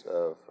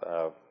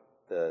of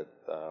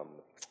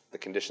the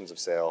conditions of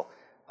sale,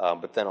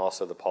 but then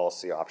also the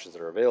policy options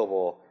that are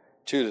available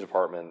to the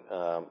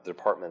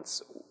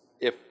departments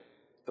if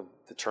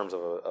the terms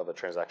of a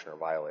transaction are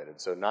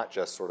violated. So not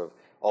just sort of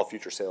all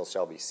future sales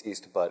shall be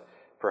ceased, but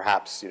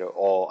perhaps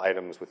all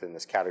items within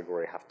this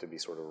category have to be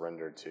sort of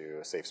rendered to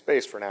a safe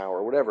space for now,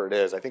 or whatever it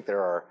is. I think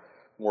there are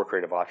more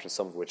creative options,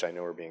 some of which I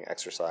know are being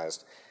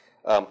exercised.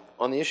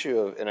 On the issue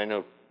of, and I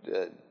know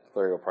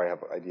Larry will probably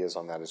have ideas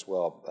on that as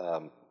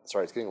well.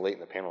 Sorry, it's getting late in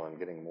the panel. I'm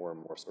getting more and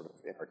more sort of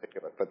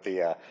inarticulate. But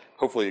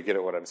hopefully you get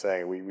at what I'm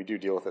saying. We do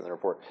deal with it in the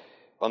report.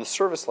 On the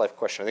service life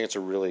question, I think it's a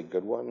really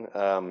good one.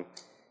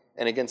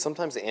 And again,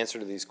 sometimes the answer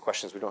to these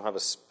questions, we don't have a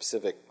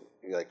specific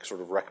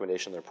sort of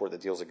recommendation in the report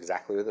that deals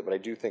exactly with it. But I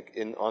do think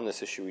on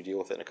this issue, we deal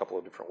with it in a couple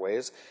of different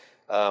ways.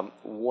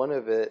 One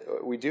of it,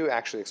 we do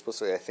actually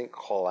explicitly, I think,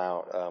 call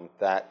out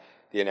that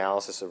the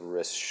analysis of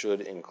risk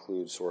should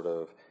include sort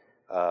of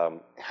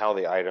how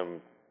the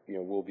item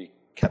will be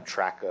kept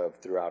track of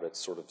throughout its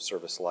sort of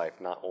service life,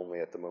 not only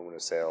at the moment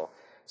of sale.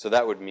 So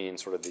that would mean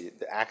sort of the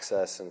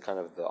access and kind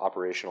of the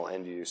operational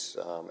end use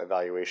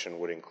evaluation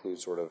would include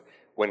sort of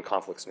when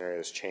conflict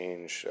scenarios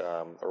change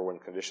or when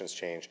conditions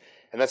change.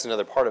 And that's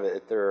another part of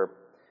it. There are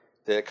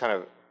the kind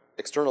of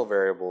external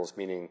variables,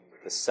 meaning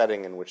the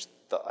setting in which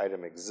the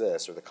item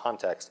exists or the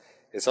context,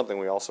 is something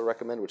we also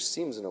recommend, which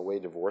seems in a way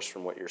divorced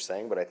from what you're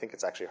saying, but I think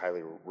it's actually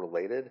highly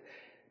related.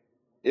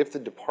 If the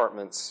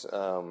departments,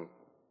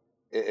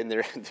 and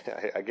there,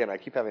 again, I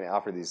keep having to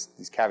offer these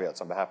caveats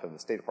on behalf of the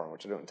State Department,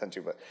 which I don't intend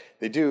to, but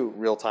they do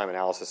real-time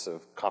analysis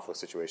of conflict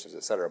situations,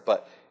 et cetera.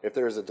 But if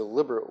there is a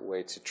deliberate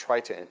way to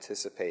try to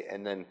anticipate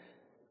and then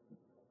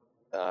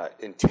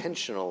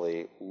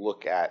intentionally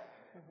look at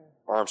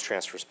arms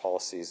transfers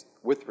policies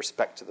with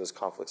respect to those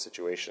conflict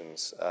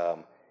situations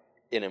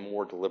in a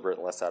more deliberate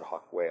and less ad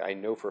hoc way. I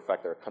know for a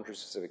fact there are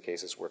country-specific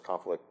cases where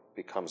conflict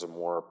becomes a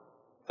more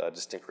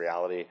distinct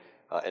reality,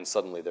 and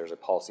suddenly there's a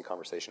policy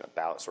conversation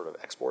about sort of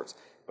exports.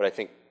 But I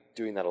think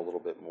doing that a little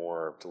bit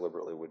more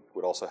deliberately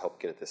would also help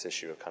get at this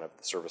issue of kind of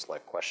the service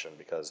life question,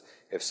 because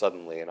if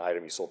suddenly an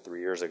item you sold 3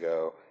 years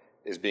ago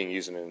is being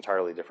used in an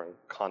entirely different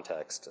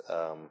context,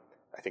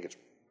 I think it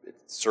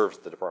serves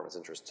the department's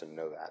interest to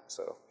know that.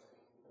 So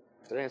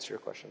did I answer your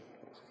question?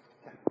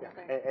 Yeah.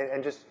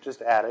 And just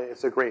to add,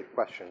 it's a great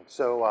question.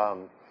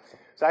 So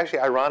actually,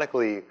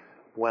 ironically,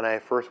 when I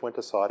first went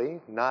to Saudi,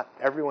 not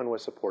everyone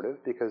was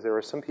supportive, because there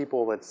were some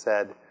people that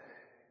said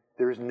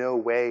there's no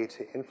way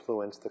to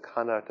influence the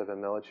conduct of a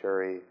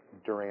military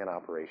during an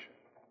operation.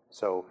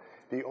 So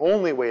the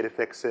only way to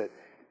fix it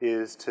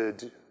is to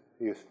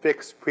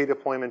fix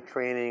pre-deployment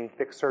training,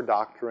 fix our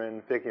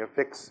doctrine,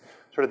 fix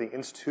sort of the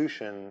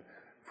institution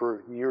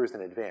for years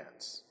in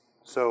advance.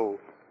 So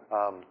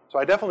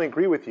I definitely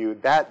agree with you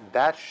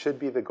that should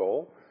be the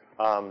goal,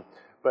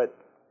 but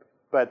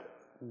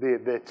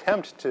the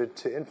attempt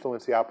to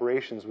influence the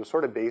operations was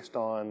sort of based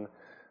on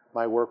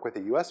my work with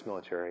the U.S.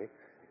 military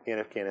in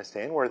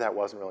Afghanistan, where that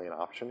wasn't really an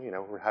option.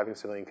 We're having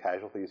civilian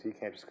casualties. You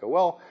can't just go,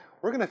 well,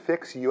 we're going to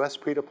fix U.S.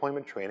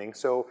 pre-deployment training,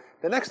 so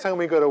the next time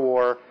we go to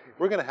war,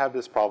 we're going to have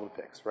this problem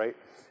fixed, right?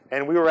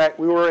 And we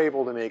were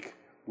able to make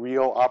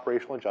real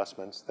operational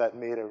adjustments that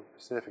made a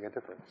significant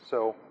difference.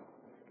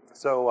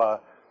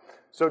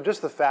 So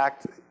just the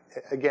fact,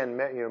 again,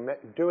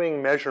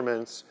 doing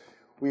measurements,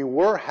 we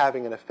were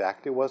having an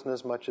effect. It wasn't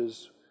as much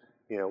as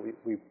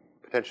we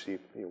potentially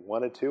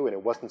wanted to, and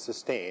it wasn't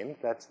sustained.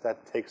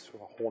 That takes a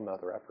whole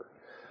nother effort.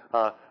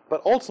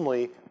 But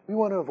ultimately, we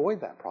want to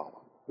avoid that problem.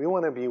 We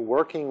want to be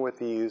working with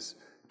these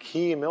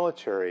key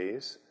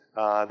militaries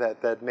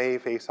that may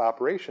face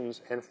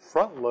operations and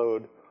front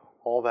load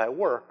all that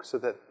work, so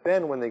that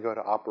then when they go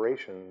to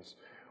operations,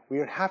 we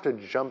don't have to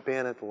jump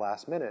in at the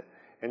last minute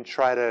and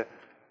try to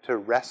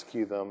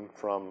rescue them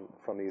from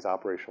these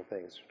operational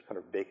things, kind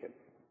of bake it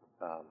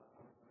up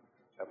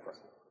front.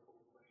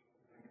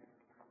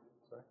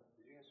 Sorry?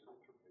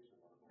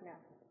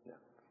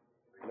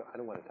 No, I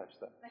don't want to touch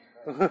that.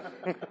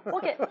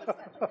 We'll get.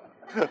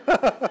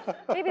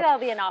 Maybe that'll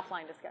be an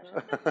offline discussion.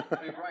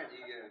 Brian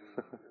Egan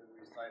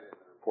recited in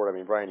the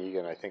report. Brian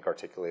Egan, I think,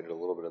 articulated a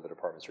little bit of the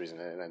department's reason,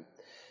 and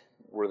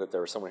were that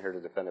there was someone here to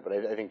defend it. But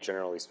I think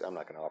generally, I'm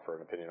not going to offer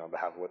an opinion on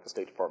behalf of what the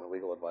State Department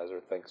legal advisor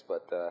thinks,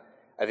 but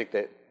I think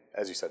that,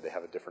 as you said, they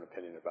have a different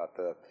opinion about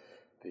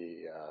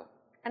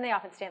and they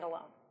often stand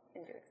alone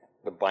in doing so.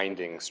 The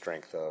binding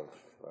strength of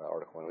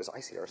Article 1. Was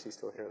ICRC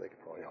still here? They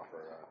could probably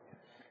offer.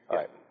 All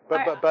right.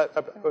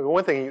 But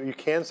one thing you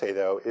can say,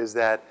 though, is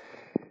that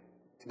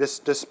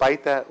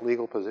despite that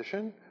legal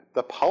position,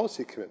 the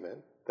policy commitment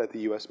that the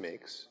U.S.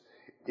 makes,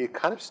 it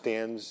kind of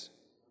stands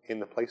in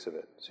the place of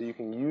it. So you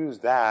can use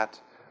that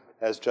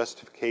as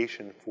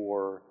justification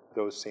for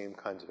those same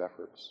kinds of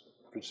efforts,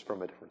 just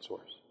from a different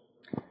source.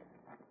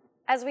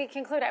 As we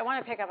conclude, I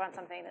want to pick up on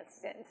something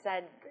that's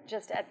said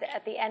just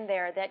at the end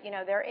there, that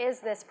there is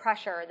this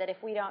pressure that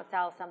if we don't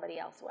sell, somebody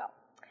else will.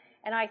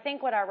 And I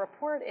think what our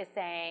report is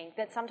saying,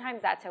 that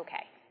sometimes that's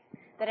okay.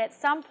 That at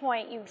some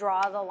point you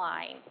draw the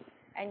line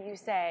and you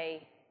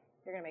say,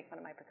 you're going to make fun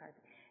of my Picard.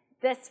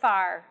 This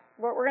far,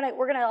 we're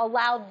going to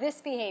allow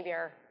this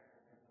behavior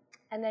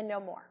and then no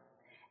more.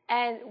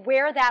 And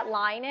where that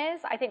line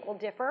is, I think will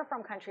differ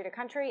from country to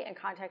country and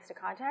context to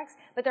context,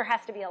 but there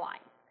has to be a line.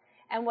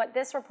 And what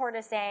this report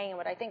is saying, and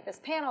what I think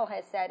this panel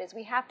has said, is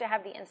we have to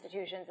have the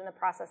institutions and the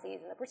processes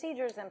and the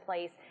procedures in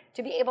place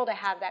to be able to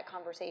have that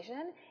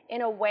conversation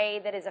in a way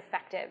that is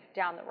effective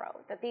down the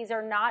road. That these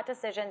are not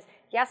decisions,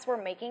 yes,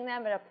 we're making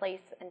them at a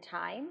place and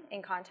time,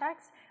 in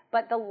context,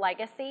 but the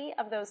legacy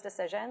of those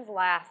decisions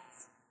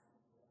lasts,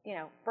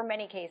 for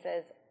many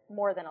cases,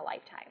 more than a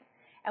lifetime.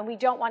 And we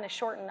don't want to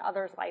shorten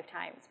others'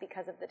 lifetimes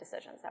because of the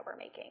decisions that we're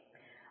making.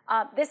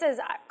 This is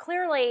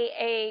clearly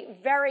a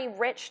very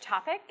rich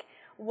topic,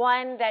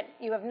 one that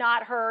you have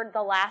not heard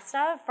the last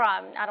of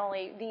from not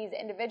only these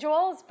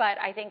individuals, but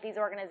I think these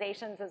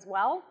organizations as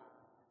well.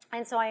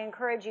 And so I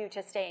encourage you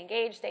to stay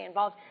engaged, stay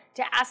involved,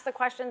 to ask the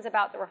questions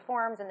about the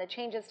reforms and the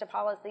changes to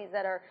policies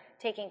that are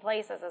taking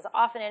place. This is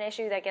often an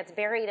issue that gets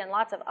buried in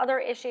lots of other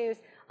issues,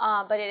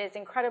 but it is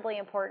incredibly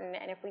important.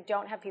 And if we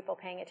don't have people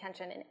paying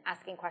attention and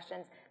asking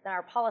questions, then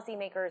our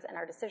policymakers and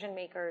our decision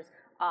makers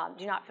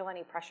do not feel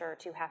any pressure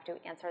to have to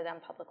answer them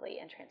publicly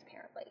and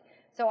transparently.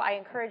 So I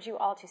encourage you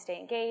all to stay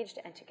engaged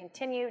and to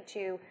continue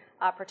to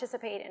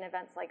participate in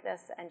events like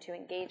this and to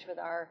engage with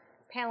our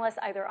panelists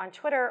either on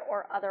Twitter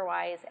or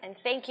otherwise. And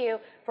thank you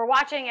for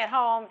watching at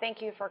home.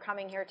 Thank you for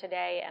coming here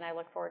today. And I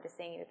look forward to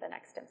seeing you at the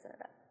next Stimson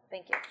event.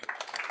 Thank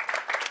you.